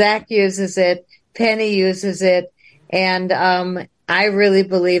 Zach uses it. Penny uses it. And I really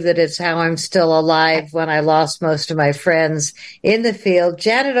believe that it's how I'm still alive when I lost most of my friends in the field.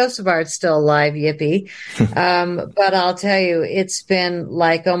 Janet Osebart's still alive, yippee. But I'll tell you, it's been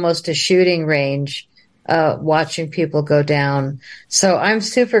like almost a shooting range watching people go down. So I'm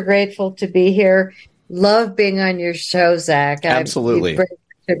super grateful to be here. Love being on your show, Zach. Absolutely. You bring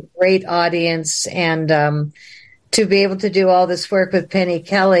a great audience, and to be able to do all this work with Penny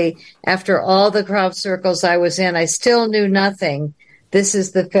Kelly, after all the crop circles I was in, I still knew nothing. This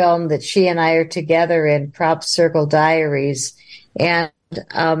is the film that she and I are together in, Crop Circle Diaries. And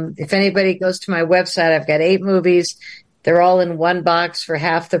if anybody goes to my website, I've got 8 movies. They're all in one box for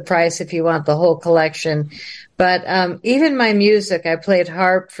half the price if you want the whole collection. But even my music, I played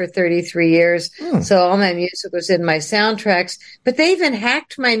harp for 33 years. So all my music was in my soundtracks. But they even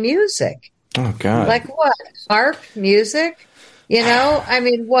hacked my music. Oh, God. Like what? Harp music? I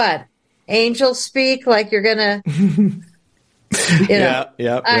mean, what? Angels speak like you're going to...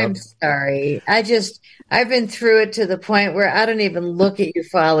 I'm sorry. I've been through it to the point where I don't even look at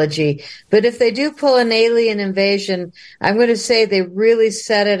ufology. But if they do pull an alien invasion, I'm going to say they really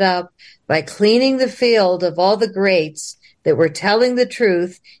set it up by cleaning the field of all the greats that were telling the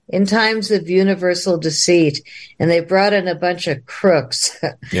truth in times of universal deceit. And they brought in a bunch of crooks.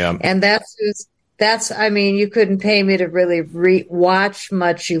 Yeah. And I mean, you couldn't pay me to really watch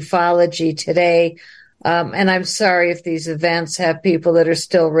much ufology today. And I'm sorry if these events have people that are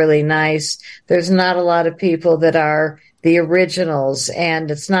still really nice. There's not a lot of people that are the originals.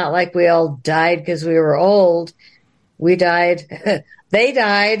 And it's not like we all died because we were old. We died. They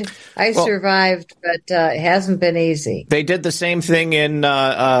died. I survived, but it hasn't been easy. They did the same thing in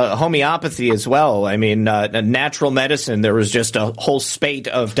homeopathy as well. I mean, natural medicine, there was just a whole spate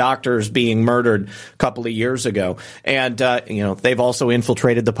of doctors being murdered a couple of years ago. And, they've also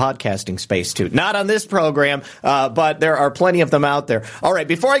infiltrated the podcasting space, too. Not on this program, but there are plenty of them out there. All right,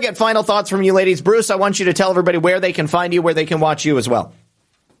 before I get final thoughts from you ladies, Bruce, I want you to tell everybody where they can find you, where they can watch you as well.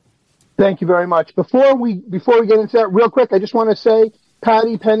 Thank you very much. Before we get into that, real quick, I just want to say,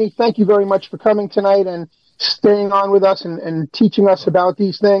 Patty, Penny, thank you very much for coming tonight and staying on with us and teaching us about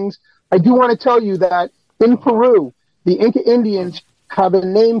these things. I do want to tell you that in Peru, the Inca Indians have a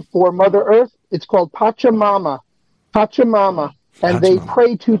name for Mother Earth. It's called Pachamama. And they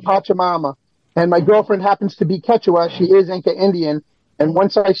pray to Pachamama. And my girlfriend happens to be Quechua. She is Inca Indian. And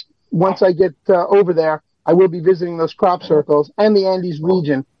once I get over there, I will be visiting those crop circles and the Andes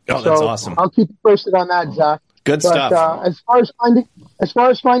region. Oh, that's awesome. I'll keep you posted on that, Zach. Good stuff. As far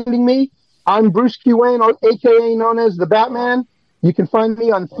as finding me, I'm Bruce Q. Wayne, a.k.a. known as the Batman. You can find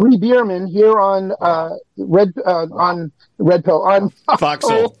me on Three Beerman here on Red Pill, on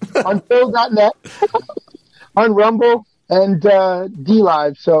Foxhole, on Phil.net, on Rumble, and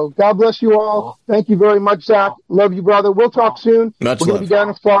DLive. So God bless you all. Thank you very much, Zach. Love you, brother. We'll talk soon. We're going to be down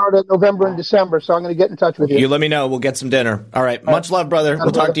in Florida November and December, so I'm going to get in touch with you. You let me know. We'll get some dinner. All right. Much love, brother.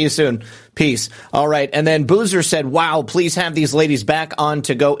 We'll talk to you soon. Peace. All right. And then Boozer said, wow, please have these ladies back on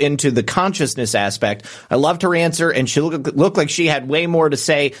to go into the consciousness aspect. I loved her answer, and she looked like she had way more to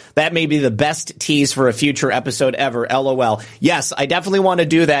say. That may be the best tease for a future episode ever. LOL. Yes, I definitely want to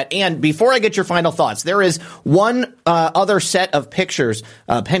do that. And before I get your final thoughts, there is one other set of pictures,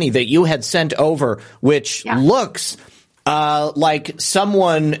 Penny, that you had sent over, which looks like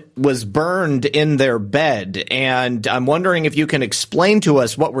someone was burned in their bed. And I'm wondering if you can explain to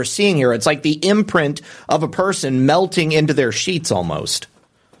us what we're seeing here. It's like the imprint of a person melting into their sheets almost.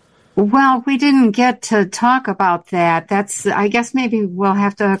 Well, we didn't get to talk about that. I guess maybe we'll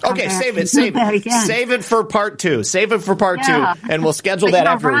have to come back save and do that again. Save it for part two. Save it for part two, and we'll schedule that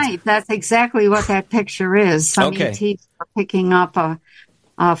afterwards. Right. That's exactly what that picture is. Some ETs are picking up a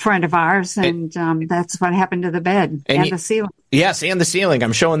friend of ours, and that's what happened to the bed and the ceiling. Yes, and the ceiling.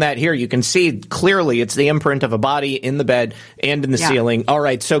 I'm showing that here. You can see clearly it's the imprint of a body in the bed and in the ceiling. All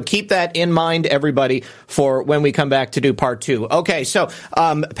right, so keep that in mind, everybody, for when we come back to do part two. Okay, so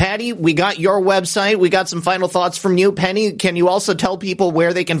Patty, we got your website. We got some final thoughts from you. Penny, can you also tell people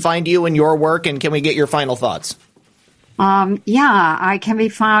where they can find you and your work, and can we get your final thoughts? I can be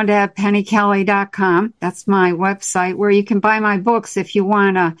found at pennykelly.com. That's my website where you can buy my books if you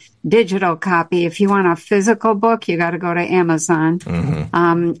want a digital copy. If you want a physical book, you got to go to Amazon.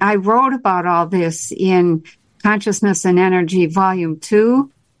 Mm-hmm. I wrote about all this in Consciousness and Energy Volume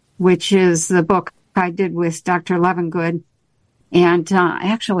 2, which is the book I did with Dr. Levengood. And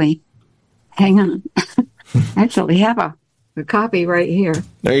actually, hang on. I actually have a copy right here.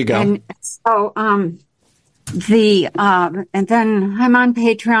 There you go. And so, and then I'm on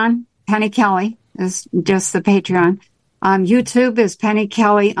Patreon. Penny Kelly is just the Patreon. YouTube is Penny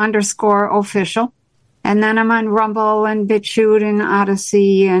Kelly _official. And then I'm on Rumble and BitChute and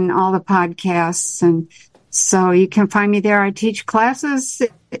Odyssey and all the podcasts. And so you can find me there. I teach classes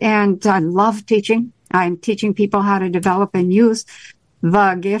and I love teaching. I'm teaching people how to develop and use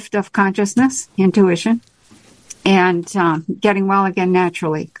the gift of consciousness, intuition, and getting well again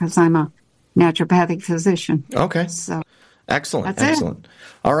naturally, because I'm a naturopathic physician. Okay. So excellent. That's excellent.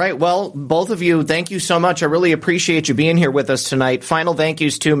 All right. Well, both of you, thank you so much. I really appreciate you being here with us tonight. Final thank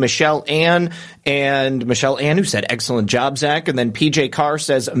yous to Michelle Ann, who said, excellent job, Zach. And then PJ Carr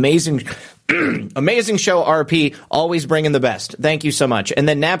says, amazing Amazing show, RP. Always bringing the best. Thank you so much. And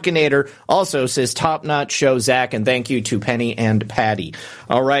then Napkinator also says, top-notch show, Zach, and thank you to Penny and Patty.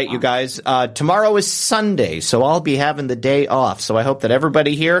 All right, you guys. Tomorrow is Sunday, so I'll be having the day off. So I hope that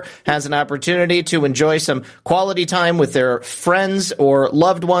everybody here has an opportunity to enjoy some quality time with their friends or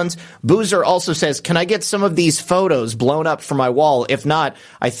loved ones. Boozer also says, can I get some of these photos blown up for my wall? If not,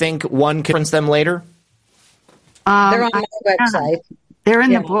 I think one can print them later. They're on my website. They're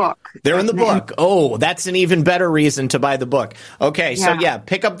in the book. They're in the book. Oh, that's an even better reason to buy the book. Okay, so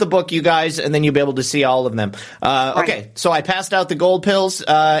pick up the book, you guys, and then you'll be able to see all of them. Okay, so I passed out the gold pills,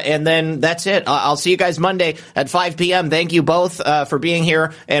 and then that's it. I'll see you guys Monday at 5 p.m. Thank you both for being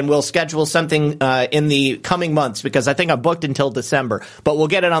here, and we'll schedule something in the coming months because I think I'm booked until December, but we'll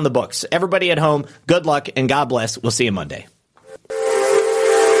get it on the books. Everybody at home, good luck, and God bless. We'll see you Monday.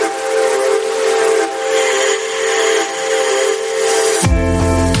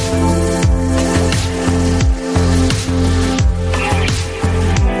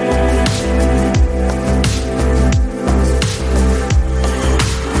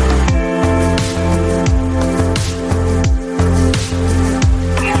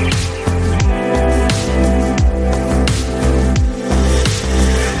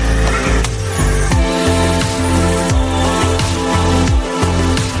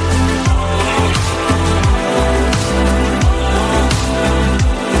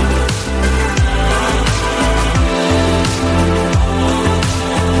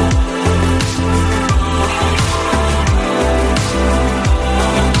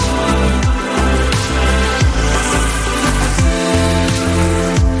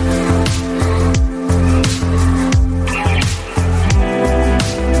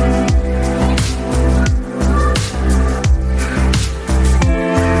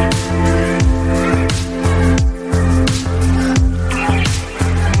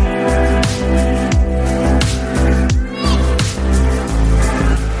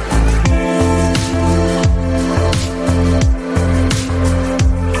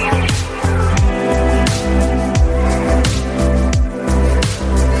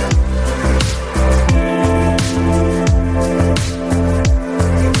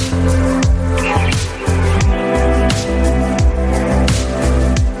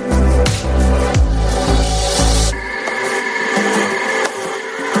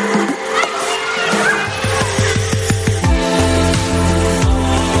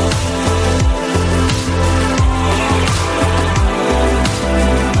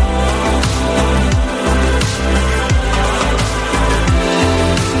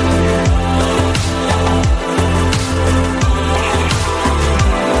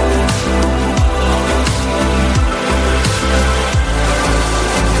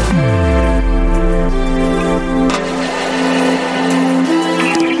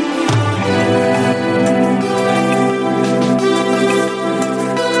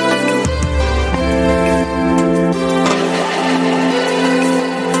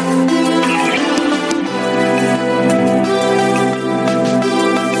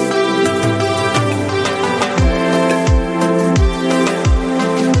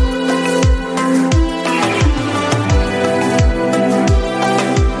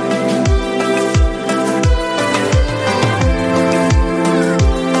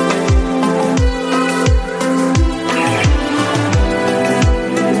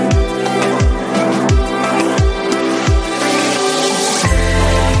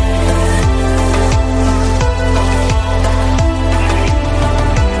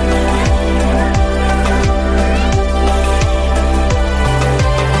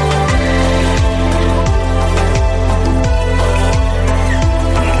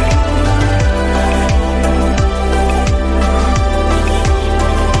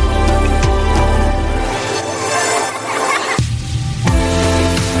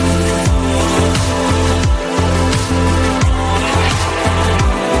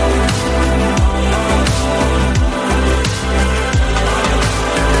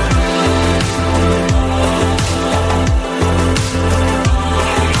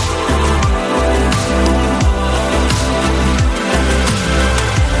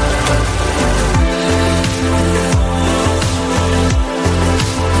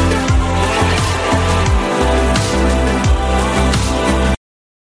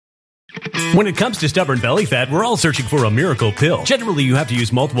 When it comes to stubborn belly fat, we're all searching for a miracle pill. Generally, you have to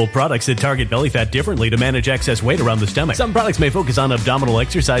use multiple products that target belly fat differently to manage excess weight around the stomach. Some products may focus on abdominal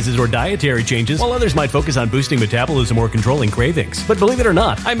exercises or dietary changes, while others might focus on boosting metabolism or controlling cravings. But believe it or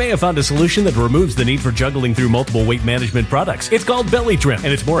not, I may have found a solution that removes the need for juggling through multiple weight management products. It's called Belly Trim,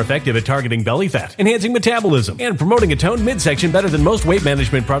 and it's more effective at targeting belly fat, enhancing metabolism, and promoting a toned midsection better than most weight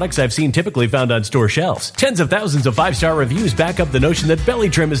management products I've seen typically found on store shelves. Tens of thousands of 5-star reviews back up the notion that Belly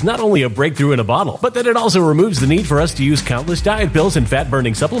Trim is not only a breakthrough in a bottle, but that it also removes the need for us to use countless diet pills and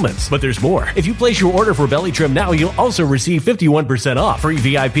fat-burning supplements. But there's more. If you place your order for Belly Trim now, you'll also receive 51% off, free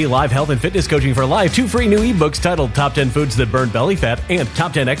VIP live health and fitness coaching for life, 2 free new ebooks titled Top 10 Foods That Burn Belly Fat and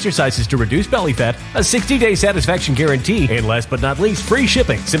Top 10 Exercises to Reduce Belly Fat, a 60-day satisfaction guarantee, and last but not least, free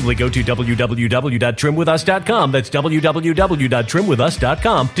shipping. Simply go to www.trimwithus.com. That's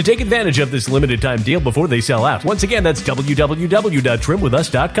www.trimwithus.com to take advantage of this limited time deal before they sell out. Once again, that's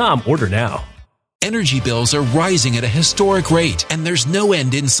www.trimwithus.com. Order now. Energy bills are rising at a historic rate, and there's no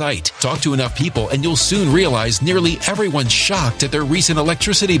end in sight. Talk to enough people, and you'll soon realize nearly everyone's shocked at their recent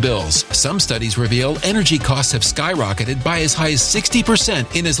electricity bills. Some studies reveal energy costs have skyrocketed by as high as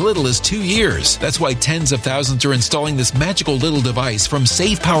 60% in as little as 2 years. That's why tens of thousands are installing this magical little device from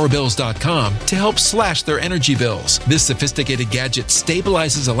SavePowerBills.com to help slash their energy bills. This sophisticated gadget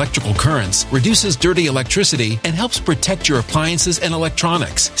stabilizes electrical currents, reduces dirty electricity, and helps protect your appliances and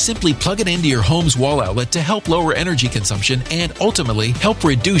electronics. Simply plug it into your home's wall outlet to help lower energy consumption and ultimately help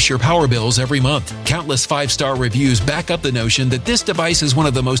reduce your power bills every month. Countless 5-star reviews back up the notion that this device is one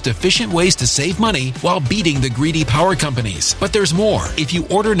of the most efficient ways to save money while beating the greedy power companies. But there's more. If you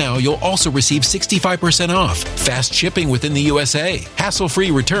order now, you'll also receive 65% off, fast shipping within the USA,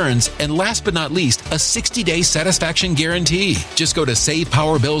 hassle-free returns, and last but not least, a 60-day satisfaction guarantee. Just go to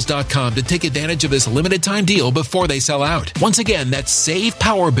SavePowerBills.com to take advantage of this limited time deal before they sell out. Once again, that's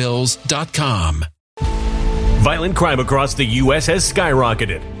SavePowerBills.com. Violent crime across the U.S. has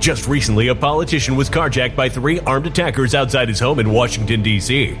skyrocketed. Just recently, a politician was carjacked by 3 armed attackers outside his home in Washington,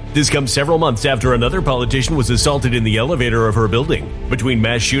 D.C. This comes several months after another politician was assaulted in the elevator of her building. Between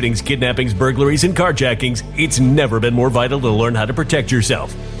mass shootings, kidnappings, burglaries, and carjackings, it's never been more vital to learn how to protect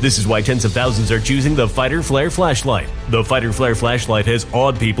yourself. This is why tens of thousands are choosing the Fighter Flare flashlight. The Fighter Flare flashlight has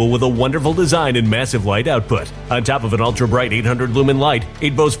awed people with a wonderful design and massive light output. On top of an ultra-bright 800-lumen light,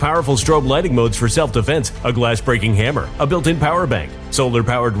 it boasts powerful strobe lighting modes for self-defense, a glass-breaking hammer, a built-in power bank,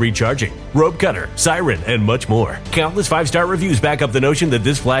 solar-powered recharging, rope cutter, siren, and much more. Countless 5-star reviews back up the notion that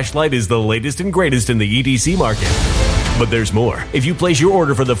this flashlight is the latest and greatest in the EDC market. But there's more. If you place your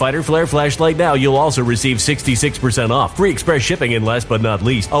order for the Fighter Flare flashlight now, you'll also receive 66% off, free express shipping, and last but not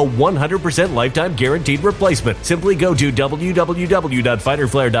least, a 100% lifetime guaranteed replacement. Simply go to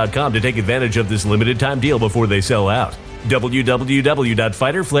www.fighterflare.com to take advantage of this limited time deal before they sell out.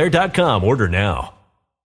 www.fighterflare.com. Order now.